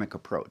dynamic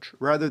approach.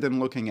 Rather than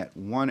looking at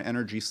one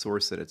energy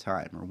source at a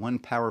time or one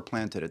power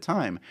plant at a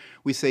time,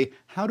 we say,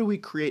 how do we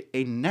create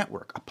a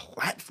network, a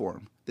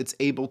platform that's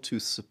able to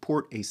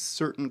support a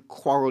certain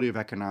quality of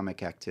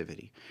economic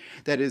activity?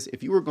 That is,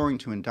 if you are going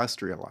to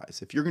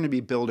industrialize, if you're going to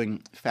be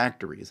building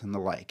factories and the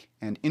like,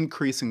 and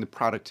increasing the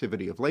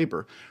productivity of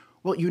labor,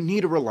 well, you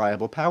need a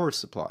reliable power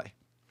supply.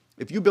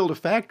 If you build a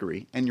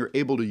factory and you're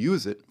able to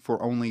use it for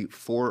only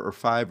 4 or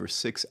 5 or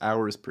 6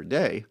 hours per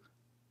day,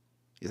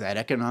 is that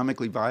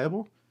economically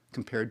viable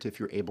compared to if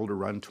you're able to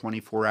run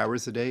 24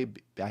 hours a day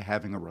by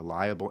having a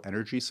reliable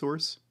energy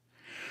source?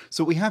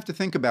 So what we have to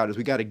think about is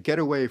we got to get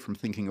away from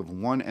thinking of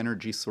one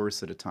energy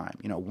source at a time,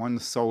 one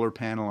solar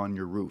panel on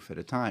your roof at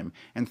a time,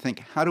 and think,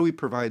 how do we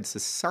provide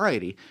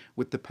society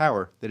with the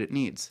power that it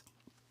needs?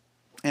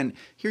 And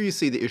here you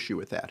see the issue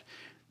with that.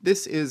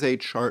 This is a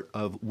chart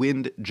of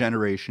wind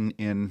generation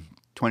in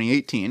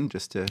 2018,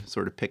 just to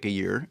sort of pick a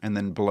year, and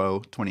then below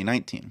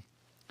 2019.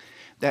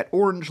 That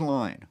orange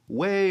line,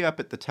 way up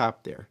at the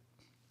top there,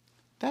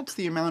 that's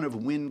the amount of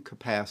wind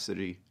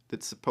capacity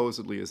that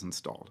supposedly is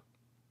installed.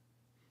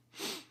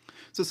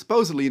 So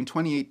supposedly in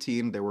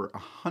 2018, there were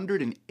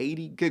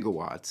 180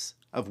 gigawatts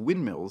of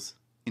windmills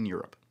in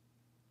Europe.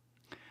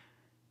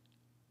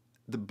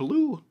 The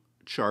blue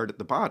chart at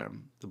the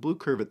bottom, the blue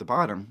curve at the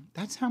bottom,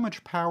 that's how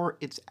much power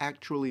it's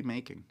actually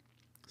making.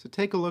 So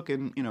take a look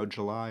in,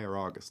 July or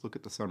August. Look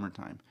at the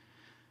summertime.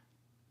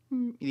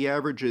 The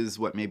average is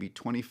what, maybe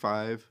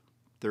 25,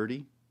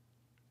 30?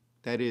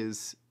 That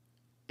is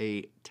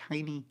a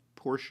tiny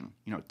portion,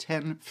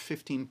 10,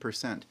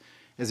 15%.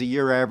 As a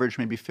year average,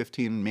 maybe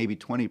 15, maybe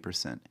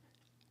 20%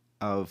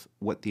 of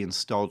what the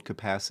installed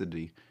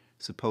capacity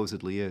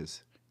supposedly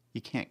is.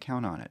 You can't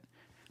count on it.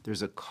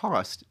 There's a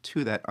cost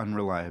to that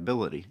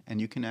unreliability, and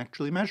you can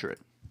actually measure it.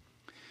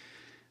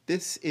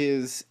 This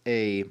is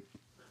a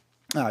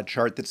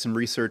chart that some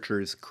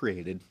researchers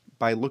created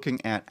by looking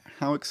at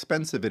how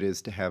expensive it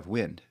is to have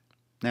wind.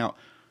 Now,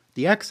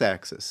 the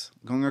x-axis,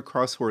 going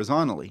across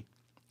horizontally,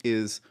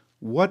 is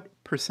what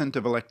percent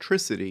of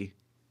electricity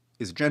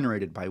is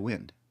generated by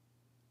wind.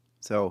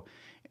 So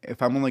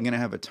if I'm only going to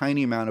have a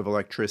tiny amount of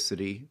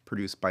electricity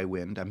produced by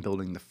wind, I'm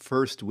building the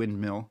first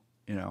windmill,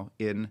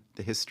 in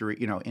the history,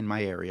 in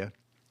my area,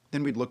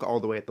 then we'd look all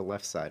the way at the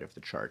left side of the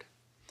chart.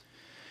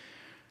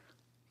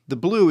 The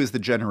blue is the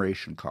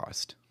generation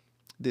cost.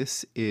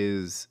 This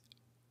is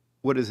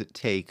what does it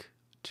take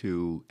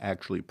to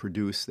actually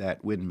produce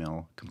that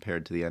windmill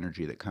compared to the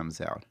energy that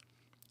comes out.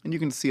 And you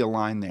can see a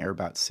line there,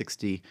 about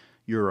 60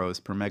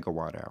 euros per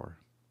megawatt hour.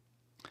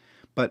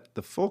 But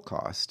the full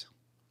cost,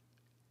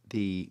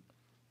 the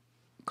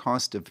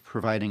cost of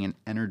providing an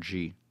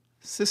energy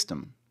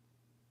system,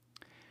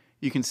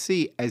 you can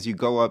see as you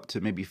go up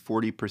to maybe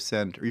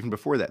 40%, or even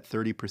before that,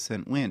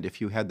 30% wind, if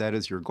you had that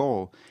as your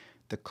goal,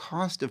 the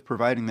cost of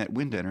providing that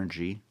wind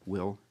energy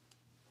will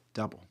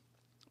double,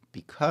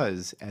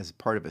 because as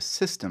part of a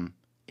system,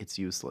 it's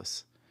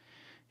useless.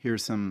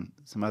 Here's some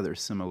other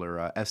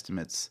similar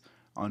estimates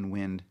on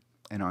wind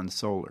and on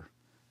solar.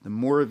 The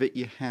more of it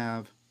you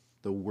have,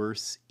 the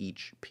worse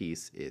each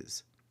piece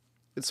is.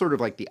 It's sort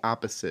of like the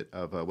opposite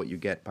of what you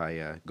get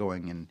by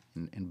going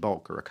in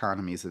bulk or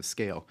economies of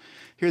scale.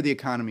 Here the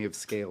economy of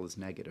scale is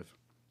negative.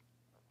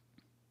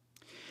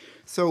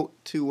 So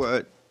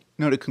to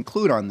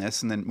conclude on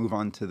this and then move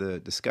on to the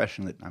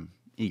discussion that I'm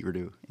eager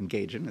to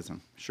engage in, as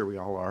I'm sure we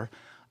all are,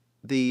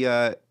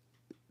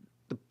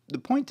 the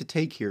point to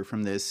take here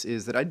from this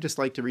is that I'd just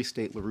like to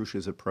restate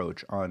LaRouche's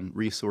approach on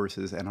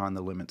resources and on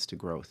the limits to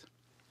growth,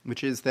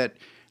 which is that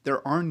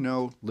there are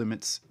no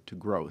limits to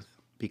growth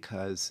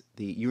because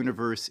the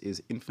universe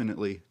is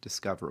infinitely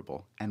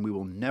discoverable, and we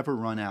will never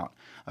run out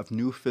of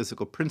new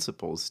physical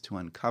principles to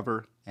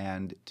uncover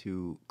and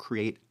to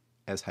create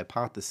as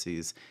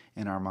hypotheses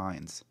in our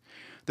minds.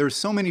 There are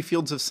so many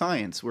fields of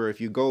science where if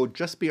you go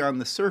just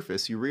beyond the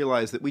surface, you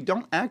realize that we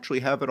don't actually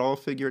have it all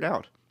figured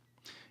out.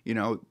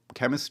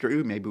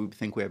 Chemistry, maybe we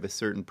think we have a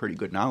certain pretty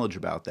good knowledge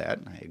about that,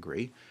 and I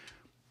agree.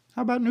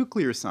 How about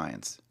nuclear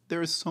science?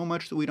 There is so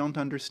much that we don't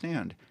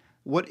understand.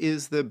 What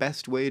is the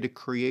best way to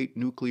create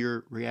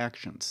nuclear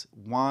reactions?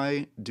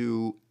 Why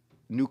do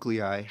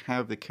nuclei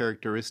have the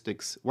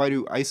characteristics, why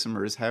do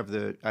isomers have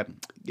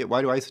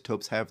why do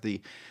isotopes have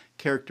the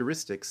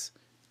characteristics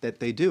that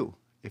they do?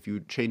 If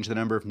you change the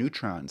number of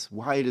neutrons,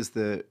 why does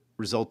the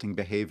resulting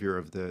behavior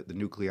of the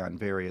nucleon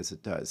vary as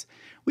it does?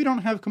 We don't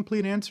have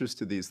complete answers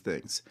to these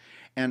things.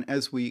 And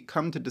as we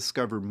come to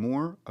discover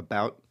more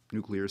about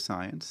nuclear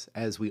science,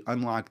 as we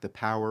unlock the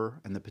power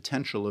and the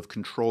potential of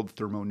controlled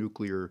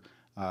thermonuclear,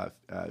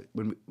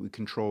 when we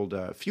controlled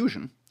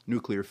fusion,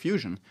 nuclear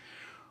fusion,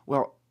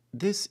 well,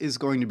 this is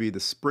going to be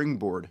the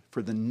springboard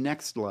for the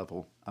next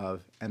level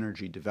of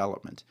energy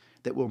development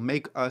that will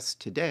make us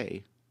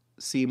today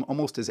seem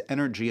almost as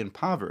energy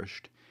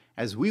impoverished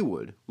as we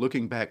would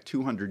looking back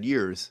 200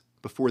 years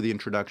before the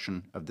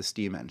introduction of the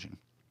steam engine,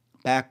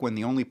 back when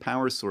the only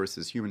power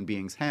sources human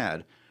beings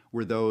had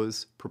were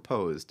those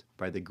proposed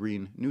by the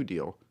Green New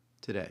Deal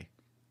today,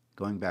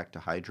 going back to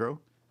hydro,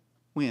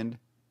 wind,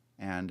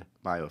 and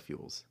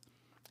biofuels,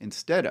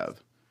 instead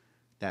of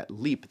that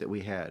leap that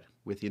we had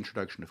with the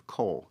introduction of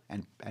coal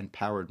and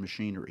powered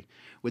machinery,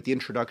 with the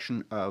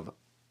introduction of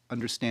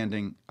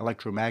understanding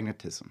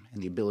electromagnetism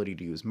and the ability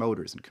to use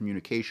motors and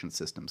communication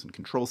systems and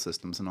control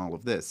systems and all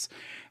of this,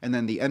 and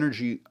then the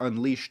energy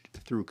unleashed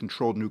through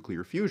controlled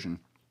nuclear fusion.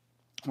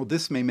 Well,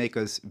 this may make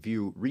us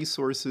view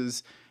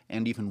resources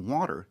and even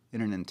water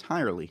in an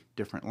entirely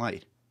different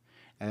light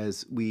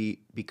as we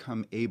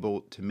become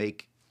able to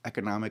make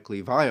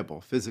economically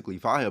viable, physically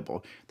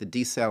viable, the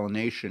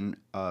desalination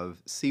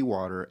of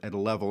seawater at a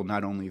level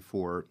not only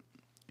for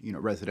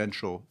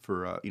residential,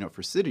 for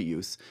city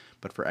use,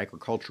 but for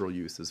agricultural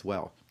use as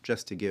well,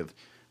 just to give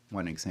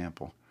one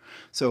example.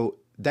 So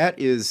that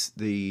is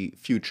the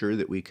future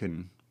that we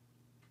can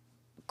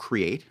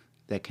create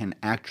that can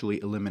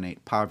actually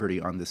eliminate poverty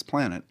on this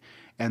planet.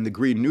 And the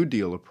Green New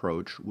Deal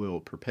approach will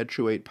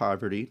perpetuate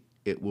poverty.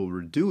 It will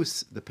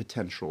reduce the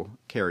potential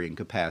carrying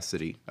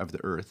capacity of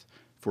the Earth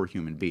for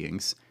human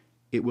beings.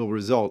 It will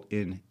result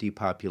in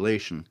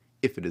depopulation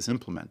if it is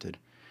implemented.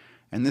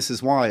 And this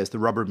is why, as the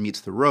rubber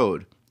meets the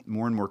road,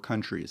 more and more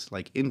countries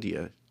like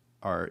India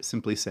are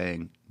simply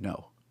saying,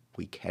 no,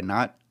 we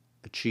cannot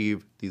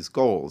achieve these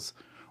goals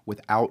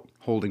without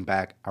holding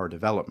back our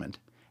development,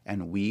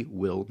 and we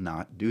will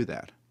not do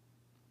that.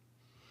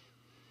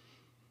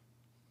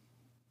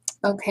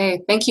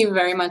 Okay, thank you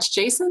very much,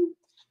 Jason.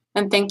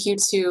 And thank you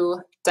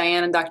to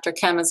Diane and Dr.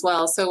 Kemm as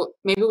well. So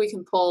maybe we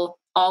can pull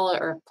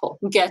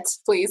get,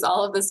 please,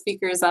 all of the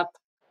speakers up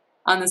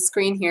on the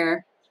screen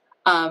here.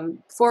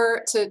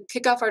 To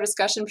kick off our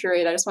discussion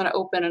period, I just want to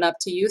open it up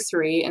to you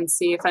three and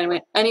see if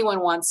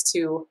anyone wants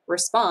to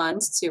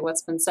respond to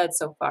what's been said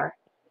so far.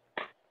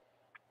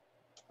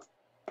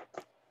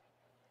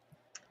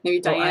 Maybe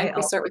Diane,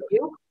 we'll start with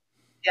you.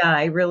 Yeah,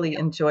 I really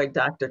enjoyed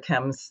Dr.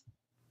 Kemm's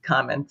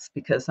comments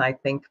because I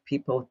think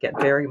people get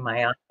very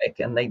myopic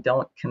and they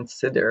don't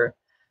consider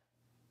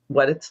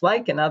what it's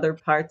like in other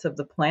parts of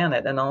the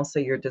planet, and also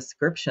your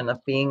description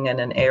of being in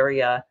an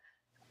area.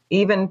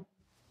 Even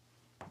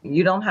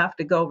you don't have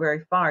to go very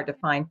far to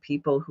find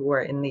people who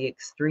are in the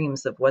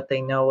extremes of what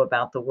they know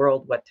about the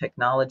world, what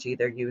technology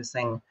they're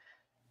using,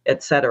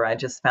 etc. I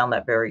just found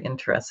that very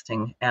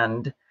interesting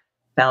and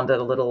found it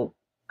a little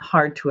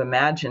hard to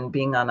imagine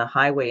being on a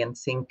highway and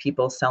seeing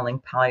people selling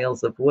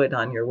piles of wood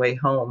on your way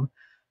home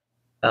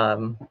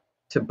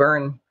to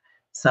burn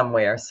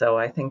somewhere. So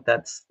I think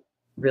that's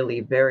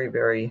really very,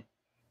 very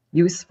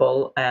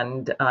useful.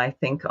 And I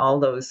think all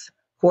those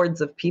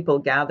hordes of people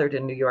gathered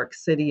in New York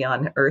City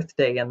on Earth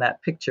Day and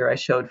that picture I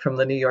showed from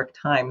the New York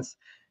Times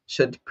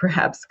should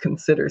perhaps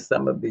consider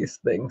some of these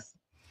things.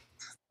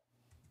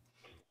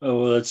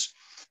 Oh, well, it's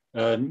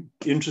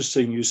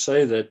interesting you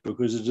say that,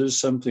 because it is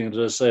something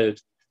that I say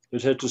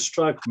it had to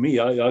strike me.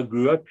 I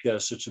grew up here,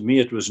 so to me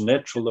it was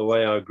natural the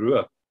way I grew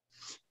up.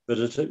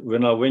 But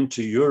when I went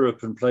to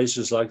Europe and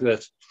places like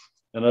that,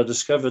 and I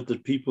discovered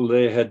that people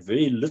there had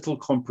very little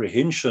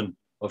comprehension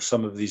of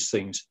some of these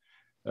things.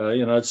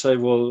 I'd say,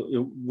 well,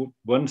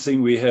 one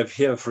thing we have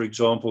here, for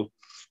example,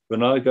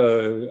 when I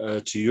go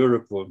to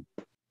Europe, or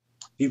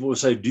people will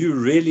say, do you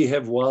really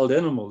have wild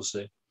animals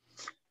there?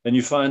 And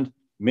you find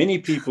many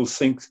people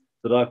think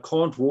that I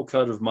can't walk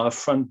out of my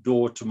front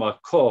door to my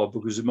car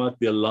because there might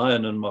be a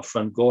lion in my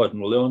front garden.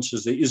 Well, the answer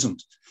is there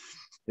isn't.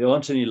 There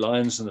aren't any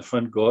lions in the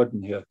front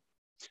garden here.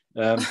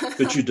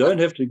 But you don't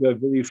have to go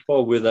very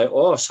far where there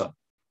are some.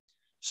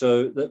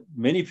 So that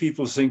many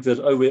people think that,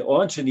 oh, there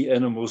aren't any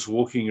animals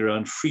walking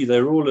around free.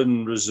 They're all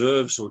in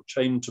reserves or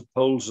chained to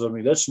poles or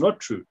something. That's not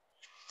true.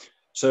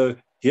 So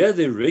here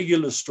there are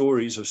regular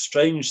stories of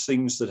strange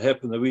things that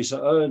happen that we say,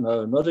 oh,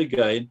 no, not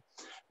again.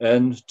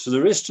 And to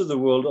the rest of the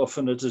world,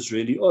 often it is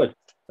really odd.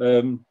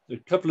 A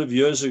couple of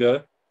years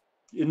ago,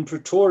 in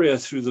Pretoria,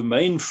 through the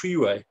main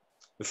freeway,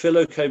 a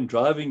fellow came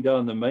driving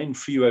down the main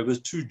freeway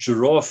with 2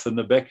 giraffes in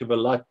the back of a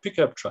light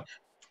pickup truck.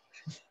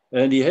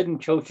 And he hadn't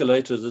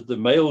calculated that the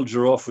male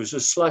giraffe was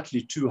just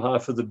slightly too high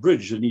for the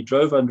bridge. And he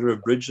drove under a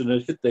bridge and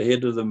it hit the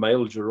head of the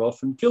male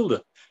giraffe and killed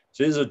it.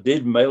 So there's a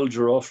dead male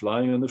giraffe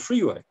lying on the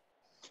freeway.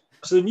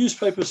 So the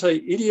newspapers say,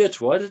 idiot,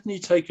 why didn't he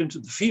take him to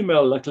the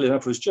female? Luckily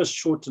enough, was just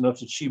short enough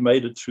that she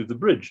made it through the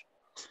bridge.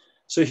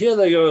 So here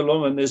they go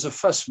along and there's a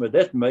fuss.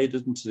 That made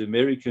it into the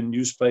American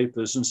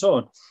newspapers and so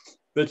on.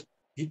 But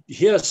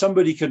here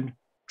somebody can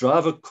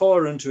drive a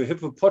car into a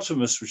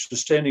hippopotamus, which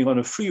is standing on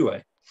a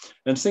freeway,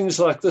 and things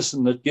like this,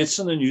 and that gets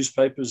in the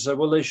newspapers. Say,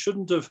 well, they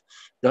shouldn't have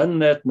done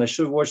that, and they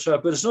should have watched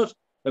out. But it's not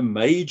a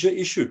major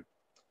issue.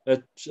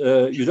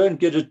 You don't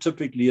get it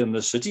typically in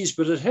the cities,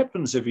 but it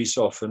happens every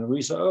so often. And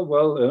we say, oh,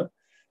 well,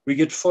 we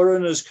get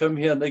foreigners come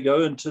here and they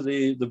go into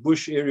the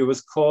bush area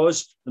with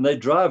cars, and they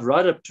drive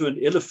right up to an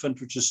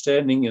elephant, which is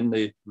standing in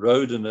the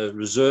road in a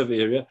reserve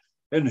area,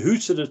 and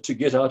hoot at it to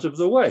get out of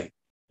the way.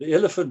 The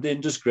elephant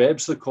then just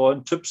grabs the car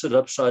and tips it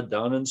upside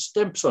down and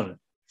stamps on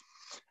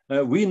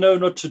it. We know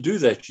not to do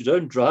that. You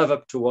don't drive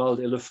up to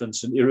wild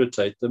elephants and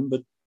irritate them.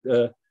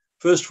 But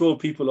first of all,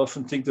 people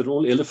often think that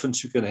all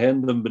elephants, you can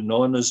hand them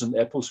bananas and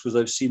apples because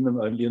they've seen them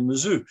only in the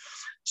zoo.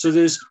 So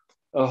there's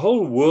a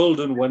whole world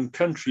in one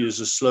country is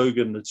a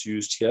slogan that's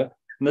used here.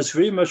 And that's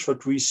very much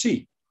what we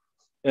see.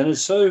 And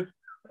it's so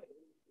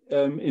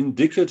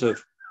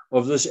indicative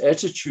of this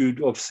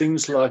attitude of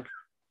things like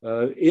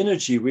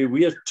energy, where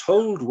we are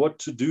told what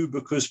to do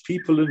because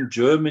people in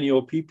Germany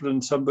or people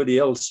in somebody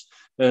else,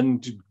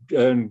 and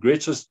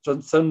Greta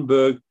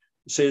Thunberg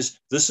says,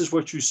 this is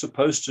what you're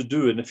supposed to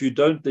do. And if you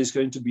don't, there's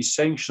going to be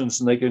sanctions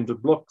and they're going to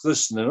block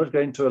this and they're not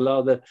going to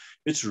allow that.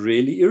 It's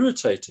really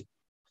irritating.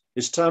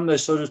 It's time they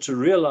started to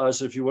realize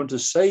that if you want to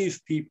save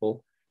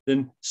people,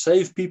 then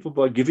save people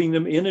by giving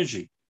them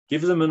energy,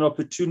 give them an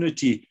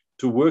opportunity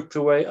to work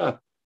their way up.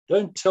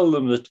 Don't tell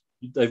them that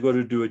they've got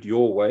to do it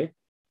your way.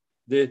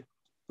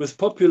 With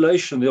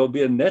population, there'll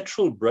be a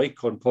natural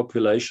brake on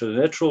population, a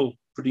natural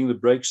putting the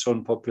brakes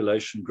on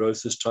population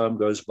growth as time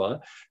goes by.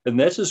 And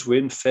that is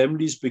when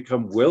families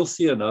become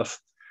wealthy enough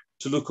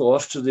to look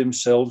after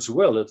themselves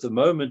well. At the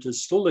moment,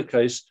 it's still the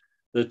case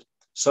that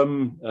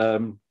some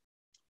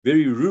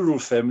very rural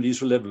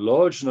families will have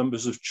large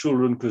numbers of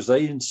children because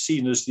they are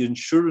seen as the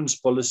insurance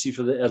policy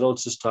for the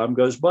adults as time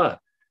goes by,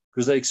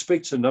 because they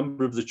expect a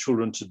number of the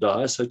children to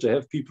die. So to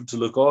have people to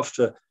look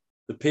after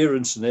the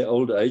parents in their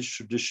old age,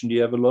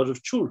 traditionally have a lot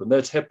of children.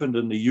 That's happened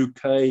in the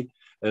UK,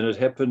 and it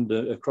happened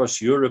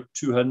across Europe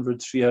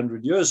 200,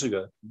 300 years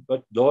ago.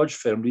 But large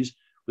families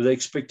where they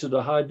expected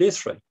a high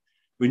death rate.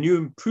 When you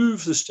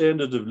improve the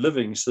standard of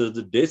living so that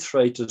the death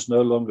rate is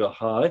no longer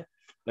high,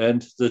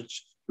 and that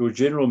your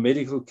general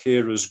medical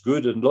care is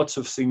good and lots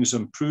of things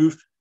improve,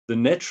 the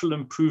natural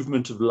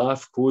improvement of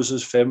life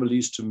causes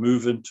families to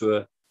move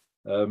into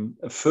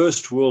a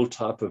first world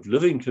type of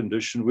living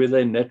condition where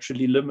they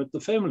naturally limit the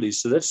families.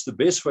 So that's the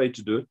best way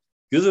to do it.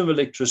 Give them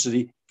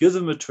electricity, give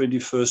them a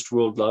 21st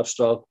world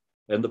lifestyle,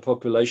 and the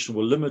population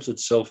will limit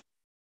itself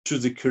to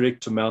the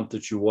correct amount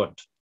that you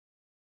want.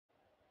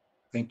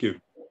 Thank you.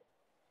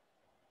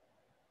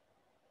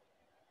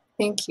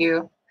 Thank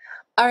you.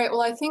 All right,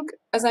 well, I think,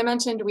 as I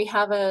mentioned, we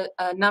have a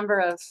number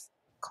of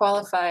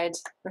qualified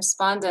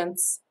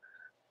respondents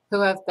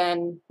who have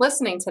been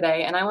listening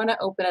today, and I want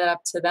to open it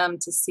up to them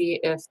to see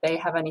if they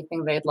have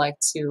anything they'd like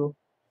to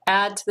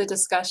add to the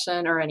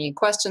discussion or any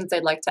questions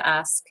they'd like to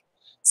ask.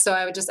 So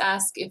I would just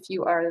ask, if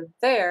you are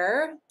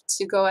there,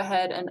 to go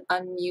ahead and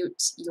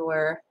unmute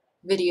your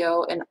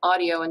video and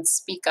audio and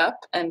speak up,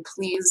 and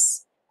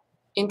please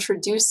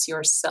introduce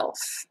yourself.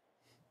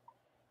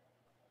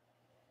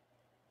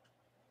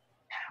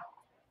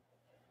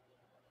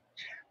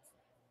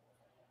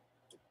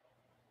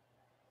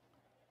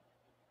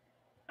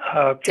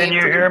 Can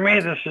you hear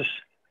me? This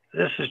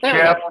is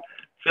There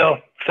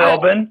Jeff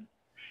Philbin.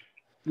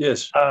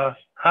 Yes.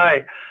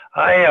 Hi.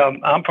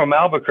 I'm from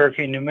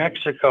Albuquerque, New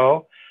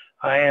Mexico.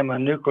 I am a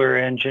nuclear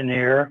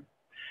engineer,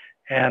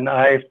 and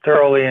I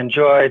thoroughly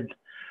enjoyed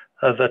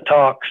the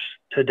talks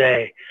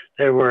today.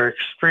 They were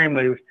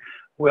extremely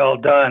well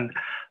done.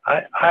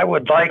 I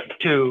would like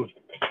to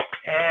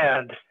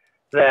add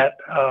that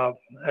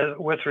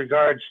with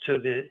regards to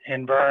the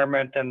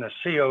environment and the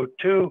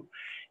CO2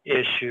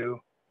 issue,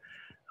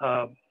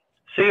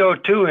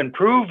 CO2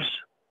 improves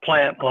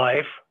plant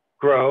life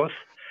growth,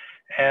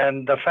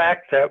 and the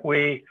fact that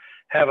we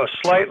have a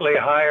slightly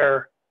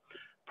higher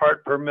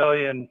part per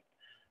million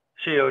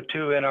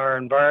CO2 in our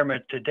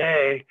environment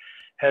today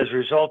has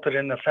resulted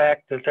in the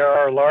fact that there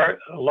are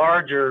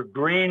larger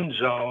green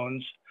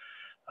zones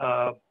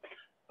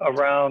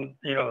around,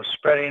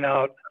 spreading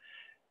out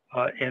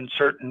in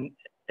certain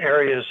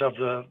areas of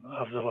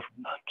the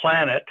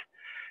planet,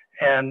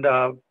 and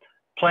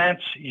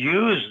plants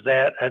use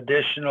that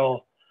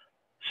additional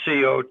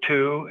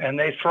CO2 and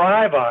they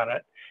thrive on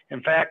it.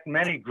 In fact,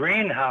 many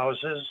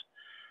greenhouses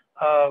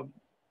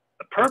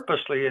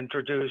purposely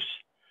introduce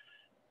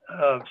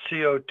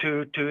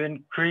CO2 to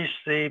increase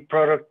the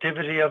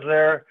productivity of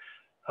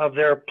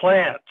their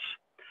plants.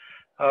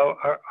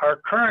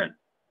 Our current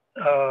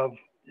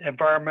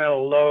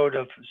environmental load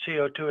of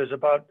CO2 is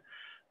about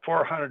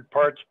 400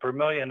 parts per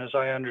million, as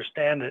I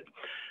understand it.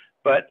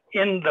 But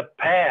in the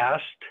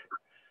past,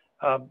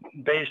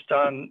 based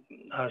on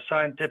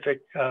scientific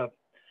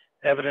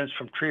evidence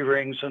from tree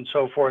rings and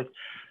so forth,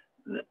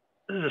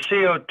 the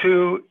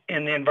CO2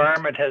 in the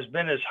environment has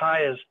been as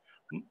high as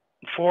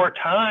 4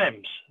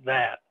 times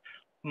that,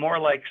 more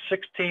like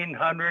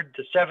 1,600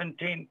 to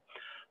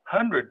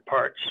 1,700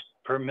 parts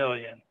per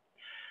million.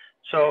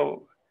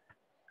 So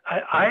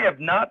I have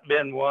not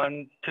been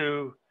one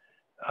to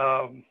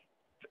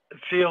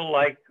feel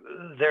like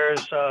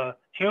there's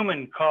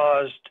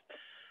human-caused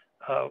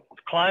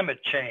climate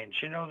change.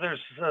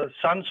 There's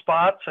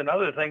sunspots and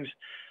other things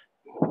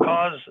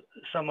cause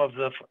some of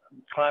the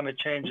climate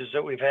changes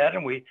that we've had,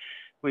 and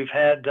we've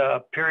had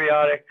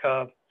periodic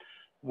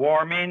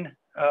warming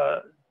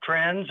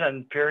trends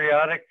and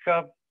periodic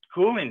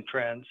cooling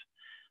trends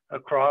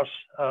across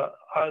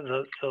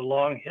the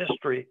long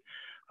history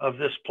of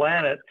this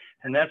planet,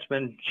 and that's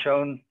been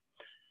shown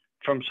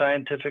from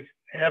scientific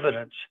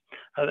evidence.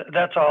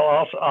 That's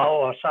all.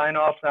 I'll sign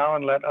off now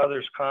and let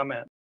others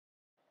comment.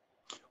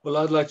 Well,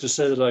 I'd like to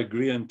say that I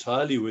agree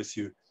entirely with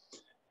you,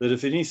 that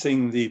if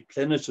anything, the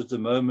planet at the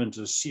moment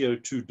is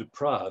CO2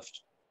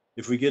 deprived.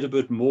 If we get a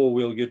bit more,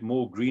 we'll get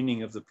more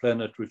greening of the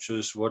planet, which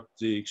is what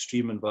the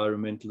extreme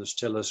environmentalists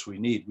tell us we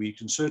need. We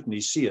can certainly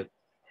see it.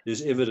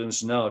 There's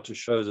evidence now to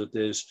show that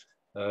there's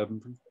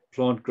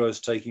plant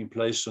growth taking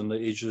place on the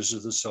edges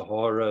of the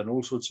Sahara and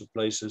all sorts of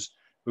places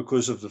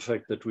because of the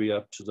fact that we're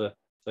up to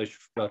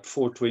about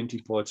 420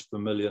 parts per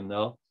million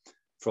now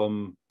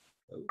from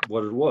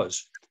what it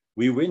was.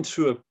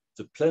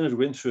 The planet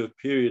went through a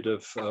period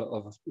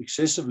of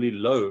excessively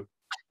low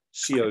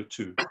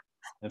CO2,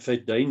 in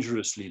fact,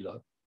 dangerously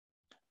low.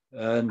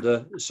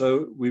 And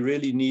so we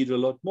really need a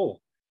lot more.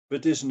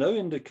 But there's no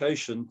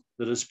indication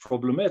that it's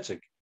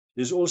problematic.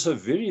 There's also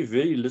very,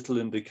 very little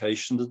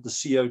indication that the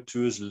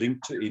CO2 is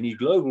linked to any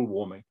global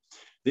warming.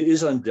 There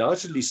is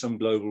undoubtedly some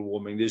global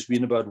warming. There's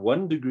been about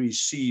 1 degree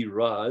C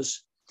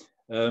rise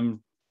in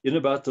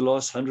about the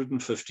last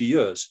 150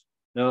 years.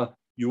 Now,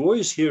 you're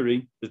always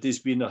hearing that there's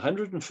been a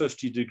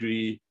 150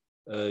 degree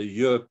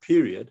year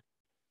period,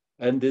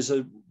 and there's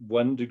a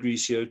 1 degree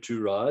CO2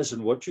 rise.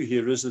 And what you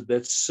hear is that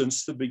that's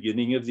since the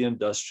beginning of the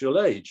industrial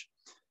age.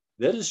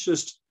 That is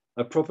just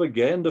a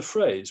propaganda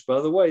phrase.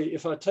 By the way,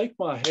 if I take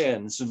my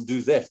hands and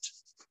do that,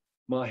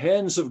 my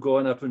hands have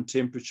gone up in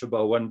temperature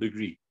by 1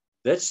 degree.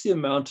 That's the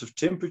amount of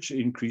temperature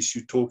increase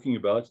you're talking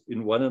about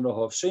in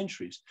 1.5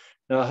 centuries.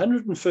 Now,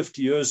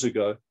 150 years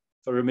ago,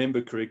 if I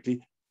remember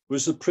correctly,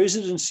 was the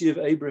presidency of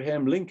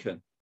Abraham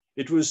Lincoln.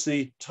 It was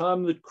the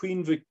time that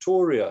Queen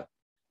Victoria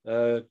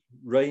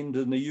reigned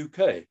in the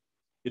UK.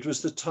 It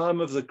was the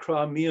time of the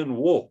Crimean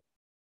War.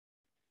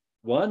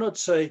 Why not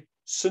say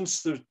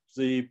since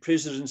the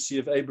presidency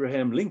of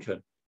Abraham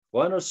Lincoln?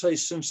 Why not say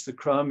since the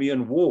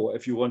Crimean War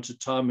if you want a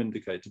time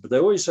indicator? But they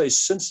always say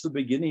since the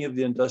beginning of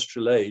the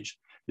industrial age,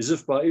 as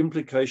if by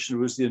implication it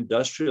was the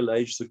industrial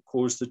age that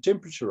caused the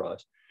temperature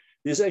rise.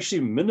 There's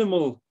actually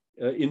minimal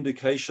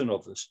indication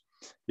of this.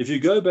 If you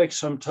go back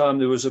some time,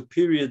 there was a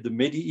period, the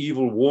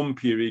medieval warm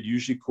period,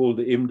 usually called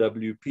the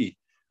MWP,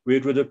 where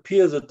it would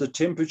appear that the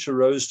temperature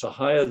rose to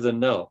higher than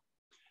now.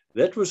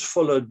 That was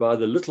followed by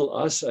the Little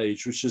Ice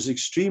Age, which is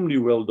extremely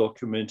well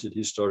documented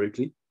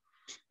historically.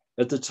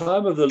 At the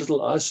time of the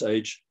Little Ice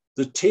Age,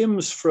 the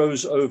Thames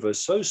froze over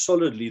so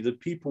solidly that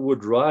people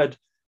would ride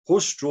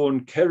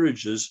horse-drawn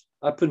carriages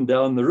up and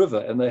down the river,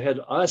 and they had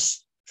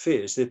ice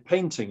fairs. They're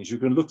paintings. You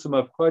can look them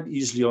up quite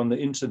easily on the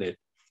internet.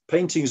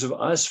 Paintings of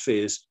ice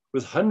fairs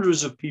with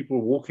hundreds of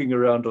people walking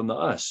around on the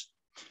ice.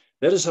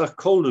 That is how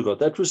cold it got.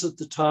 That was at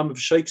the time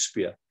of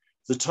Shakespeare,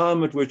 the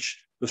time at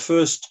which the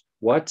first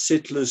white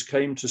settlers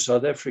came to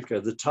South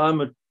Africa. The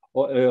time at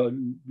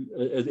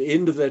the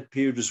end of that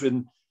period was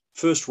when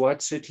first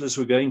white settlers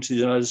were going to the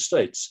United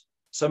States.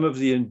 Some of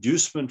the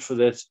inducement for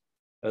that,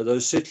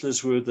 those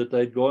settlers were that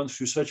they'd gone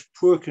through such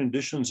poor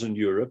conditions in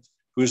Europe,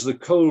 because the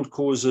cold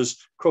causes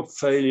crop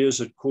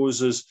failures, it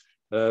causes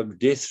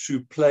death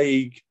through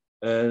plague,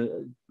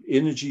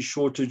 energy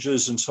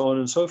shortages, and so on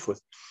and so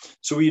forth.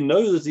 So we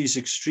know that these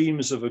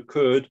extremes have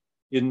occurred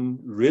in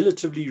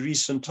relatively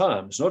recent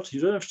times.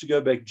 You don't have to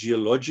go back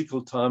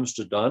geological times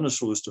to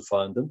dinosaurs to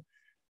find them.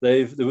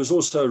 There was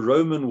also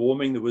Roman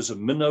warming, there was a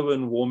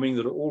Minoan warming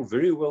that are all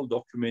very well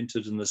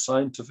documented in the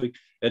scientific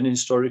and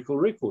historical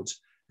records.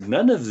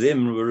 None of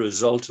them were a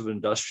result of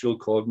industrial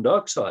carbon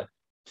dioxide.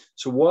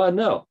 So why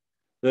now?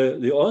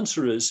 The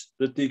answer is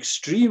that the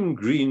extreme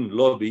green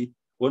lobby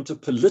want a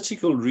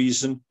political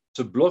reason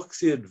to block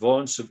the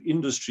advance of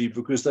industry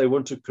because they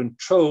want to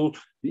control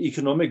the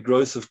economic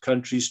growth of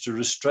countries, to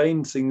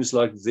restrain things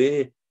like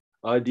their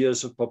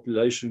ideas of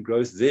population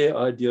growth, their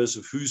ideas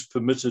of who's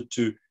permitted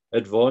to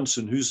advance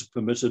and who's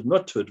permitted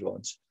not to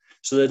advance.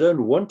 So they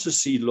don't want to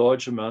see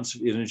large amounts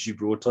of energy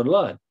brought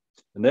online.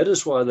 And that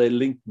is why they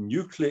link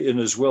nuclear in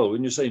as well.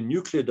 When you say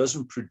nuclear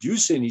doesn't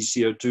produce any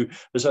CO2,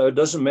 they say, oh, it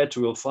doesn't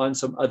matter, we'll find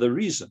some other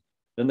reason.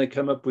 Then they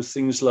come up with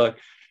things like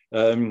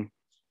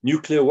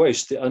nuclear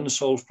waste, the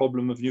unsolved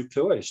problem of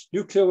nuclear waste.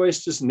 Nuclear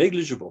waste is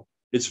negligible.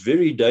 It's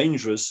very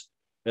dangerous,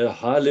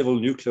 high-level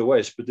nuclear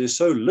waste, but there's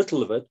so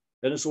little of it,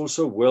 and it's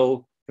also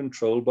well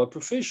controlled by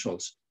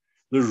professionals.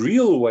 The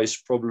real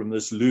waste problem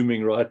that's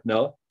looming right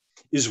now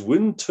is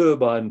wind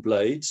turbine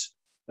blades,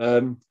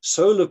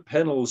 solar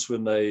panels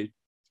when they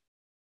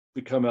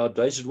become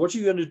outdated. What are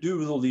you going to do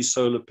with all these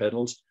solar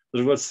panels that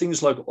have got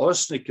things like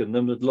arsenic in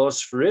them that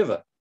last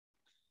forever?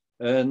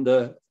 And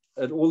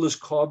all this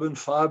carbon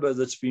fiber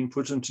that's been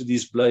put into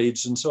these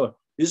blades and so on.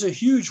 There's a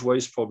huge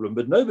waste problem,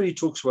 but nobody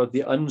talks about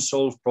the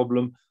unsolved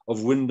problem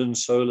of wind and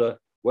solar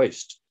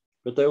waste.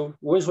 But they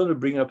always want to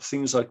bring up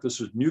things like this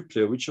with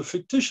nuclear, which are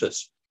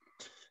fictitious.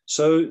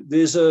 So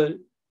there's a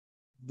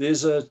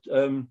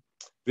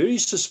very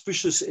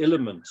suspicious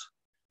element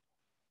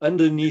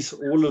underneath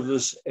all of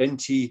this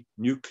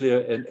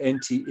anti-nuclear and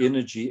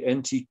anti-energy,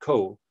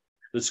 anti-coal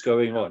that's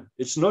going on.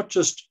 It's not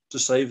just to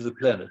save the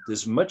planet.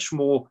 There's much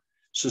more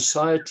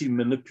society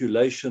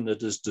manipulation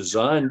that is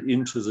designed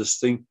into this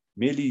thing,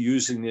 merely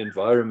using the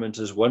environment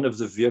as one of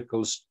the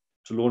vehicles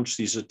to launch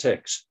these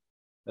attacks.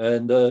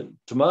 And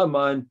to my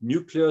mind,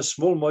 nuclear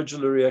small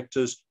modular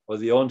reactors are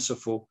the answer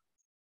for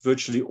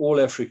virtually all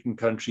African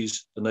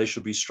countries, and they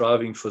should be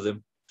striving for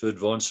them to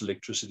advance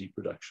electricity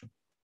production.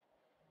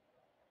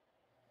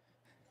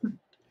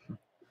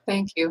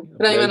 Thank you.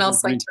 Would anyone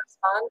else like to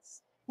respond?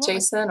 Well,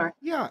 Jason?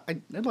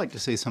 I'd like to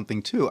say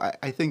something too.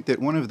 I think that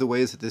one of the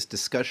ways that this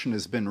discussion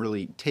has been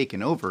really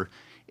taken over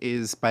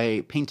is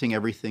by painting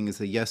everything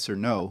as a yes or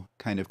no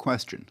kind of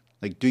question.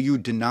 Like, do you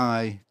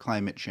deny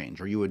climate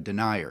change? Are you a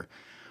denier?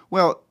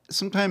 Well,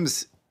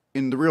 sometimes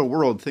in the real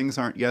world, things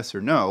aren't yes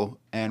or no,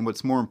 and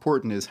what's more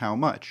important is how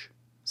much.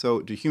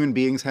 So do human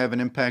beings have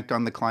an impact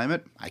on the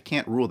climate? I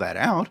can't rule that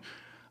out.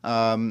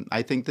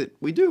 I think that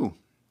we do.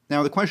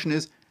 Now, the question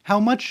is, how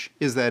much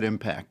is that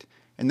impact?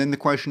 And then the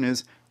question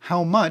is,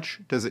 how much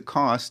does it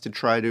cost to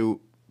try to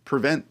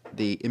prevent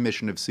the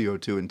emission of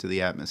CO2 into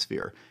the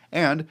atmosphere?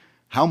 And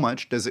how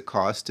much does it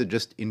cost to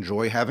just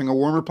enjoy having a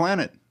warmer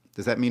planet?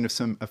 Does that mean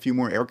a few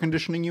more air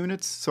conditioning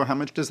units? So how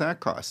much does that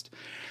cost?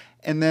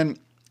 And then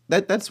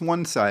that's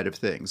one side of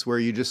things where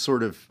you just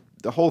sort of,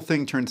 the whole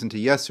thing turns into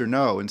yes or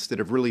no instead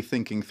of really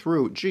thinking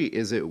through, gee,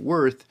 is it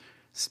worth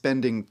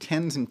spending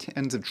tens and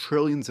tens of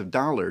trillions of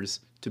dollars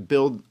to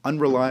build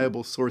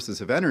unreliable sources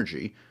of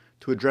energy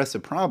to address a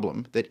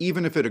problem that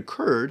even if it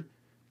occurred,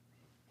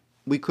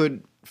 we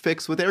could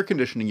fix with air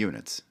conditioning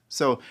units.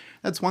 So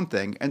that's one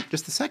thing. And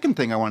just the second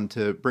thing I wanted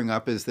to bring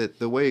up is that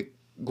the way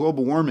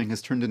global warming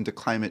has turned into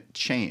climate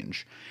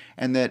change,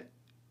 and that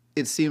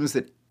it seems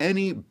that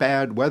any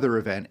bad weather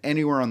event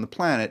anywhere on the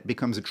planet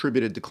becomes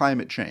attributed to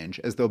climate change,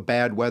 as though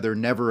bad weather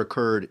never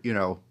occurred,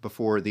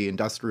 before the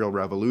Industrial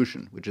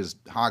Revolution, which is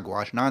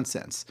hogwash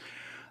nonsense.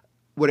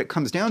 What it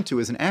comes down to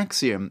is an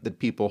axiom that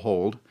people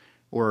hold,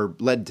 or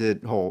led to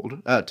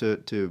hold,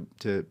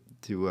 to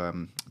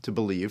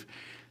believe,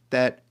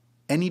 that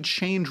any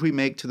change we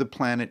make to the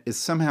planet is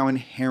somehow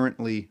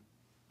inherently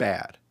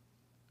bad.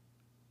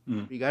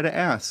 You got to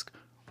ask,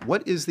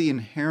 what is the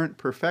inherent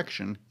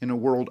perfection in a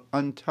world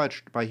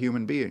untouched by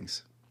human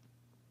beings?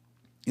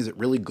 Is it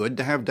really good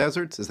to have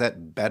deserts? Is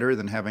that better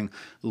than having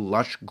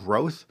lush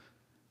growth?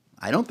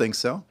 I don't think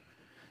so.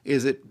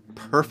 Is it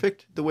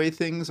perfect the way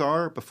things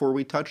are before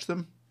we touch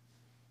them?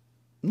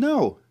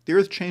 No, the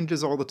earth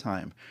changes all the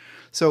time.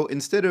 So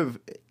instead of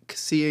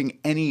seeing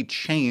any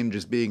change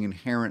as being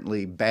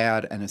inherently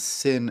bad and a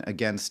sin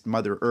against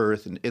Mother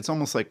Earth, and it's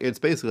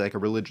basically like a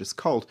religious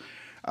cult,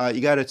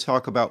 you got to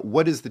talk about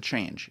what is the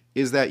change?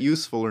 Is that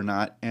useful or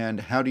not? And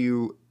how do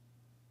you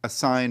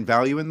assign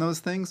value in those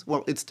things?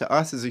 Well, it's to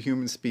us as a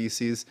human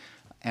species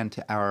and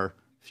to our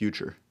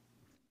future.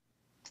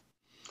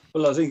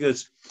 Well, I think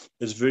it's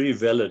very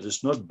valid.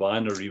 It's not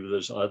binary, but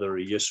it's either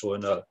a yes or a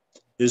no.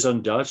 There's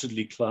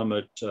undoubtedly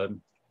climate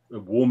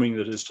warming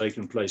that has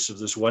taken place of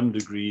this 1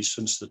 degree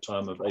since the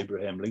time of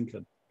Abraham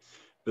Lincoln.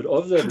 But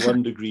of that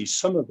 1 degree,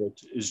 some of it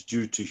is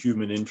due to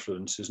human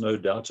influence. There's no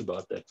doubt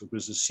about that,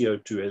 because the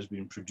CO2 has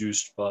been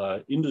produced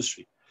by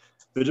industry.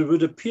 But it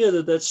would appear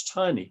that that's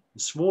tiny, a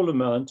small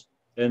amount,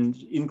 and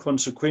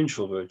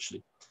inconsequential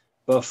virtually.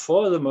 By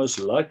far the most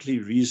likely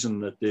reason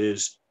that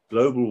there's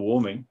global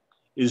warming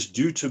is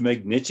due to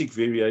magnetic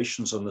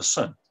variations on the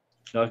sun.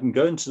 Now, I can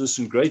go into this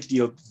in great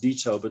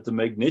detail, but the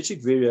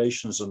magnetic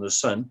variations on the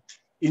sun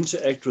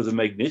interact with the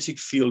magnetic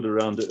field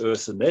around the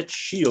Earth, and that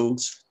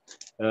shields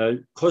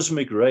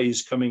cosmic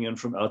rays coming in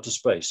from outer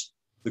space.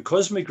 The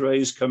cosmic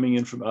rays coming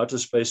in from outer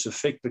space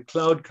affect the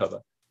cloud cover.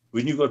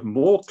 When you've got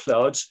more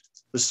clouds,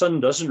 the sun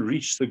doesn't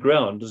reach the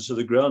ground, and so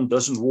the ground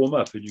doesn't warm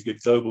up and you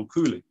get global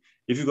cooling.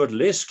 If you've got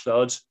less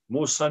clouds,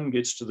 more sun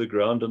gets to the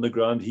ground and the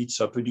ground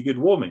heats up and you get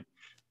warming.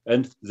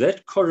 And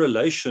that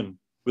correlation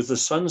with the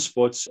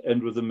sunspots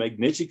and with the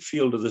magnetic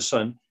field of the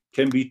sun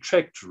can be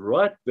tracked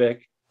right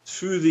back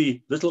through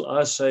the Little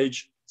Ice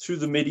Age, through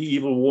the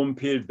medieval warm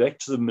period, back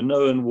to the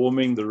Minoan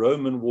warming, the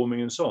Roman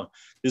warming, and so on.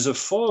 There's a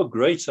far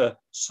greater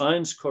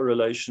science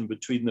correlation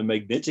between the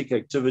magnetic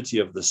activity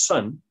of the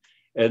sun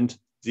and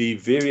the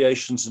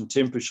variations in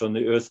temperature on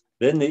the Earth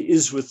than there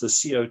is with the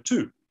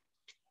CO2.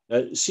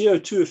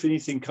 CO2, if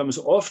anything, comes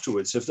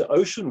afterwards. If the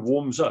ocean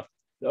warms up,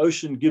 the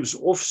ocean gives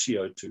off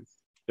CO2.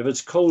 If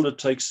it's cold, it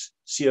takes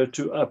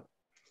CO2 up.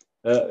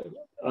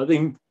 I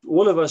think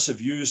all of us have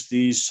used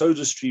these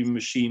soda stream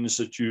machines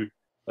that you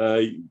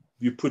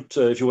put,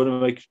 if you want to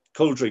make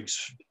cold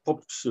drinks,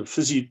 pops,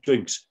 fizzy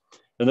drinks.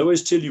 And they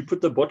always tell you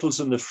put the bottles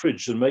in the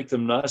fridge and make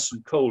them nice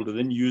and cold and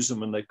then use them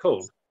when they're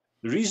cold.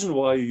 The reason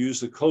why you use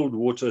the cold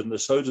water in the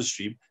soda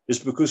stream is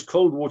because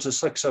cold water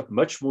sucks up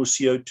much more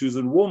CO2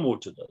 than warm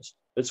water does.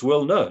 It's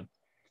well known.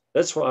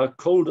 That's why a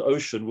cold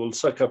ocean will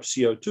suck up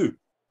CO2,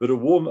 but a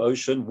warmer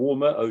ocean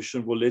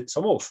will let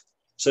some off.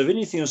 So if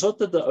anything, it's not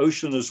that the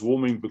ocean is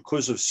warming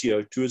because of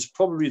CO2, it's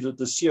probably that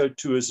the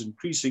CO2 is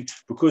increasing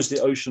because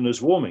the ocean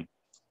is warming,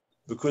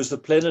 because the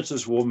planet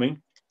is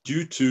warming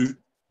due to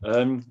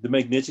the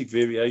magnetic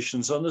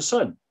variations on the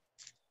sun.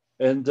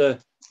 And the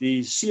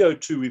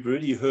CO2, we've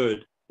already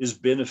heard, is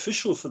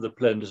beneficial for the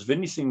planet. If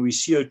anything, we're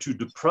CO2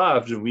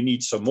 deprived and we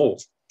need some more.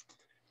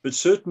 But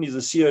certainly the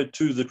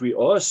CO2 that we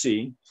are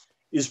seeing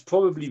is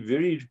probably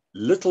very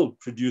little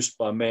produced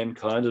by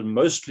mankind and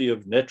mostly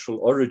of natural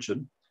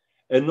origin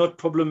and not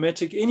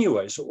problematic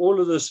anyway. So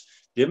all of this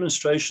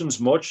demonstrations,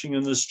 marching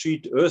in the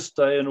street, Earth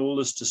Day and all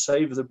this to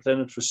save the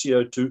planet for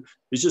CO2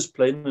 is just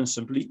plain and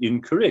simply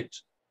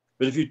incorrect.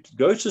 But if you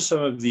go to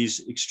some of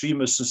these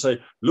extremists and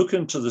say, look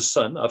into the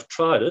sun, I've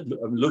tried it,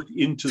 look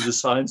into the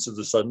science of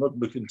the sun, not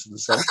look into the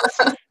sun.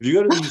 If you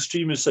go to the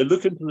extremists and say,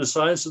 look into the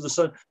science of the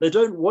sun, they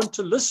don't want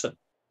to listen.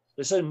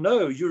 They say,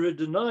 no, you're a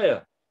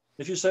denier.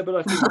 If you say, but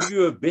I can give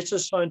you a better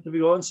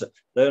scientific answer,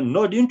 they are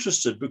not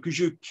interested because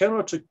you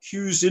cannot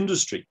accuse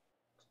industry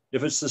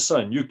if it's the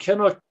sun. You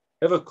cannot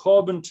have a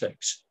carbon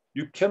tax.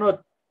 You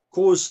cannot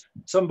cause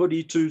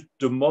somebody to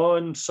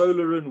demand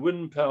solar and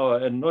wind power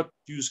and not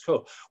use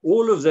coal.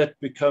 All of that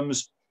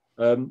becomes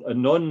a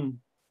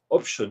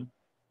non-option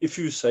if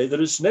you say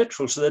that it's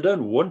natural. So they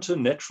don't want a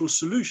natural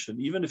solution,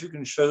 even if you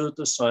can show that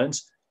the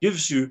science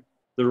gives you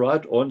the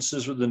right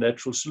answers with the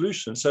natural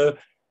solution. So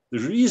the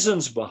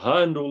reasons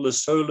behind all the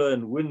solar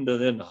and wind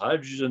and then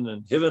hydrogen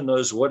and heaven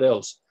knows what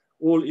else,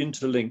 all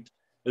interlinked,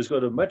 has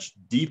got a much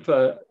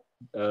deeper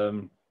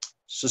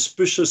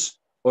suspicious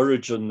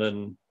origin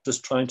than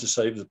just trying to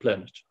save the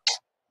planet.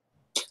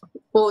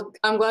 Well,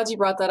 I'm glad you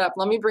brought that up.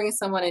 Let me bring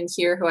someone in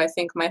here who I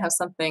think might have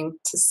something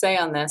to say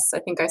on this. I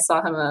think I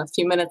saw him a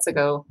few minutes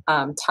ago,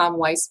 Tom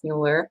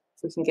Weissmuller.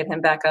 If we can get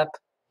him back up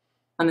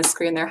on the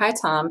screen there. Hi,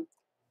 Tom.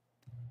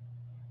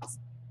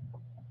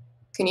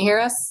 Can you hear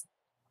us?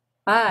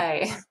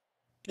 Hi.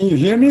 Can you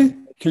hear me?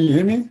 Can you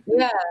hear me?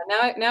 Yeah,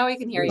 now we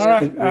can hear you. All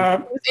right.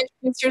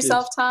 Introduce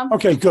yourself, Tom.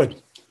 Okay,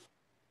 good.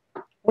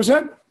 What's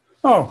that?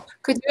 Oh.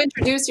 Could you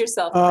introduce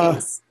yourself,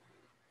 please?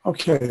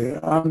 Okay,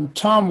 I'm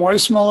Tom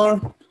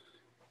Weissmuller.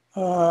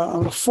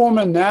 I'm a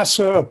former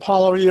NASA,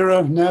 Apollo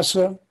era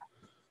NASA.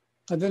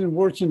 I then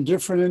worked in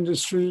different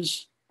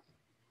industries.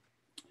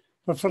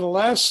 But for the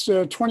last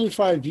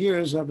 25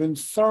 years, I've been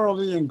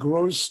thoroughly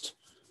engrossed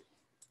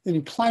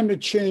in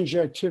climate change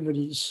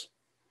activities.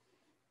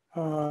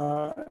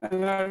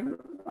 And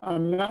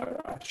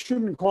I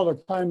shouldn't call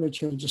it climate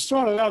change. It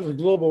started out as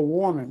global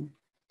warming.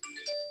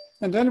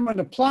 And then when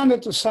the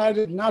planet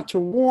decided not to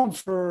warm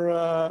for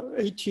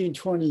 18,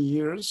 20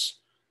 years,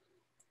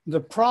 the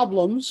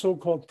problem,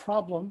 so-called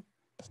problem,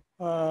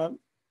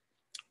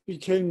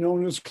 became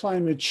known as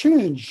climate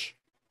change.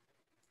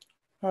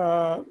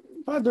 By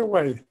the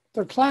way,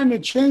 the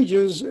climate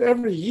changes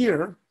every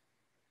year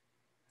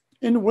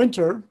in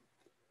winter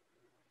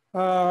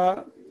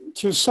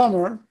to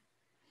summer.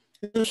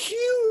 There's a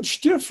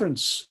huge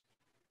difference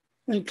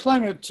in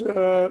climate,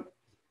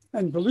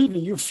 and believe me,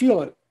 you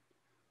feel it.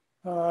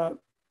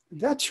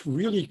 That's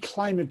really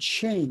climate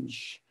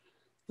change.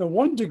 The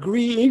 1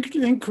 degree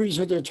increase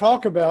that they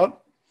talk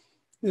about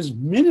is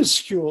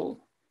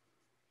minuscule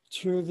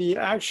to the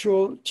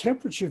actual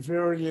temperature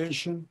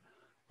variation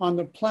on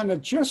the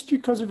planet just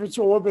because of its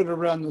orbit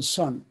around the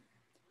sun.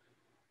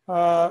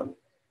 Mr.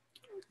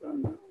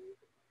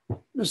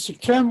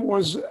 Kemm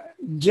was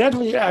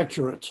deadly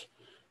accurate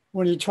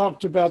when he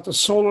talked about the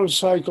solar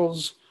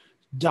cycles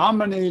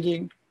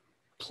dominating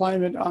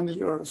climate on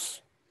the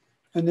Earth,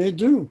 and they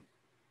do.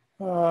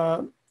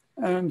 And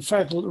in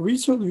fact,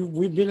 recently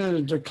we've been in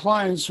a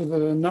decline so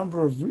that a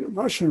number of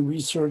Russian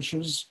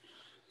researchers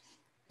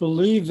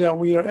believe that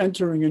we are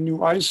entering a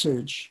new ice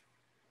age,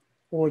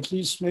 or at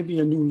least maybe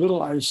a new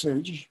little ice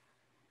age.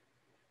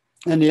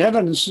 And the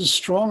evidence is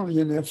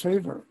strongly in their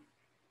favor.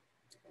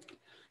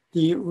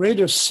 The rate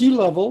of sea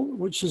level,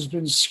 which has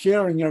been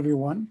scaring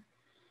everyone,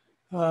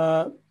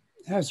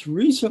 has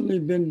recently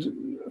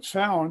been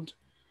found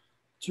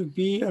to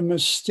be a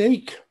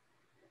mistake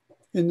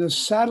in the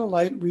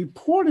satellite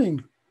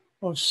reporting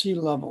of sea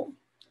level.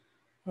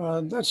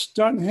 That's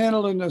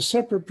handled in a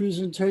separate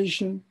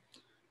presentation.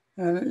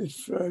 And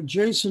if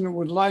Jason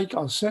would like,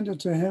 I'll send it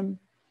to him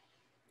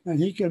and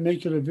he can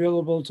make it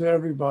available to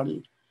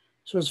everybody.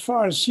 So as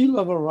far as sea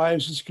level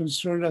rise is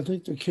concerned, I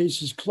think the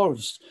case is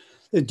closed.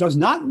 It does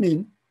not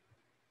mean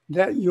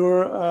that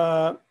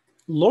your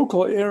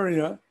local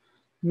area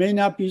may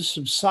not be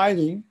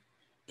subsiding,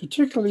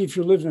 particularly if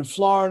you live in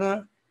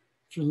Florida,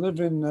 if you live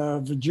in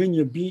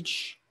Virginia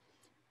Beach.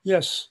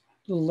 Yes,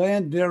 the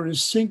land there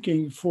is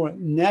sinking for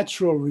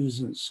natural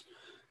reasons.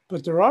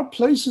 But there are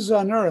places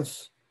on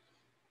Earth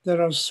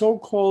that are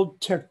so-called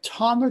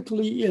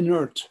tectonically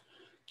inert.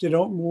 They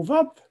don't move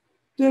up,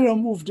 they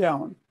don't move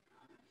down.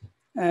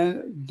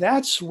 And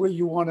that's where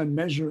you want to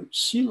measure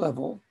sea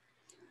level.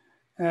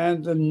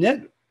 And the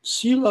net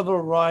sea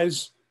level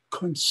rise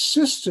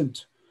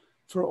consistent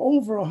for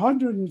over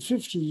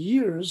 150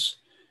 years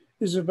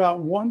is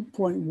about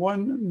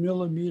 1.1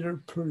 millimeter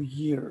per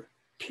year,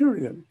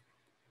 period.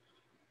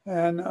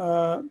 And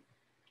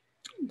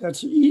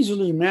that's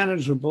easily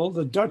manageable.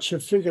 The Dutch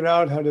have figured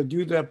out how to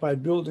do that by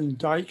building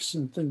dikes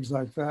and things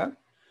like that,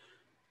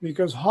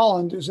 because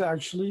Holland is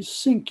actually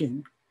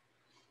sinking,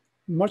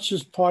 much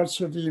as parts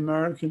of the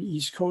American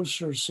East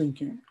Coast are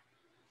sinking.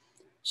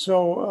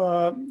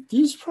 So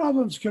these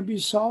problems can be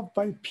solved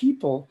by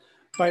people,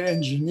 by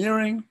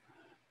engineering,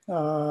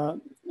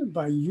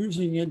 by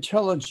using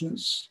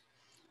intelligence,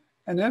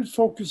 and then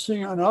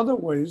focusing on other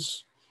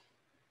ways,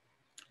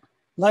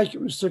 like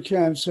Mr.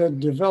 Kemm said,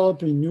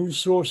 developing new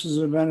sources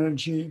of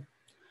energy,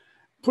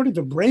 putting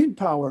the brain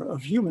power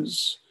of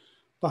humans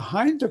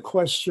behind the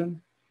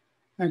question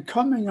and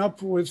coming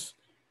up with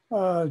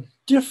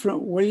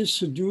different ways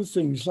to do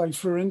things, like,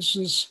 for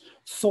instance,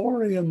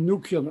 thorium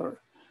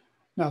nuclear.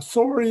 Now,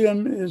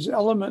 thorium is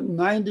element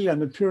 90 on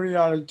the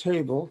periodic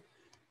table.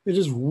 It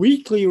is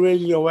weakly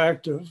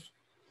radioactive,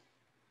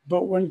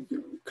 but when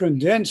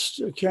condensed,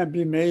 it can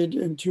be made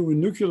into a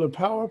nuclear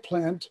power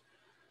plant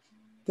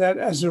that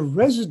as a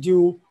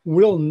residue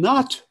will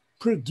not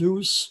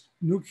produce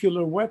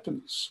nuclear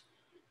weapons,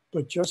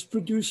 but just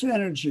produce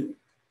energy.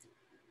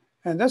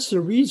 And that's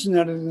the reason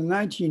that in the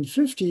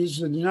 1950s,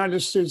 the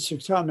United States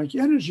Atomic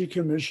Energy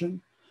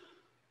Commission,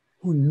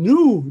 who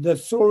knew that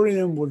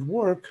thorium would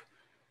work,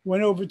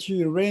 went over to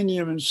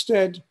uranium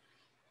instead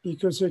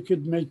because they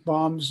could make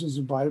bombs as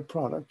a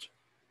byproduct.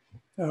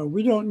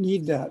 We don't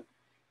need that.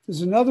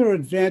 There's another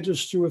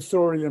advantage to a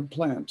thorium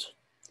plant.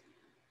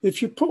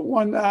 If you put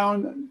one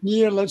down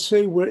near, let's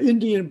say, where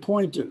Indian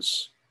Point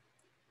is,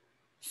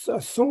 a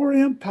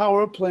thorium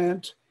power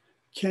plant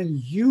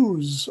can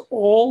use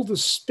all the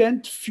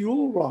spent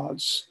fuel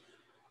rods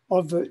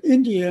of the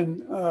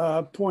Indian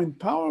Point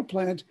power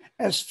plant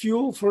as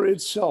fuel for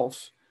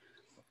itself,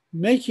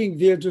 making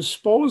their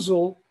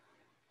disposal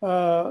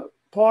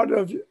part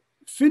of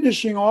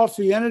finishing off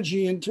the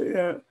energy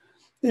into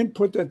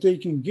input that they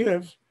can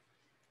give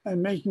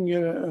and making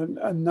it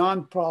a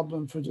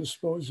non-problem for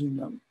disposing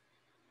them.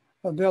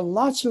 There are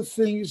lots of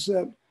things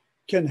that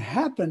can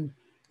happen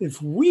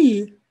if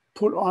we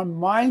put our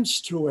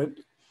minds to it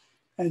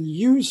and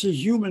use the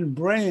human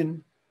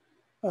brain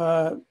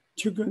to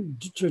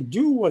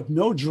do what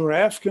no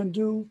giraffe can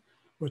do,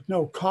 what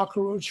no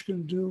cockroach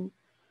can do,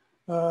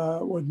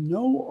 what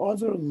no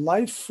other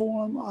life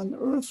form on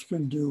Earth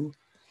can do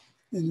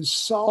in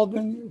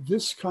solving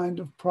this kind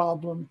of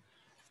problem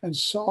and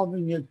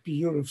solving it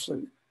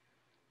beautifully.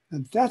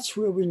 And that's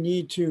where we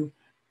need to,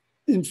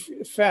 in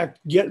fact,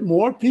 get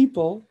more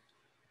people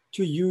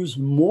to use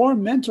more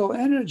mental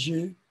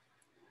energy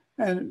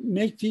and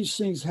make these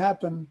things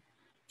happen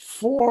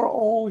for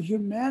all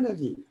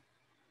humanity,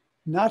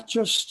 not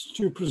just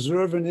to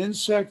preserve an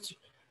insect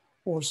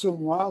or some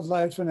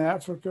wildlife in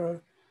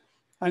Africa.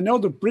 I know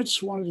the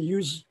Brits wanted to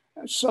use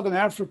Southern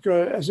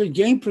Africa as a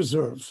game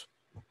preserve.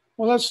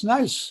 Well, that's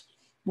nice.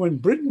 When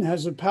Britain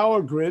has a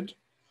power grid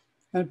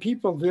and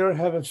people there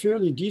have a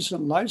fairly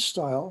decent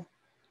lifestyle,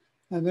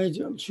 and they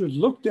should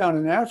look down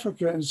in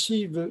Africa and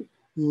see the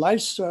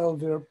lifestyle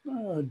they're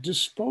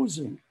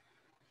disposing.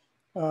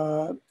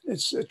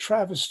 It's a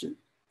travesty.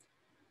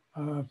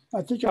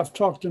 I think I've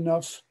talked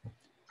enough.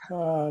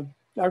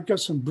 I've got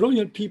some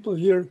brilliant people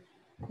here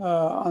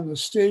on the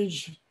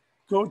stage.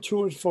 Go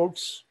to it,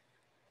 folks.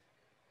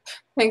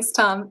 Thanks,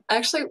 Tom. I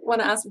actually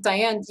want to ask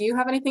Diane, do you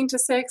have anything to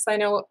say? Because I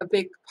know a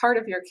big part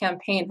of your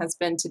campaign has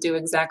been to do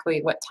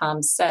exactly what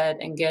Tom said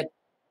and get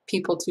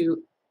people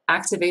to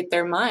activate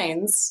their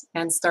minds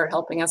and start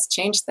helping us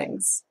change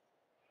things.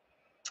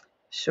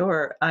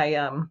 Sure.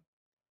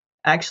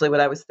 Actually,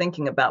 what I was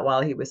thinking about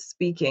while he was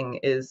speaking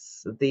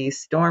is the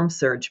storm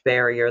surge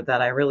barrier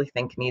that I really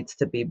think needs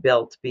to be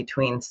built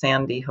between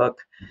Sandy Hook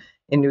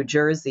in New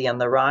Jersey and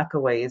the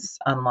Rockaways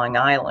on Long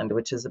Island,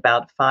 which is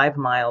about 5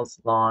 miles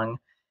long.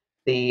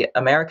 The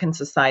American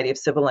Society of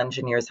Civil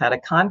Engineers had a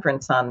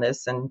conference on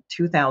this in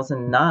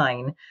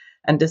 2009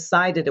 and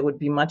decided it would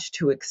be much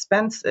too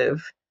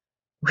expensive,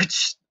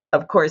 which,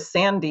 of course,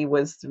 Sandy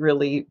was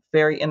really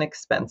very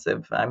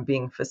inexpensive. I'm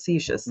being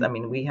facetious. I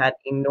mean, we had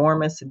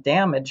enormous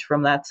damage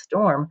from that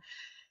storm.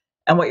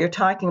 And what you're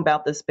talking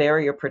about, this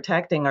barrier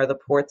protecting, are the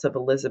ports of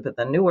Elizabeth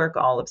and Newark,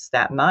 all of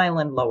Staten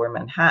Island, Lower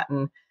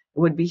Manhattan. It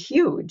would be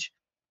huge.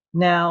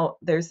 Now,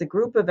 there's a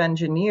group of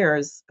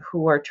engineers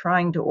who are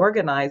trying to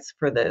organize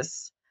for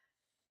this,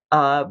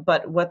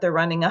 but what they're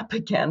running up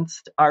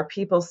against are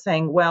people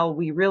saying, well,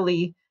 we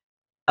really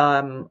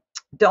don't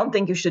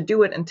think you should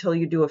do it until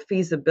you do a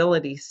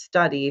feasibility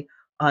study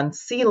on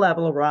sea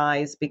level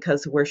rise,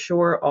 because we're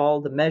sure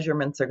all the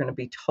measurements are going to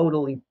be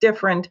totally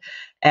different,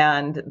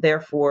 and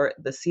therefore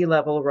the sea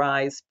level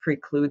rise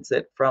precludes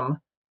it from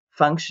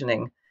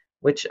functioning,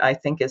 which I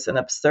think is an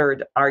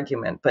absurd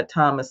argument. But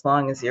Tom, as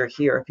long as you're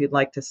here, if you'd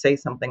like to say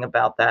something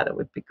about that, it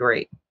would be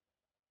great.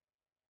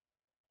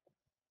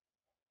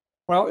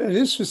 Well, it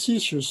is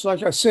facetious.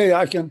 Like I say,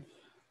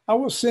 I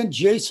will send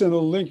Jason a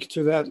link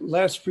to that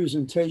last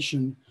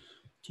presentation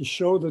to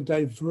show the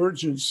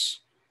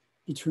divergence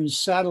between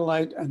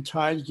satellite and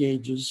tide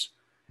gauges.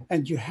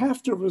 And you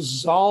have to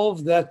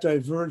resolve that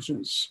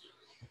divergence.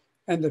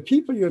 And the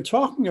people you're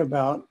talking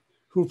about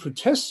who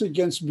protest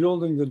against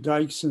building the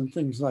dikes and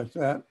things like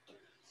that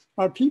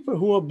are people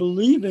who are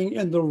believing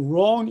in the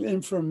wrong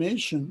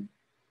information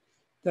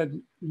that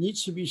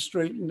needs to be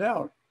straightened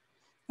out.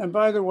 And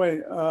by the way,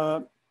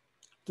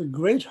 the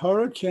great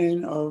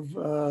hurricane of,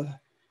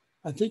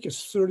 I think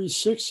it's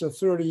 36 or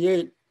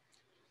 38,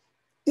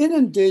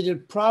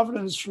 inundated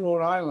Providence,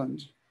 Rhode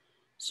Island,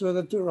 so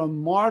that there are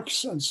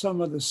marks on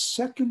some of the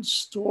second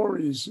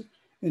stories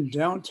in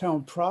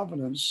downtown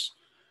Providence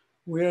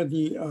where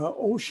the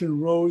ocean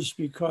rose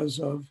because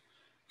of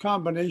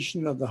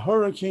combination of the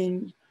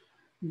hurricane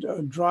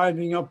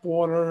driving up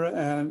water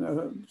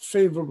and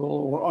favorable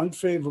or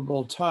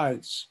unfavorable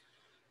tides.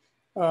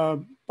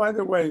 By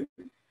the way,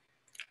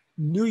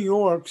 New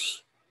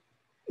York's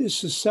is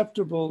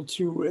susceptible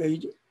to a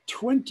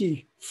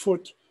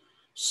 20-foot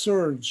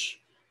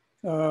surge.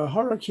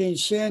 Hurricane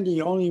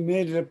Sandy only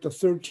made it up to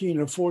 13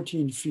 or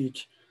 14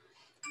 feet.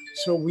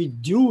 So we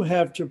do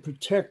have to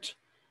protect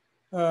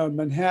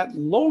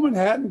Manhattan. Low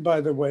Manhattan,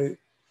 by the way,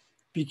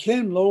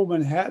 became Low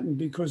Manhattan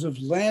because of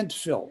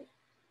landfill.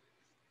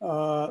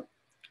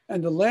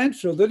 And the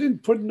landfill, they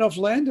didn't put enough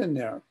land in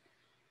there.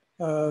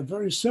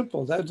 Very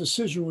simple. That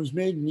decision was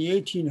made in the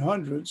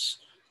 1800s,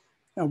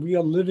 and we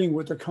are living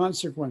with the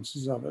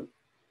consequences of it.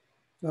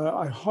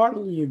 I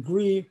heartily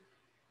agree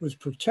with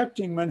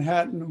protecting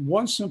Manhattan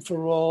once and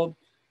for all,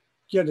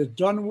 get it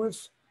done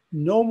with,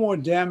 no more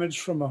damage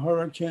from a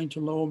hurricane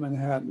to Lower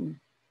Manhattan.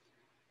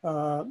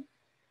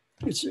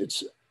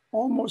 It's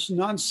almost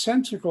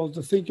nonsensical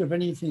to think of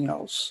anything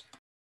else.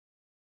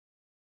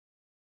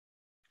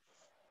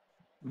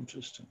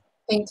 Interesting.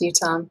 Thank you,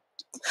 Tom.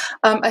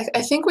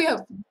 I think we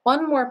have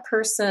one more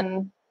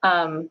person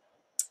who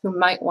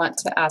might want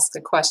to ask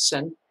a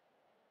question.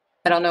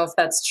 I don't know if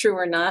that's true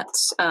or not.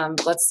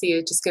 Let's see,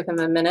 just give him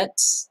a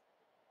minute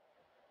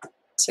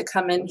to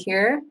come in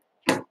here.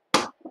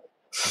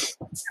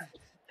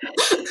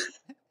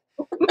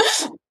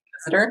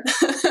 Visitor.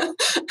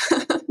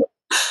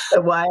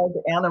 A wild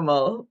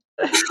animal.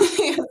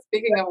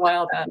 Speaking of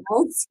wild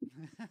animals.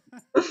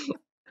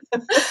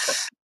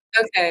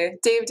 Okay,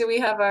 Dave, do we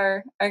have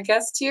our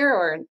guest here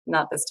or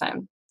not this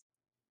time?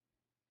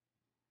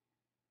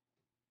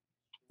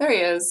 There he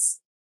is.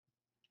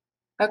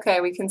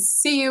 Okay, we can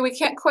see you. We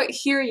can't quite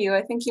hear you.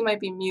 I think you might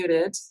be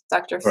muted,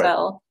 Dr. Right.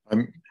 Fell.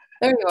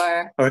 There you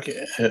are.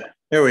 Okay,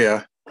 here we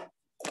are.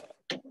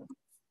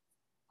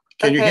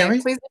 Can you hear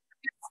me? Please,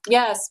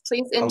 yes,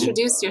 please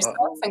introduce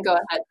yourself and go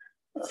ahead.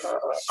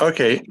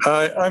 Okay,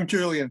 I'm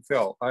Julian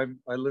Fell. I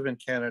live in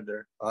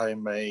Canada. I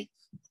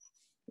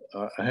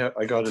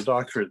got a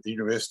doctorate at the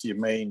University of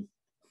Maine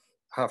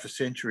half a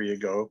century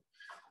ago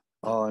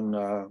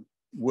on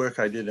work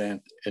I did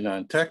in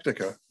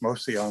Antarctica,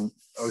 mostly on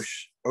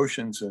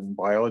oceans and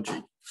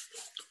biology.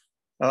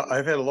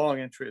 I've had a long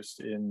interest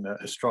in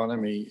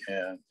astronomy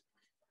and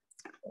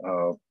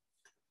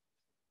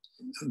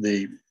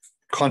the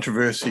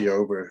controversy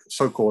over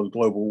so-called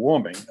global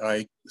warming.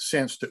 I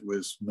sensed it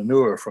was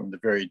manure from the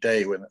very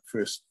day when it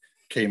first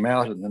came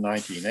out in the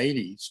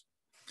 1980s.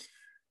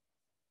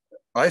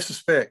 I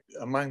suspect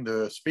among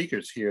the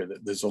speakers here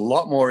that there's a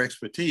lot more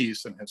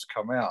expertise than has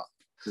come out.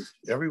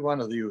 Every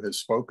one of you has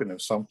spoken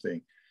of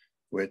something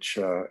which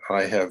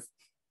I have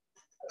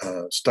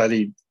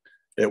studied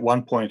at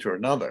one point or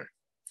another.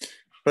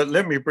 But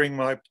let me bring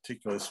my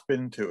particular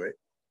spin to it.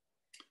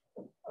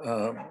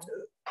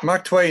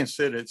 Mark Twain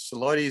said it's a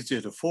lot easier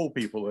to fool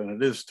people than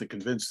it is to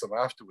convince them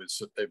afterwards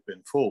that they've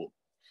been fooled.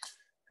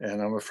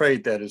 And I'm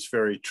afraid that is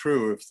very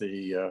true of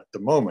the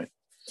moment.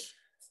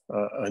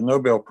 A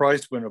Nobel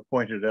Prize winner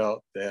pointed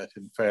out that,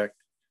 in fact,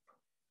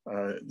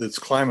 this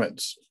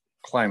climate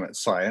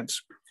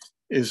science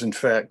is, in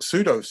fact,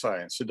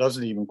 pseudoscience. It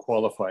doesn't even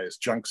qualify as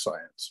junk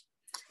science.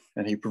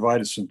 And he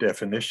provided some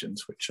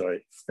definitions, which I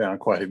found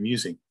quite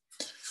amusing.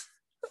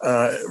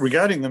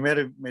 Regarding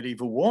the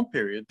medieval warm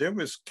period, there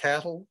was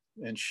cattle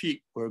and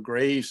sheep were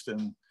grazed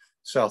in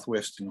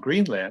southwestern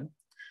Greenland,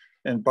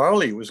 and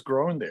barley was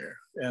grown there.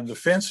 And the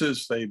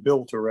fences they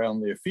built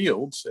around their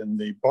fields and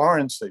the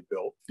barns they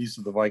built, these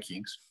are the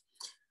Vikings,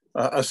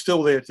 are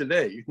still there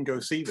today. You can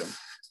go see them,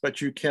 but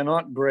you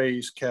cannot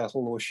graze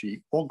cattle or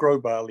sheep or grow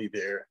barley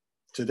there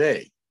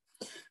today.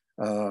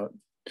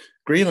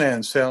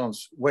 Greenland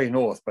sounds way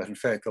north, but in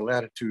fact, the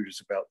latitude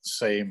is about the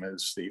same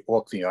as the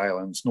Orkney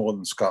Islands,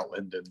 northern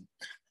Scotland, and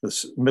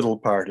the middle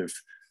part of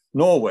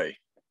Norway.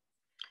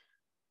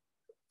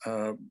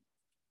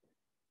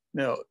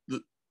 Now,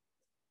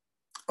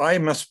 I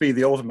must be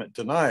the ultimate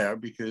denier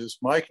because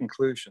my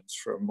conclusions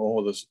from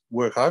all this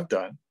work I've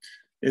done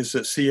is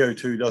that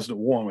CO2 doesn't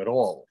warm at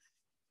all.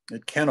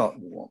 It cannot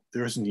warm.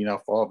 There isn't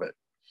enough of it.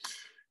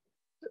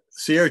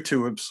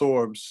 CO2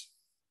 absorbs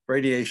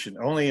radiation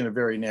only in a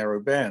very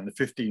narrow band, the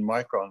 15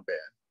 micron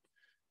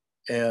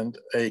band, and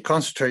a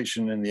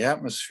concentration in the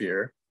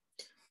atmosphere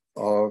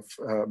of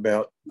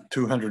about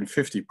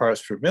 250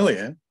 parts per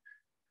million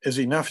is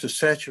enough to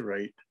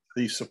saturate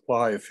the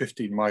supply of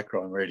 15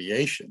 micron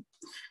radiation.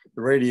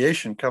 The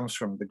radiation comes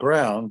from the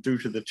ground due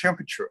to the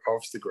temperature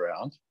of the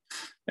ground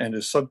and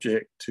is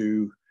subject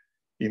to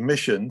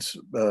emissions,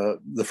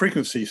 the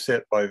frequency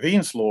set by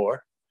Wien's law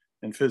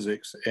in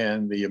physics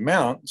and the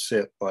amount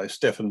set by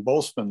Stefan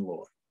Boltzmann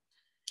law.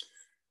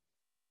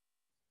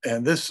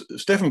 And this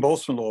Stefan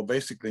Boltzmann law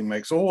basically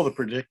makes all the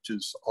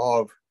predictors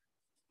of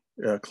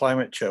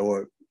climate change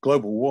or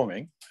global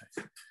warming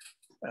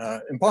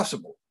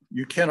impossible.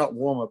 You cannot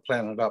warm a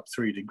planet up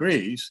 3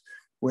 degrees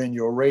when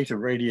your rate of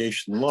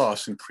radiation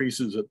loss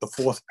increases at the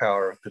 4th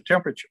power of the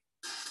temperature.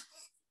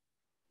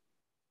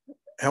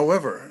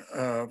 However,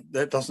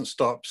 that doesn't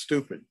stop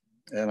stupid,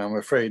 and I'm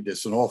afraid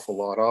there's an awful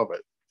lot of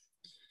it.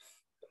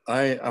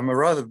 I'm a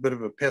rather bit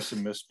of a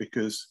pessimist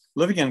because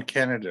living in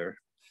Canada,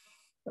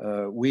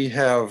 we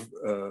have,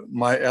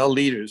 our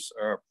leaders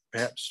are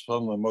perhaps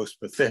some of the most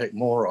pathetic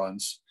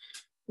morons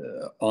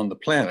on the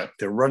planet.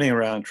 They're running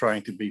around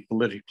trying to be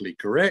politically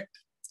correct,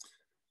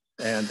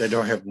 and they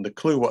don't have the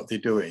clue what they're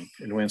doing.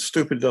 And when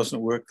stupid doesn't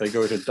work, they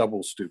go to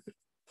double stupid.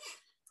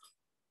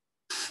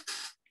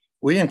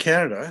 We in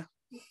Canada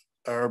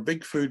are a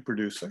big food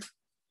producer,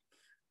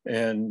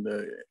 and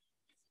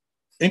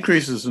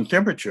increases in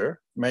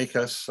temperature make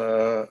us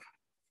a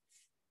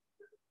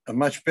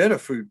much better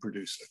food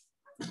producer.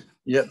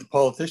 Yet the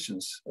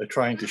politicians are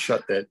trying to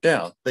shut that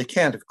down. They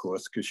can't, of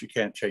course, because you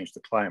can't change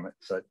the climate,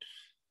 but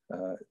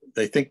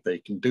they think they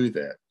can do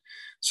that.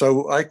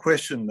 So I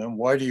question them,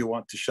 why do you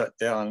want to shut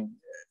down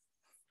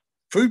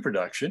food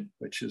production,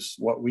 which is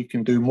what we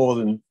can do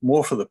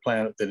more for the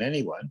planet than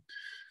anyone?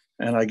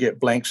 And I get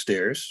blank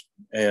stares,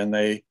 and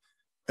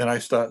then I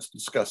start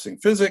discussing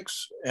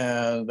physics,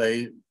 and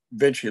they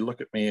eventually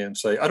look at me and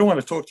say, I don't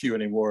want to talk to you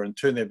anymore, and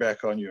turn their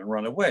back on you and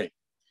run away.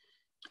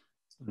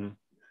 Mm.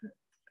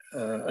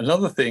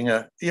 Another thing,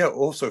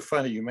 also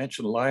funny, you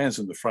mentioned lions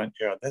in the front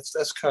yard.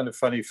 That's kind of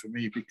funny for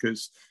me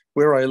because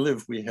where I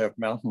live, we have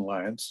mountain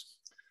lions.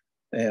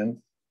 And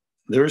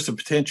there is a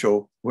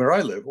potential where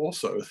I live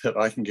also that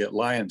I can get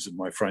lions in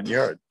my front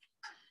yard.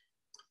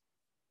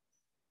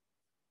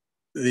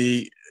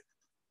 The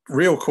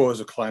real cause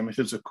of climate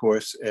is, of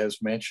course,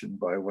 as mentioned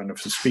by one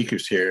of the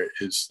speakers here,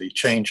 is the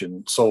change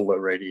in solar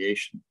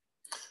radiation,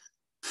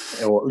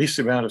 or at least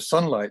the amount of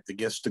sunlight that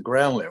gets to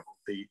ground level.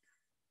 The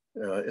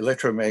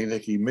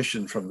electromagnetic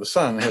emission from the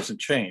sun hasn't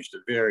changed.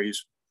 It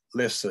varies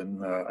less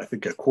than, I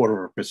think,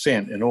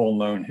 0.25% in all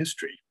known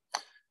history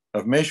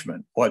of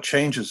measurement. What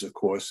changes, of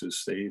course,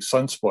 is the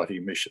sunspot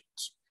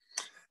emissions.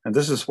 And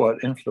this is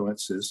what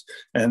influences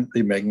and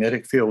the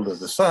magnetic field of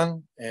the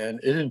sun, and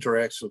it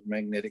interacts with the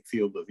magnetic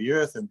field of the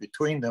earth, and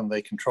between them,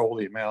 they control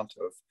the amount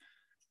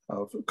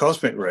of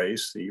cosmic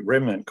rays, the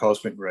remnant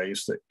cosmic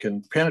rays that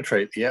can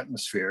penetrate the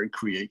atmosphere and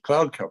create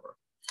cloud cover,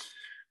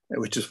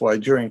 which is why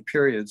during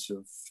periods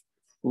of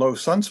low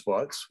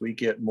sunspots, we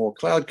get more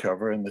cloud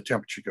cover and the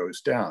temperature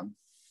goes down.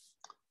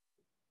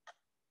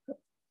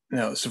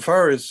 Now, so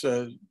far as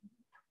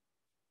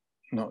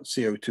not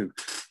CO2,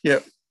 yeah,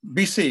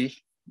 BC,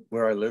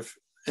 where I live,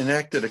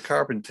 enacted a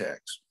carbon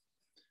tax.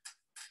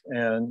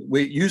 And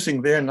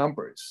using their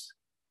numbers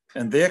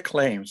and their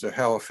claims of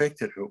how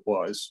effective it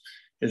was,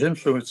 it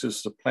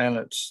influences the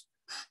planet's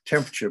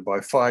temperature by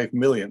 5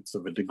 millionths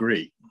of a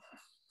degree.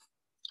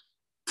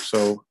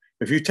 So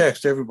if you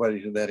taxed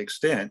everybody to that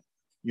extent,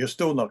 you're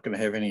still not going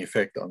to have any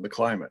effect on the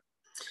climate.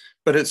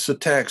 But it's the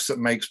tax that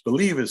makes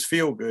believers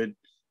feel good,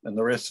 and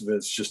the rest of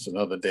it's just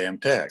another damn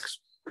tax.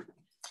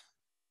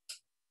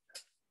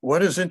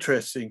 What is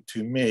interesting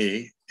to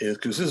me is,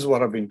 because this is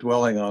what I've been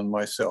dwelling on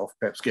myself,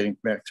 perhaps getting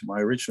back to my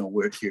original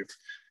work here,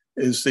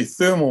 is the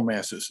thermal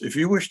masses. If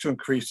you wish to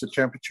increase the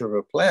temperature of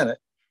a planet,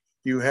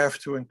 you have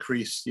to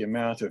increase the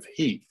amount of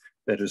heat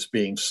that is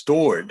being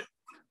stored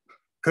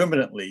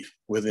permanently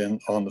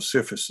on the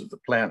surface of the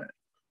planet.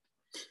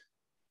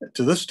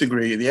 To this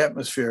degree, the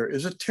atmosphere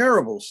is a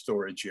terrible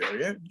storage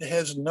area. It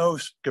has no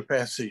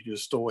capacity to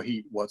store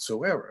heat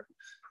whatsoever.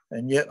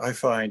 And yet I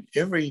find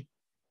every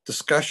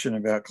discussion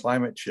about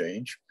climate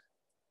change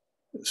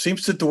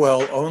seems to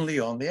dwell only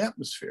on the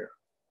atmosphere.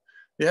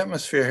 The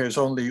atmosphere has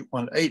only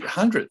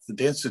 1/800th the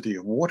density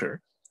of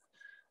water,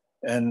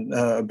 and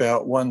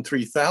about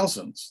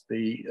 1/3000th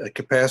the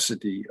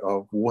capacity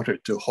of water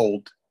to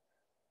hold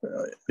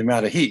the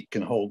amount of heat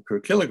can hold per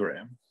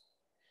kilogram.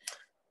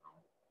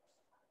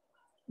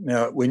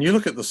 Now, when you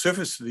look at the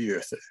surface of the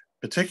Earth,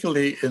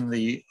 particularly in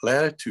the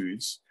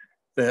latitudes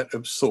that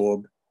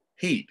absorb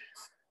heat,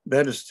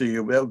 that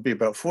would be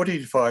about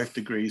 45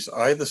 degrees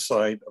either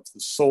side of the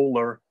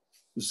solar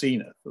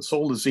zenith. The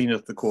solar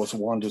zenith, of course,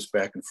 wanders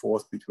back and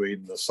forth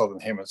between the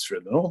southern hemisphere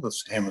and the northern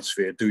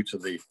hemisphere due to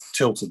the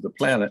tilt of the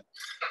planet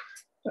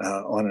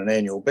on an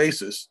annual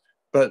basis,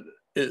 but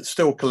it's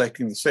still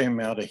collecting the same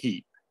amount of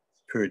heat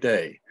per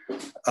day,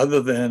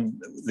 other than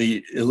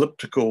the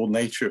elliptical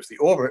nature of the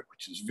orbit,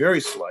 which is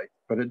very slight,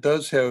 but it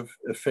does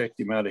affect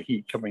the amount of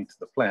heat coming to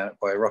the planet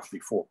by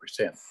roughly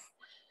 4%.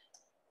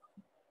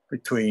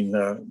 Between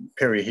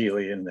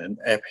perihelion and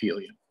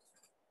aphelion.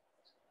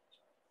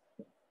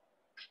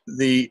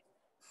 The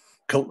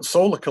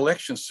solar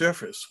collection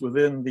surface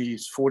within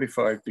these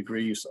 45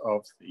 degrees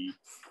of the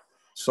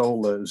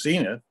solar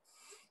zenith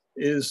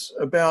is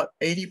about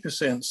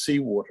 80%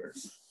 seawater.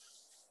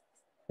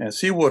 And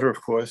seawater,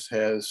 of course,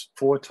 has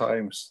 4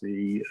 times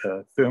the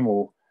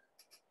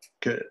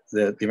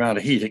the amount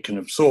of heat it can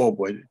absorb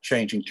by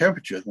changing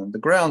temperature than the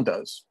ground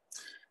does.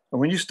 And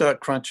when you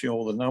start crunching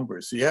all the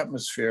numbers, the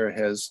atmosphere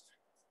has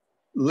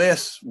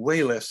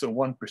way less than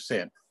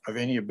 1% of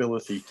any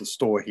ability to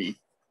store heat.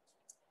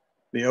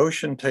 The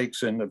ocean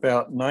takes in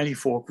about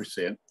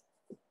 94%,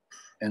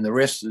 and the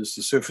rest is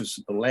the surface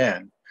of the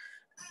land.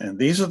 And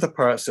these are the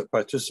parts that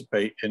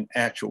participate in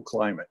actual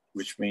climate,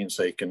 which means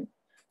they can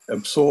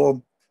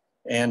absorb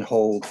and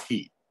hold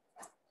heat.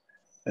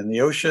 In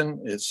the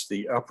ocean, it's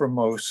the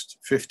uppermost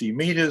 50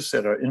 meters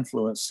that are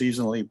influenced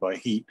seasonally by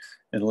heat.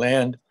 And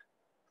land,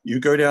 you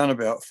go down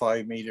about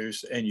 5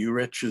 meters and you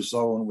reach a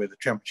zone where the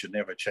temperature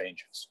never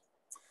changes.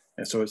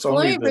 And so it's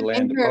only the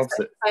land above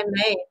it. If I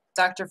may,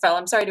 Dr. Fell,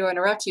 I'm sorry to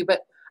interrupt you,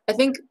 but I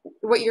think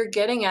what you're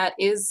getting at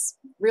is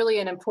really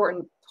an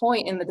important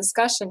point in the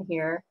discussion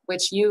here,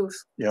 which you've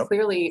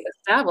clearly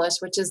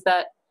established, which is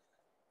that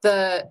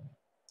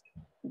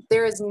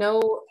there is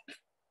no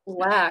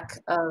lack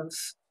of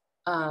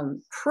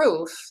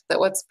proof that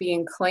what's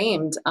being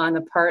claimed on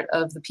the part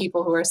of the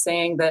people who are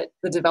saying that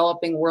the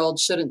developing world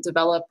shouldn't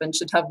develop and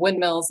should have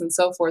windmills and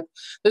so forth.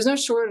 There's no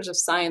shortage of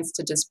science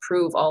to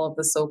disprove all of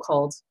the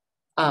so-called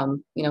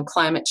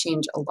climate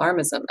change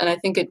alarmism. And I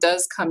think it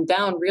does come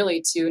down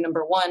really to,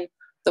 number one,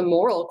 the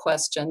moral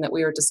question that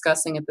we were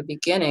discussing at the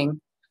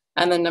beginning.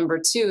 And then number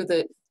two,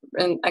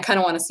 and I kind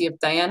of want to see if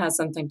Diane has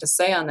something to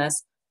say on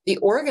this, the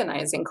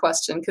organizing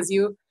question, because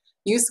you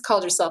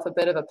called yourself a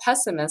bit of a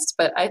pessimist,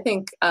 but I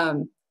think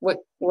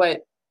what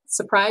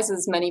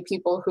surprises many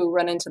people who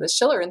run into the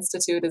Schiller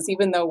Institute is,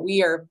 even though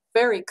we are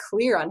very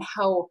clear on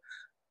how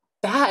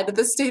bad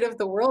the state of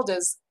the world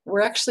is,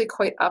 we're actually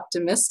quite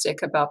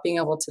optimistic about being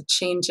able to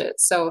change it.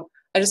 So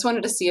I just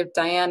wanted to see if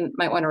Diane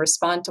might want to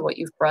respond to what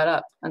you've brought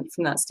up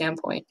from that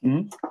standpoint.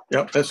 Mm-hmm.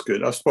 Yeah, that's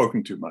good. I've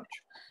spoken too much.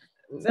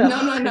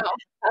 No.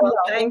 Well,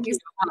 Thank thank you you.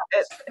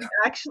 so much.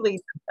 Actually,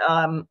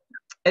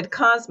 it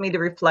caused me to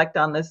reflect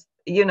on this.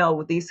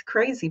 These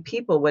crazy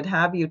people would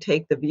have you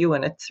take the view,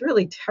 and it's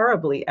really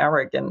terribly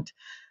arrogant.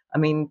 I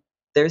mean,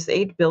 there's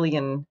 8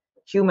 billion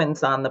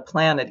humans on the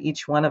planet.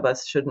 Each one of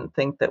us shouldn't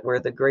think that we're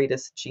the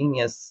greatest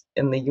genius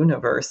in the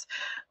universe,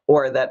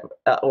 or that,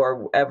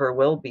 or ever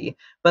will be.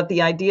 But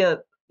the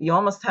idea, you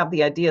almost have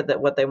the idea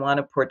that what they want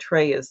to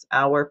portray is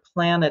our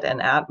planet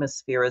and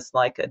atmosphere is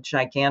like a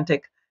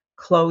gigantic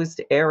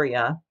closed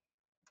area,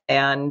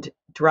 and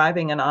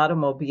driving an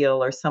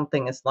automobile or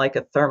something is like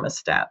a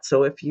thermostat.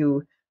 So if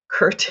you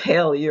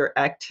curtail your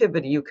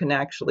activity, you can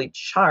actually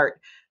chart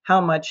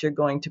how much you're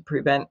going to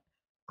prevent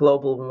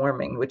global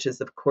warming, which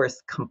is, of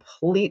course,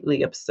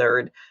 completely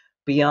absurd,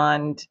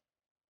 beyond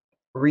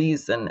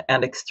reason,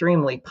 and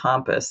extremely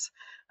pompous,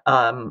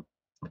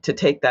 to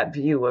take that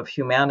view of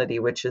humanity,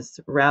 which has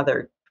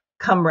rather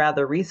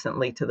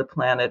recently to the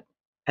planet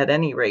at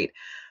any rate.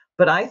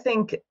 But I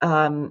think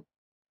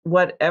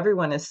what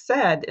everyone has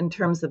said in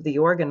terms of the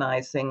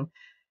organizing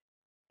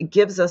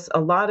gives us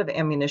a lot of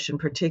ammunition,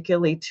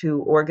 particularly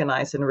to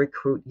organize and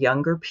recruit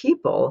younger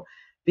people.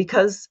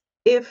 Because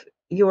if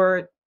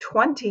you're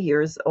 20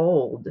 years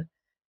old,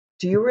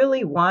 do you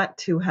really want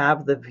to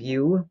have the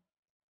view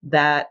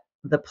that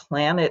the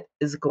planet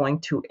is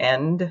going to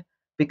end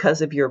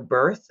because of your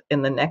birth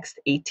in the next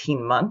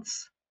 18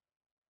 months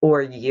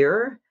or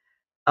year?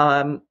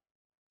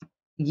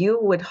 You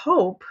would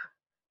hope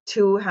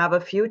to have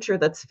a future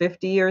that's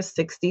 50 years,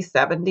 60,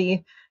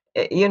 70,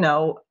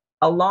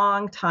 a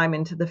long time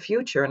into the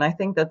future. And I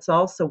think that's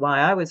also why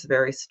I was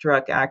very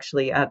struck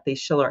actually at the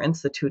Schiller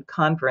Institute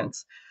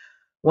conference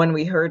when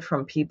we heard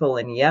from people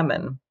in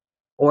Yemen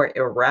or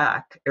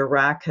Iraq.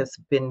 Iraq has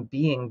been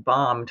being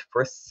bombed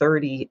for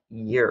 30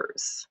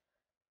 years.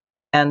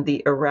 And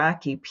the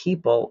Iraqi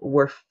people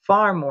were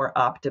far more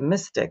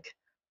optimistic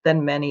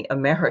than many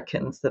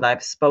Americans that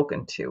I've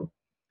spoken to.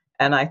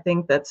 And I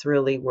think that's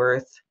really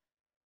worth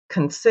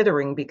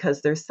considering,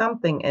 because there's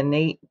something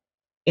innate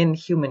in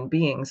human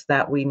beings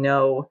that we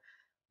know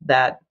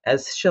that,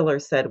 as Schiller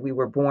said, we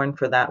were born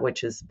for that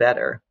which is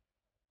better,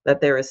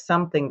 that there is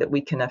something that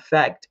we can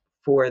affect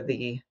for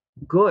the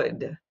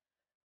good,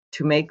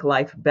 to make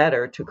life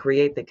better, to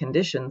create the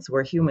conditions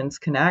where humans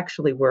can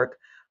actually work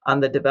on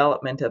the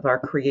development of our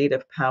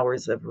creative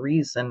powers of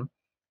reason,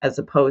 as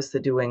opposed to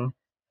doing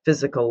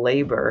physical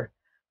labor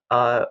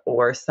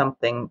or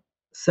something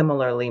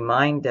similarly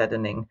mind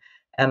deadening.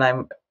 And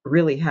I'm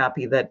really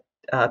happy that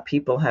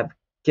people have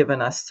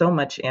given us so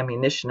much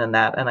ammunition in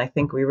that. And I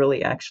think we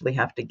really actually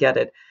have to get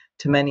it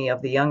to many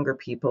of the younger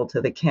people, to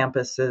the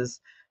campuses,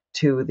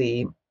 to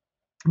the,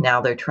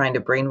 now they're trying to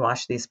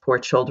brainwash these poor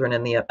children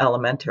in the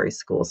elementary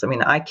schools. I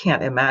mean, I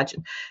can't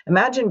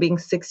imagine being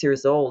 6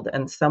 years old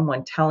and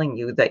someone telling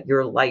you that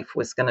your life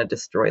was going to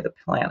destroy the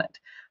planet.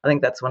 I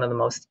think that's one of the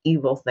most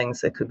evil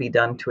things that could be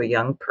done to a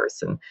young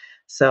person.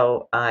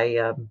 So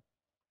I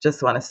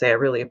just want to say I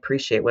really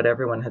appreciate what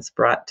everyone has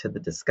brought to the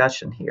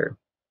discussion here.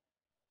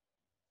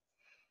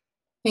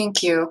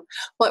 Thank you.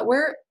 Well,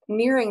 we're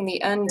nearing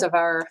the end of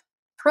our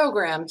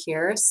program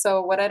here.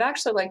 So what I'd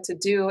actually like to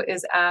do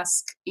is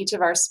ask each of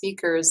our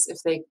speakers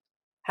if they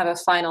have a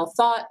final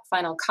thought,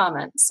 final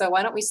comment. So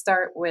why don't we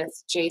start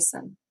with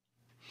Jason?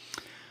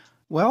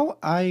 Well,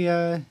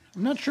 I'm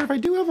not sure if I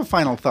do have a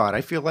final thought.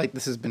 I feel like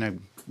this has been a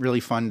really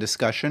fun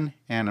discussion,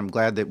 and I'm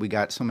glad that we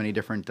got so many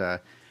different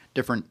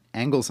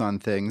angles on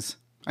things.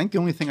 I think the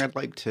only thing I'd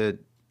like to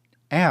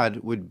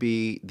add would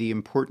be the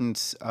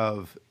importance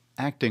of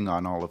acting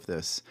on all of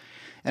this.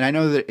 And I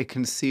know that it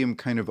can seem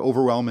kind of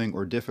overwhelming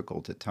or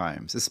difficult at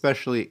times,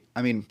 especially,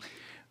 I mean,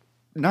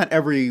 not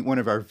every one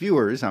of our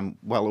viewers, I'm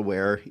well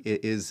aware,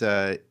 is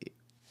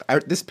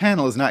this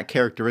panel is not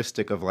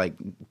characteristic of like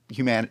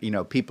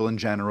people in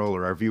general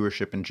or our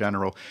viewership in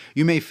general.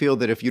 You may feel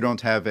that if you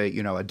don't have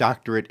a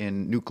doctorate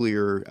in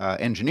nuclear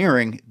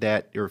engineering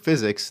or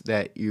physics,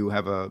 that you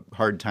have a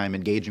hard time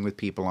engaging with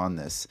people on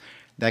this.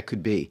 That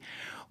could be.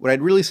 What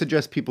I'd really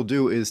suggest people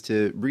do is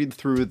to read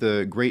through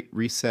the Great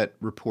Reset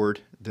Report,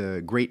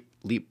 the Great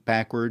Leap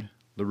Backward,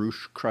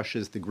 LaRouche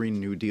Crushes the Green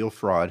New Deal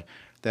Fraud,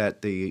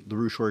 that the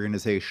LaRouche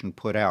organization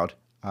put out.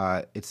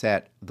 It's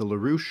at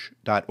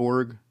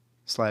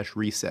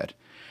thelarouche.org/reset.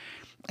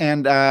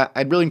 And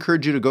I'd really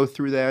encourage you to go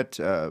through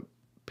that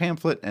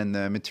pamphlet and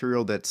the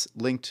material that's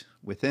linked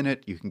within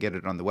it. You can get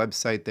it on the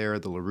website there,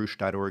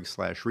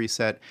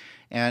 thelarouche.org/reset.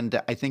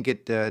 And I think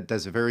it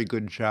does a very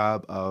good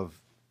job of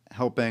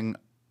helping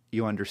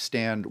you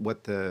understand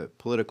what the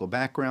political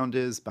background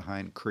is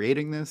behind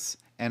creating this,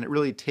 and it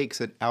really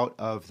takes it out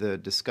of the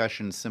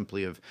discussion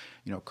simply of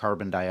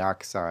carbon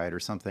dioxide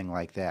or something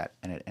like that,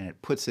 and it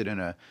puts it in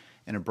a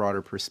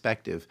broader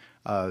perspective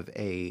of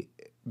a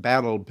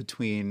battle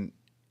between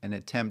an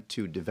attempt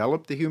to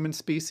develop the human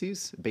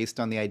species based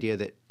on the idea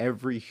that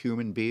every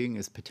human being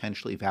is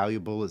potentially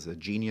valuable as a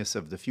genius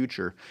of the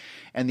future,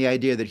 and the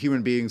idea that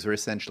human beings are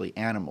essentially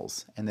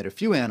animals, and that a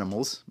few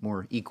animals,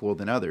 more equal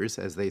than others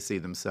as they see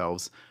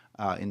themselves,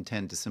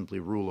 intend to simply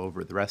rule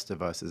over the rest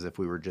of us as if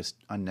we were just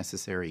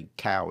unnecessary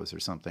cows or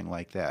something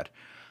like that.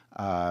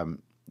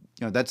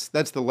 That's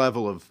the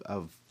level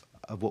of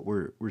what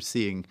we're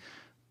seeing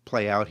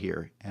play out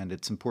here, and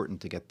it's important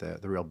to get the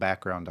real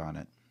background on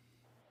it.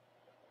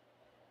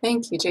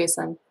 Thank you,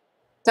 Jason.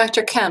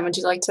 Dr. Kemm, would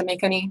you like to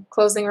make any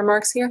closing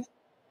remarks here?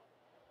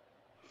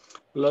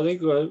 Well, I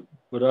think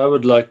what I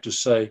would like to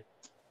say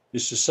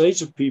is to say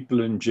to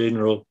people in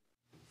general,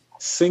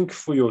 think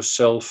for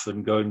yourself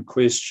and go and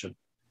question.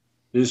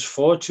 There's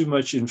far too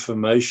much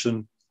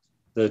information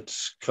that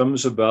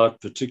comes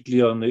about,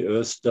 particularly on the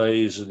Earth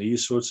days and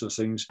these sorts of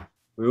things,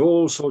 where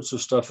all sorts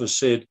of stuff is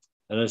said,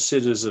 and it's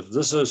said as if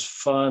this is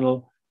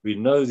final, we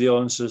know the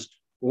answers.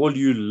 All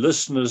you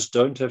listeners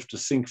don't have to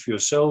think for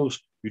yourselves,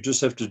 you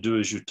just have to do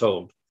as you're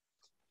told.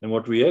 And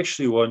what we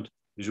actually want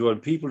is we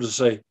want people to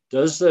say,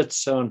 does that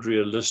sound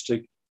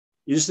realistic?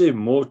 Is there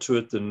more to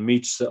it than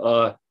meets the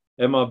eye?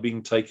 Am I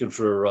being taken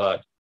for a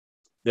ride?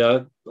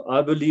 Yeah,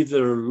 I believe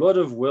there are a lot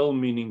of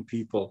well-meaning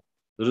people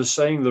that are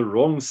saying the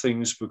wrong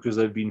things because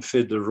they've been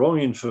fed the wrong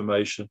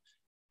information.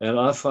 And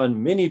I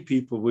find many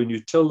people, when you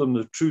tell them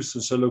the truth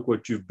and say, look,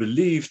 what you've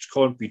believed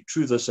can't be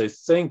true, they say,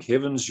 thank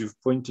heavens you've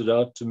pointed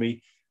out to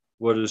me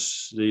what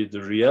is the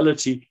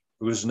reality,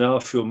 because now I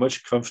feel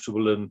much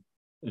comfortable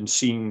in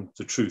seeing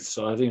the truth.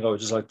 So I think I would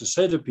just like to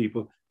say to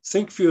people,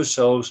 think for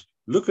yourselves,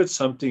 look at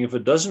something. If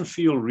it doesn't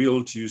feel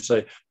real to you,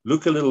 say,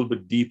 look a little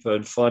bit deeper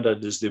and find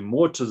out, is there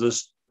more to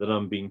this than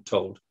I'm being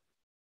told?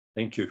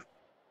 Thank you.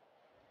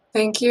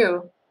 Thank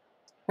you.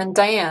 And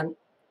Diane?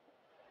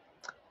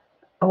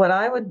 What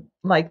I would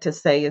like to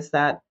say is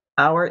that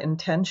our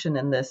intention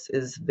in this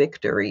is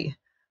victory,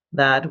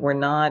 that we're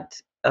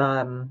not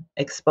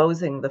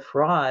exposing the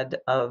fraud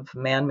of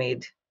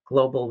man-made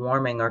global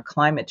warming or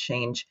climate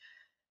change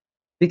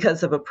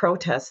because of a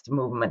protest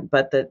movement,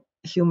 but that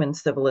human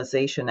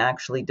civilization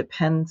actually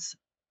depends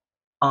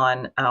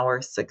on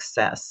our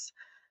success.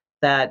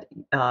 That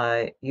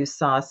you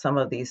saw some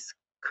of these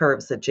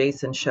curves that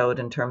Jason showed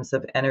in terms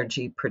of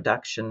energy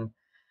production,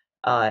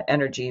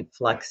 energy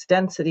flux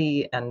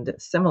density, and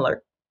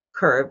similar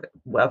curve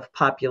of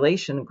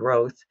population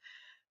growth,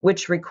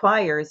 which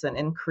requires an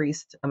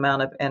increased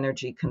amount of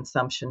energy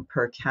consumption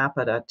per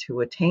capita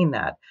to attain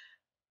that.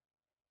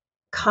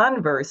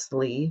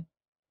 Conversely,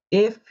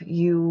 if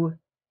you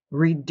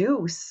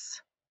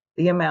reduce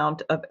the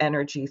amount of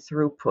energy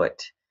throughput,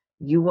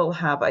 you will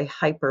have a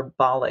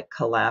hyperbolic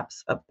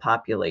collapse of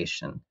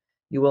population.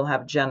 You will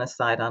have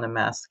genocide on a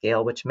mass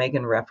scale, which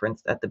Megan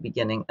referenced at the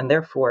beginning, and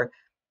therefore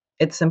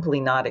it's simply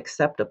not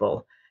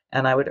acceptable.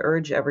 And I would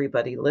urge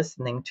everybody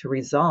listening to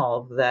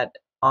resolve that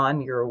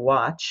on your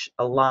watch,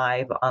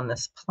 alive on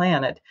this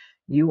planet,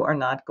 you are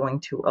not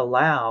going to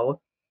allow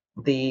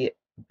the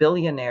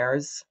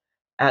billionaires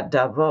at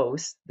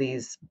Davos,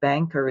 these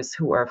bankers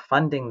who are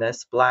funding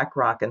this,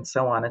 BlackRock and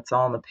so on, it's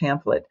all in the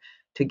pamphlet,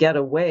 to get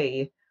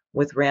away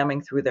with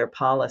ramming through their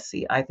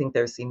policy. I think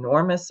there's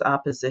enormous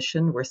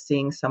opposition. We're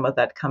seeing some of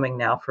that coming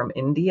now from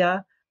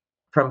India,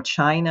 from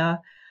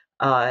China.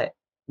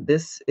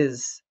 This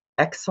is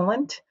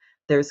excellent.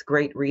 There's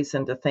great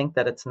reason to think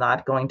that it's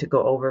not going to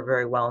go over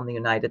very well in the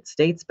United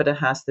States, but it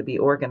has to be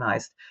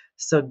organized.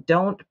 So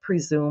don't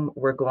presume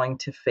we're going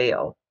to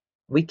fail.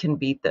 We can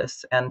beat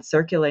this, and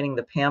circulating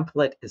the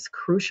pamphlet is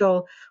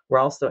crucial. We're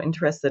also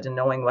interested in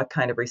knowing what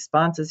kind of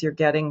responses you're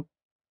getting.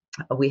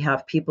 We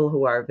have people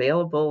who are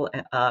available,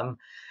 and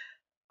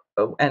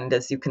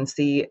as you can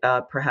see,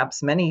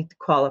 perhaps many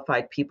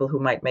qualified people who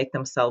might make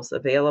themselves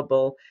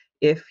available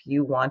if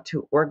you want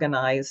to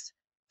organize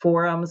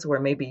forums where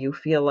maybe you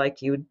feel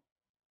like you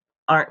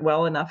aren't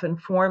well enough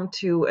informed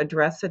to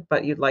address it,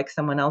 but you'd like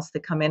someone else to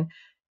come in.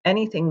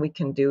 Anything we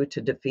can do to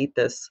defeat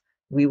this,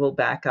 we will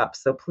back up.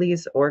 So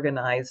please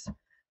organize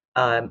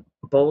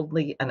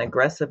boldly and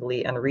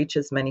aggressively and reach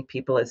as many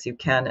people as you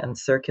can and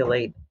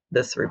circulate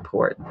this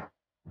report.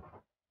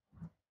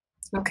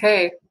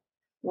 Okay,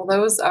 well,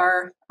 those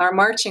are our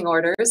marching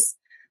orders.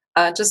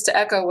 Just to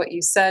echo what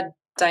you said,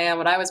 Diane,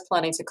 what I was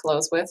planning to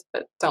close with,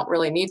 but don't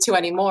really need to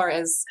anymore,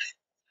 is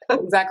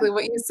exactly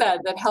what you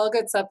said, that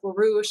Helga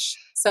LaRouche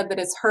said that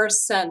it's her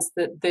sense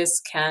that this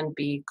can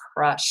be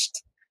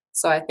crushed.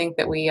 So I think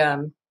that we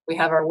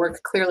have our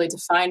work clearly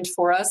defined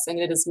for us, and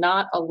it is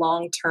not a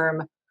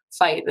long-term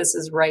fight. This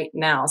is right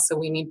now, so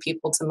we need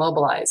people to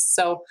mobilize.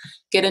 So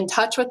get in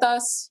touch with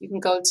us. You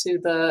can go to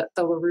the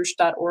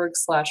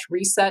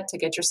LaRouche.org/reset to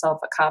get yourself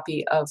a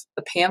copy of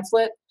the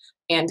pamphlet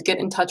and get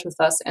in touch with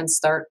us and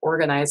start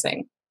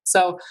organizing.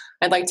 So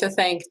I'd like to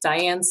thank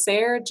Diane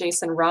Sayre,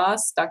 Jason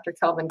Ross, Dr.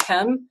 Kelvin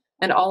Kemm,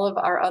 and all of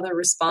our other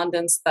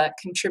respondents that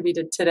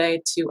contributed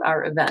today to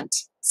our event.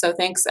 So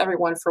thanks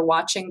everyone for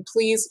watching.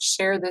 Please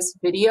share this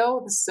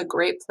video. This is a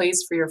great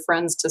place for your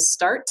friends to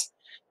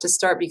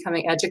start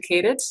becoming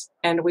educated,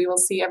 and we will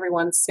see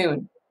everyone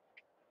soon.